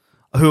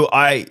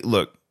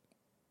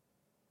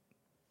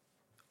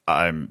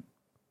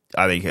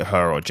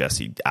 her or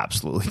Jessie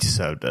absolutely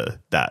deserved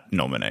that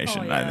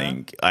nomination. Oh, yeah. I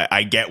think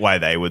I get why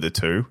they were the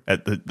two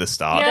at the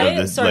start. Yeah, of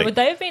the, sorry, would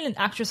they have been an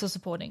actress or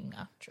supporting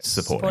actress?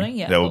 Supporting.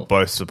 Yeah, They were cool.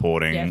 both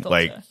supporting. Yeah, I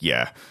thought so.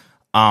 yeah.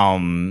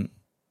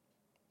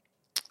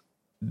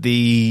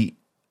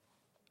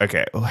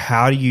 Okay,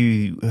 how do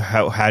you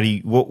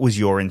what was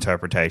your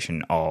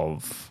interpretation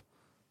of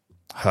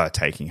her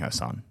taking her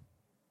son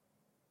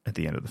at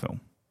the end of the film?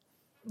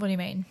 What do you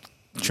mean?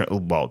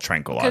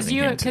 Tranquilizing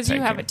him Because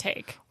you have a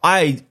take.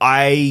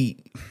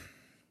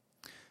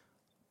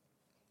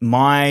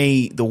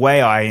 the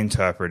way I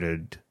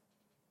interpreted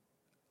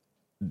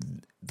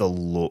the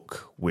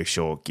look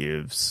Wishaw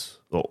gives,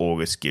 or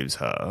August gives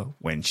her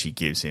when she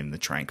gives him the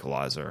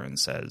tranquilizer and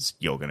says,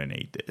 "You're going to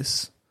need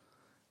this,"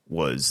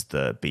 was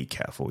the "be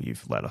careful,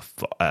 you've let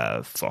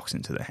a fox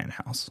into the hen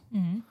house."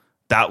 Mm-hmm.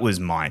 That was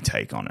my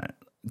take on it.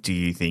 Do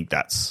you think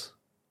that's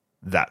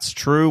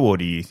true, or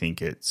do you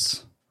think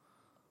it's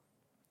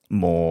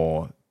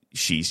more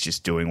she's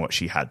just doing what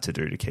she had to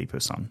do to keep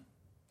her son?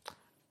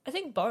 I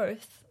think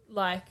both.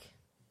 Like,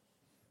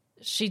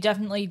 she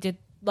definitely did.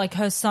 Like,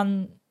 her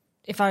son,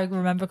 if I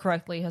remember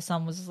correctly, her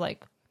son was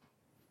like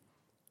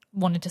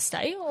wanted to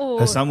stay, or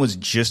Her son was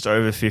just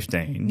over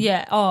 15.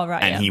 Yeah. Oh,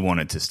 right. And yeah. he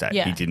wanted to stay.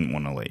 Yeah. He didn't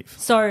want to leave.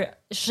 So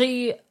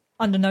she,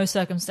 under no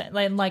circumstance,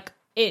 like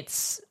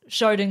it's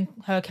showed in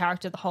her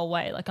character the whole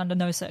way. Like, under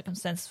no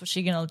circumstances was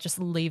she gonna just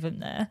leave him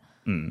there.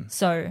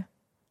 So,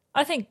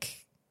 I think,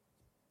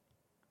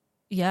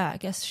 yeah, I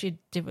guess she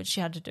did what she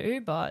had to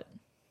do, but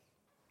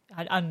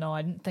I don't know.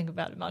 I didn't think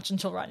about it much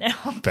until right now.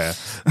 Fair.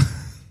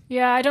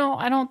 Yeah, I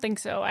don't think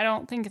so. I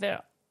don't think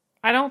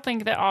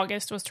that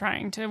August was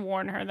trying to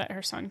warn her that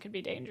her son could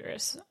be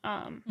dangerous,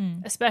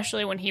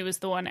 especially when he was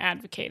the one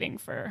advocating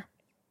for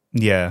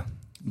Yeah.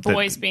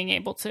 boys being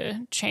able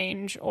to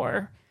change,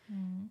 or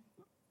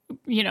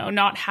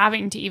not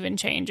having to even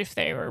change if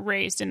they were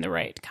raised in the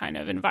right kind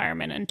of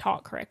environment and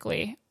taught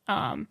correctly.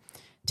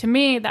 To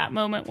me, that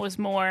moment was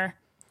more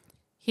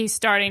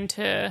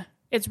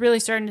it's really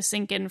starting to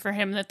sink in for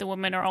him that the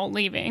women are all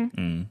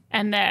leaving,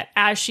 and that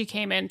as she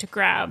came in to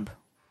grab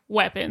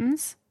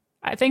weapons,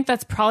 I think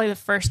that's probably the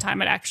first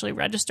time it actually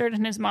registered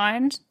in his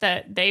mind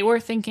that they were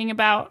thinking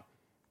about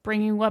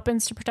bringing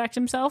weapons to protect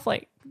himself,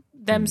 like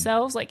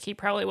themselves. Like, he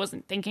probably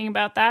wasn't thinking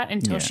about that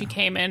until she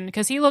came in,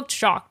 because he looked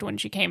shocked when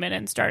she came in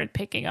and started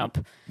picking up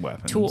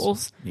weapons.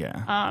 tools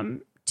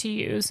to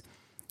use.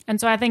 And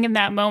so I think in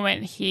that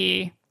moment,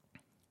 he,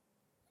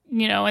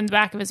 in the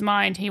back of his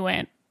mind, he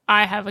went,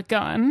 I have a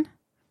gun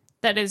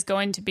that is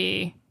going to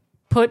be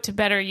put to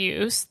better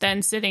use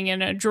than sitting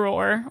in a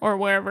drawer or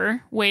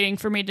wherever waiting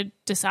for me to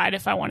decide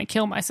if I want to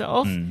kill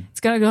myself. It's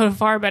going to go to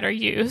far better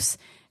use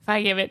if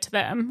I give it to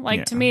them.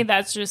 Like, to me,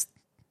 that's just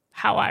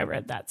how I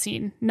read that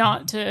scene.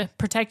 Not to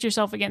protect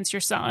yourself against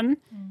your son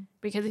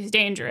because he's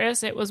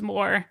dangerous. It was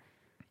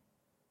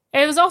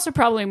also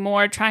probably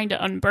more trying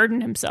to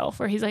unburden himself,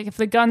 where he's like, if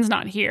the gun's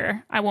not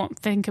here, I won't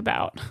think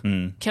about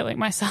killing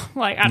myself.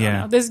 Like, I don't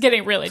know. This is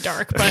getting really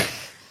dark, but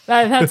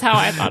that's how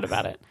I thought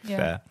about it. Yeah.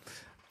 Fair.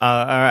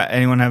 All right.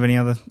 Anyone have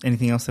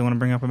anything else they want to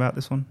bring up about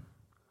this one?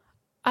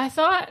 I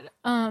thought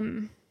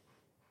the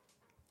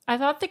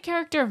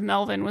character of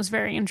Melvin was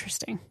very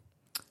interesting.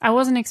 I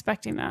wasn't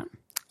expecting that.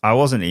 I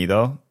wasn't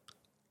either,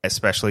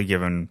 especially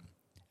given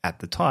at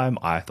the time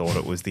I thought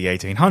it was the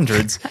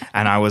 1800s,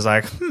 and I was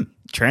like,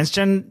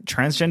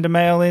 transgender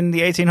male in the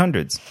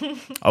 1800s.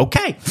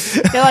 Okay.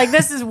 They're like,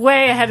 this is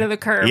way ahead of the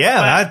curve.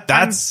 Yeah,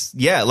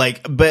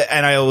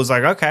 and I was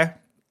like, okay.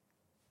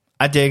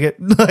 I dig it.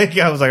 Like,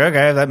 I was like,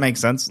 okay, that makes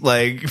sense.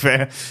 Like,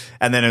 fair.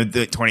 And then in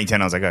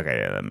 2010, I was like, okay,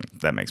 yeah,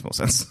 that makes more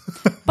sense.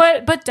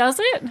 But does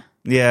it?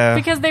 Yeah.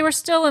 Because they were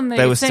still in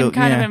the same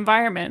kind of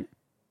environment.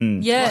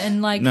 Yeah,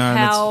 and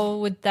how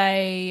would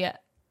they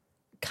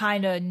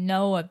kind of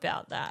know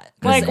about that?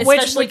 Like,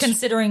 especially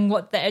considering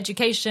what the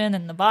education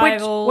and the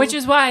Bible, which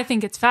is why I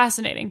think it's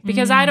fascinating,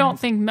 because I don't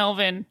think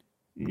Melvin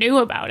knew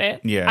about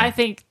it. Yeah, I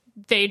think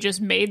they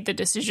just made the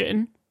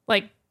decision.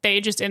 Like,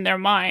 they just in their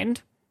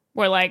mind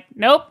were like,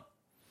 nope,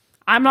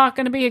 I'm not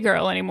going to be a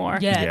girl anymore.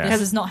 Yeah,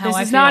 this is not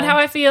how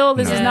I feel.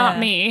 This is not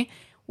me.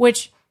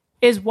 Which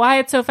is why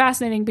it's so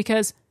fascinating,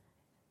 because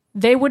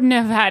they wouldn't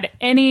have had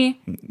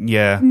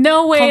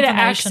no way to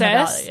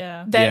access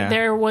that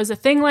there was a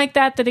thing like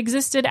that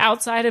existed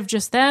outside of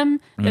just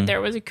them, that there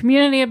was a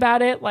community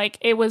about it. Like,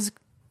 it was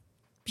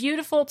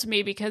beautiful to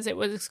me because it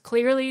was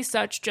clearly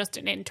such just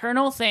an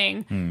internal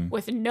thing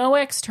with no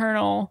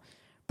external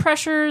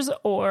pressures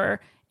or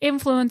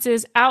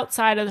influences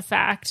outside of the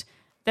fact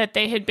that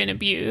they had been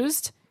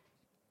abused.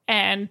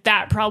 And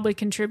that probably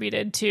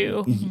contributed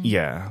to,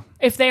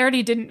 if they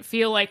already didn't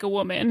feel like a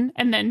woman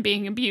and then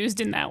being abused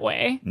in that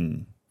way.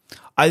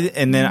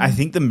 I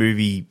think the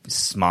movie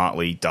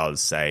smartly does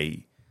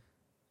say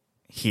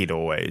he'd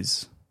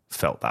always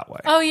felt that way.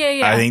 Oh,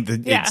 yeah. I think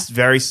that it's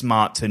very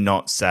smart to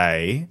not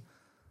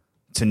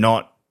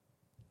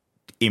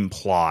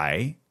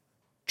imply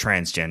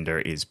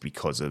transgender is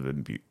because of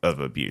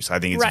abuse. I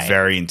think it's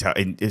very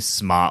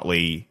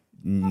smartly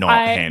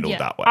not handled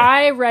that way.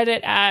 I read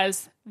it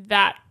as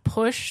that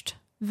pushed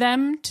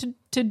them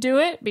to do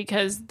it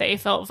because they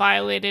felt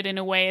violated in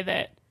a way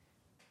that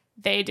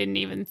they didn't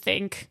even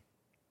think.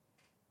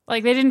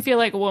 Like, they didn't feel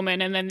like a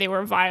woman, and then they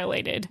were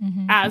violated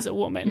as a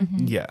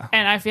woman. Yeah.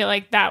 And I feel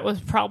like that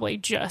was probably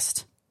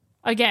just,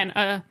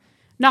 again,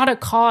 not a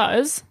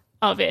cause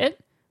of it,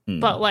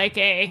 but like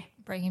a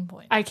breaking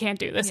point. I can't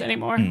do this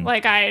anymore.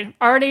 Like, I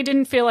already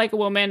didn't feel like a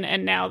woman,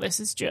 and now this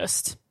is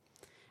just,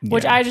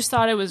 which I just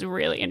thought it was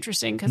really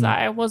interesting because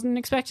I wasn't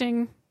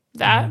expecting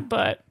that,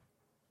 but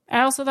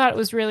I also thought it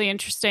was really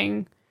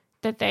interesting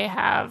that they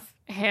have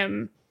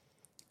him,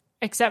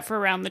 except for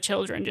around the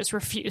children, just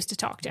refuse to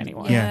talk to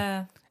anyone.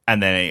 Yeah.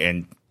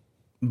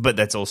 But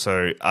that's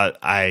also,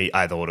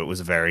 I thought it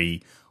was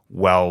very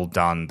well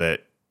done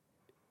that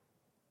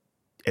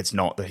it's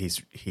not that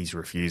he's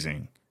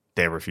refusing.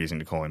 They're refusing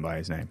to call him by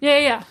his name.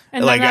 Yeah.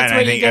 And like, that's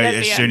what you get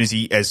at the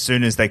end. As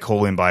soon as they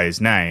call him by his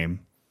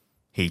name,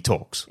 he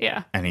talks.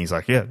 Yeah. And he's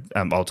like, yeah,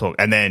 I'll talk.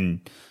 And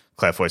then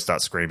Claire Foy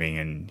starts screaming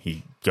and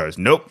he goes,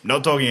 nope,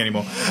 not talking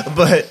anymore.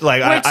 But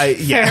like,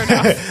 fair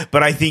enough.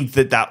 But I think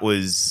that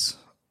was...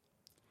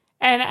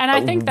 And I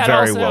think that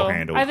very also, well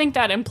handled. I think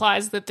that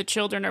implies that the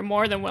children are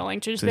more than willing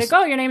to just be like,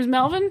 oh, your name's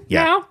Melvin?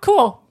 Yeah. Now?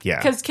 Cool. Yeah.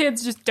 Because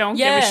kids just don't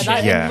give a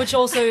shit. Which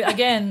also,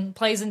 again,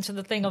 plays into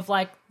the thing of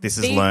like... This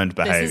is learned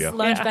behavior. This is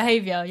learned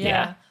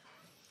behavior,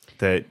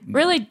 That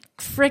really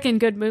freaking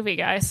good movie,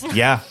 guys.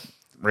 Yeah.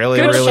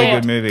 Really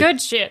good movie.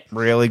 Good shit.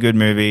 Really good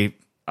movie.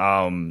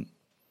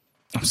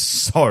 I'm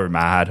so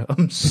mad.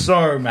 I'm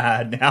so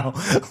mad now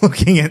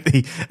looking at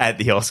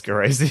the Oscar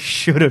race. This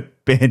should have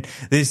been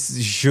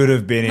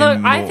Look,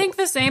 in I think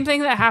the same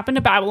thing that happened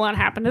to Babylon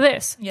happened to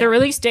this. Yeah. The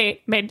release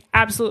date made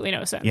absolutely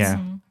no sense. Yeah.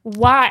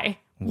 Why?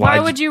 Why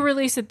Why'd would you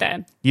release it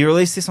then? You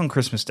released this on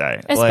Christmas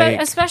Day.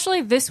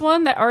 Especially this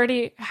one that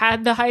already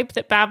had the hype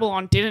that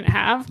Babylon didn't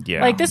have. Yeah.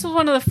 Like, this was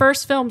one of the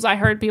first films I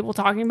heard people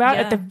talking about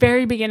Yeah. at the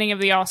very beginning of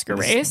the Oscar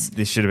race.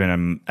 This should have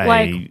been a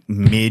Like-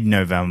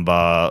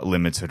 mid-November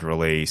limited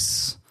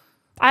release.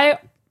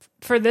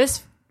 For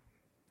this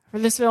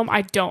film,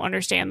 I don't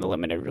understand the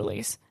limited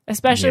release,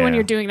 especially when Yeah.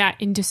 you're doing that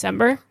in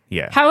December.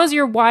 Yeah. How is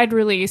your wide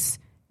release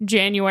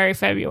January,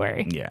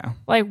 February? Yeah.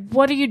 Like,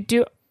 what do you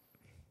do?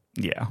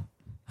 Yeah.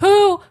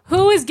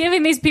 Who is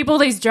giving these people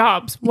these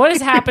jobs? What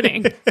is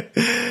happening?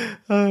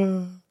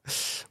 Well,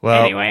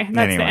 anyway,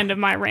 that's the end of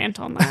my rant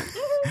on that.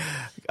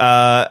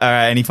 All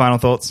right. Any final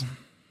thoughts?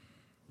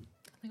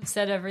 I've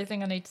said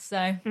everything I need to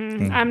say.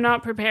 I'm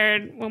not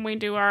prepared when we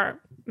do our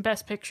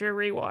Best Picture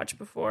rewatch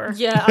before.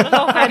 Yeah, I don't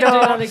know if I can do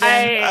that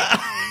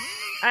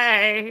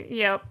again.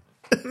 Yep.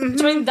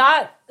 Between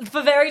that,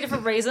 for very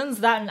different reasons,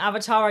 that and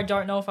Avatar, I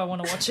don't know if I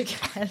want to watch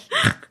again.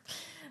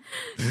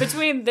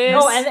 Between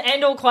this,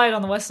 and All Quiet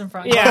on the Western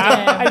Front.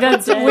 yeah,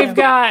 Damn. we've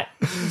got.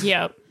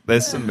 Yep.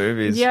 There's some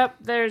movies. Yep.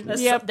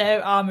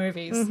 There are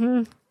movies.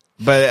 Mm-hmm.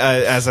 But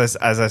as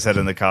I said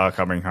in the car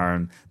coming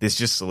home, this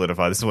just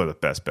solidified. This is one of the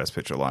best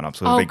Picture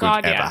lineups I think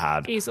we've ever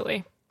had.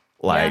 Easily.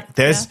 Like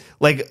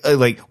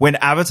like when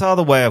Avatar: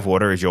 The Way of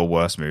Water is your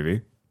worst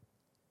movie.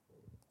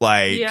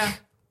 Like,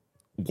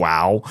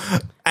 wow,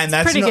 and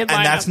that's pretty not, good and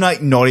lineup. that's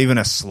not even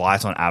a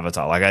slight on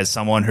Avatar. Like, as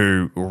someone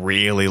who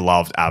really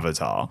loved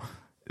Avatar,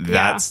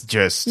 that's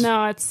just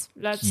that's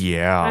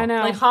I know.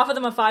 Like, half of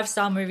them are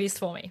 5-star movies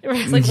for me.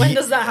 It's like, when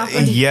does that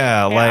happen?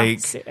 Yeah, like,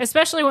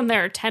 especially when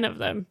there are 10 of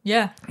them.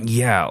 Yeah.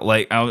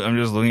 Like I'm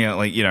just looking at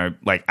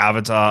like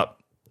Avatar.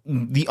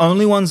 The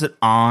only ones that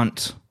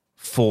aren't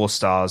 4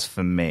 stars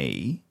for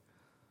me,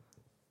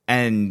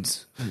 and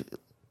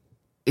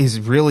is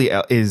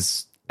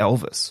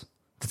Elvis.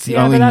 That's the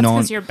only but that's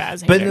because you're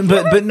Baz hater.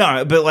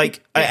 but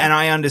like, and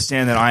I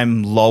understand that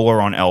I'm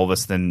lower on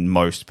Elvis than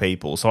most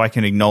people, so I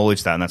can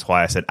acknowledge that, and that's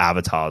why I said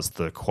Avatar's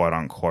the quote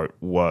unquote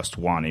worst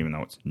one, even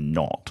though it's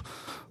not.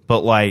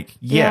 But like,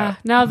 yeah.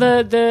 Now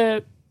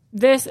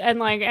this and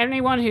like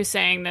anyone who's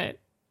saying that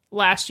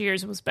last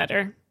year's was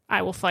better,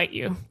 I will fight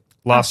you.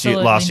 Last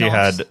year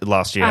had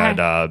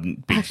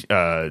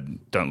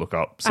Don't Look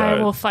Up. So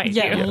I will fight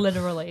you. Yeah,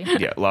 literally.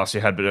 Yeah, last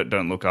year had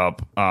Don't Look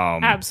Up.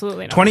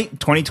 Absolutely not.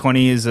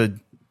 2020 is a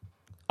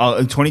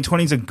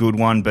 2020 is a good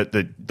one, but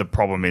the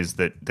problem is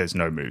that there's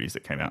no movies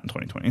that came out in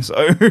 2020. So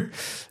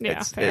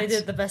they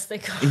did the best they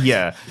could.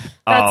 Yeah,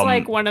 that's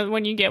like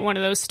when you get one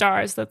of those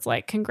stars. That's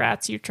like,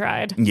 congrats, you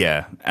tried.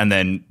 Yeah, and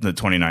then the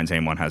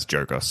 2019 one has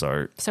Joker.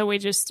 So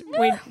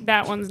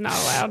that one's not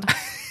allowed.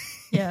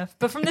 Yeah,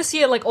 but from this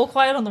year, like All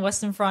Quiet on the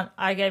Western Front,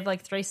 I gave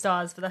like 3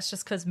 stars, but that's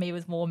just because me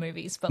with more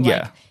movies. But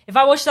like, if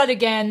I watched that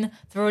again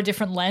through a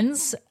different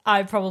lens,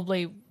 it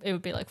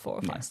would be like 4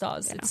 or 5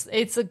 stars. Yeah.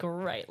 It's a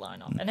great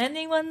lineup, and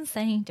anyone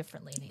saying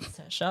differently needs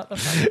to shut the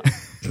fuck up.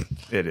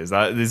 It is.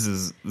 This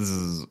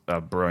is a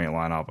brilliant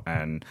lineup,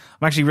 and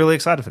I'm actually really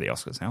excited for the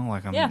Oscars now.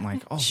 Like, I'm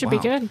like, oh, should be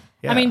good.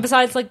 Yeah. I mean,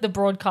 besides like the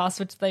broadcast,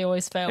 which they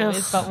always fail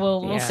with, but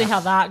we'll see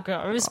how that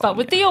goes. But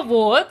with the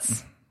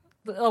awards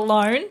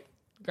alone.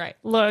 Great.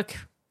 Look,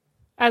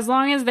 as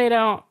long as they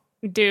don't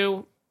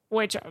do,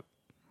 which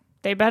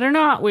They better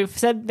not. They've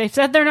said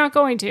they're not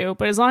going to,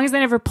 but as long as they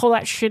never pull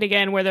that shit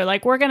again where they're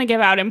like, we're going to give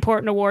out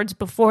important awards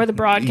before the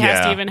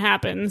broadcast even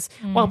happens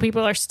while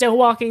people are still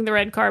walking the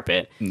red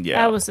carpet.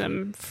 Yeah. That was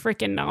some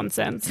freaking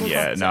nonsense.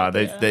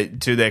 They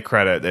to their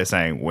credit, they're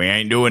saying, we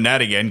ain't doing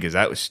that again because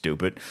that was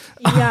stupid.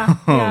 Yeah.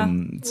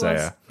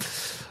 So,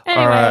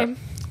 Anyway. All right.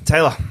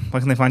 Taylor, where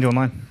can they find you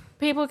online?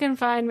 People can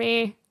find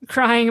me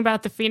crying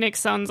about the Phoenix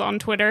Suns on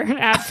Twitter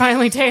at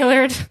Finally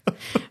Tailored.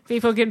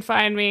 People can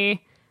find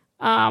me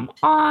on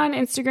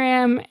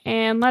Instagram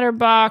and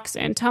Letterboxd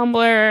and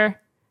Tumblr,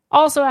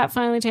 also at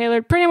Finally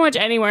Tailored. Pretty much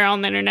anywhere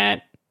on the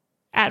internet,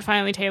 at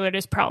Finally Tailored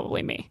is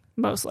probably me,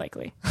 most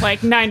likely.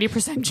 Like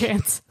 90%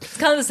 chance. It's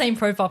kind of the same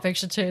profile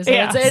picture too. So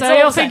yeah, it's so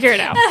you'll figure it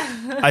out.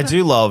 I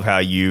do love how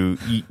you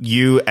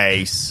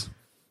Ace,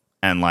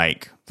 and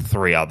like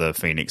 3 other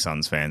Phoenix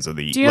Suns fans are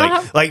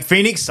like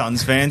Phoenix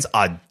Suns fans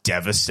are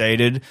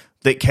devastated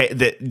that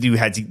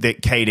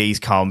KD's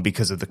come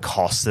because of the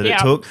cost that it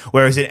took,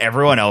 whereas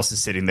everyone else is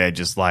sitting there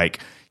just like,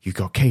 you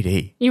got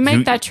KD. You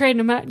make that trade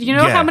no matter. You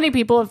know how many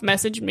people have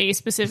messaged me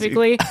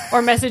specifically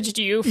or messaged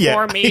you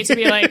for me to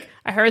be like,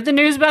 I heard the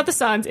news about the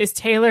Suns. Is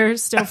Taylor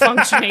still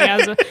functioning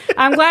as a...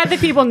 I'm glad that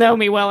people know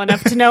me well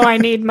enough to know I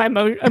need my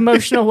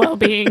emotional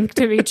well-being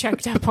to be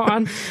checked up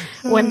on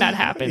when that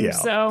happens. Yeah.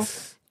 So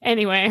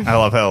anyway. I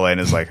love how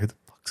Alayna's like, who the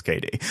fuck's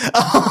KD?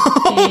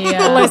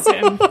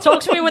 Listen.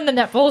 Talk to me when the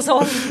netball's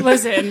on.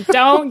 Listen,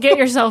 don't get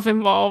yourself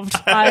involved.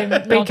 I'm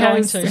not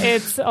going to.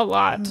 It's a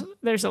lot.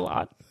 There's a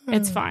lot.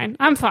 It's fine.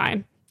 I'm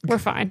fine. We're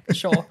fine.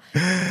 Sure.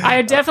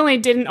 I definitely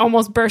didn't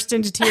almost burst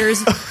into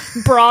tears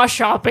bra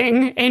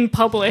shopping in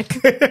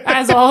public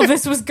as all of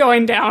this was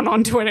going down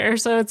on Twitter,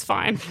 so it's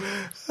fine.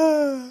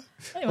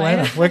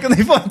 Anyway, where can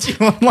they find you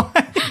online?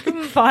 You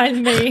can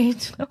find me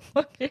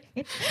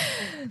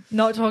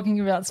not talking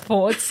about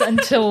sports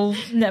until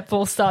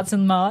netball starts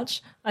in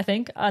March, I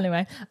think.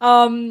 Anyway,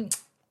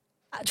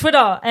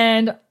 Twitter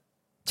and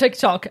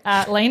TikTok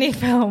at Laney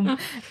Film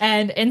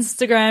and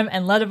Instagram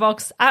and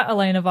Letterboxd at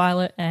Alayna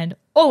Violet and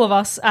all of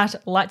us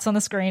at Lights on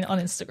the Screen on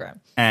Instagram.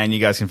 And you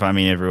guys can find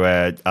me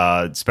everywhere,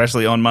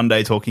 especially on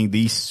Monday talking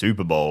the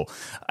Super Bowl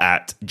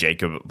at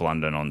Jacob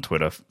Blunden on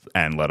Twitter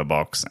and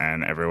Letterboxd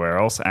and everywhere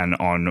else. And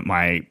on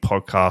my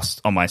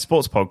podcast, on my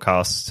sports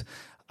podcast,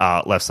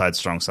 Left Side,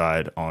 Strong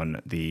Side on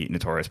the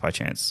Notorious by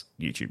Chance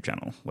YouTube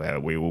channel,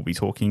 where we will be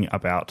talking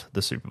about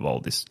the Super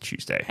Bowl this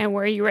Tuesday. And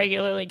where you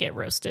regularly get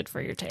roasted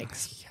for your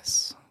takes.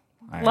 Yes.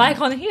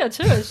 Like on here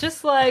too. It's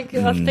just like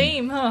a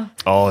theme, huh?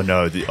 Oh,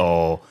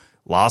 no.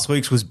 Last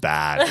week's was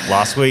bad.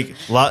 Last week...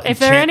 if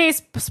there are any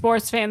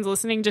sports fans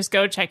listening, just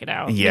go check it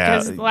out. Yeah.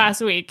 Because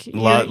last week,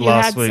 you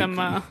had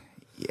some...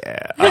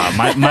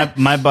 Yeah.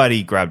 My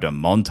buddy grabbed a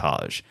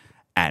montage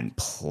and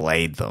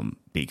played them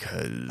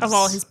because... of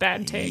all his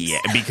bad takes.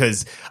 Yeah,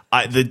 because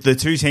the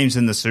 2 teams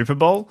in the Super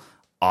Bowl,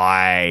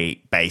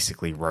 I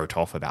basically wrote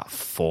off about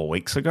 4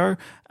 weeks ago,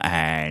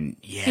 and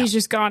yeah. He's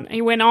just gone.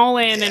 He went all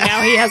in, and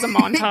now he has a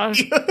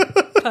montage.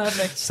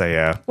 Perfect. So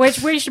yeah.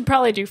 Which we should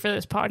probably do for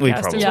this podcast we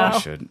probably as well.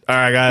 should. All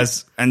right,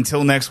 guys.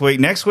 Until next week.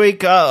 Next week, we've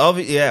got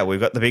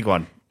the big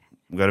one.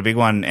 We've got a big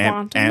one.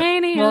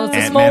 Quantumania. Well, it's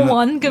a small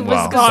one. Good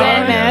was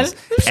Ant-Man.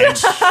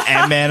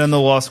 Ant-Man and the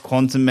Wasp,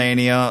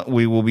 Quantumania.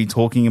 We will be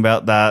talking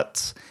about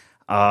that.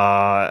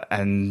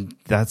 And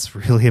that's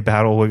really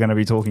about all we're going to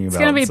be talking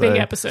about. It's going to be a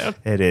big episode.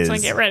 It is. So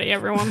get ready,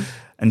 everyone.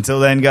 Until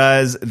then,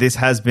 guys, this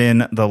has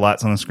been the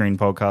Lights on the Screen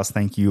podcast.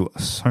 Thank you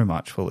so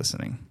much for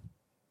listening.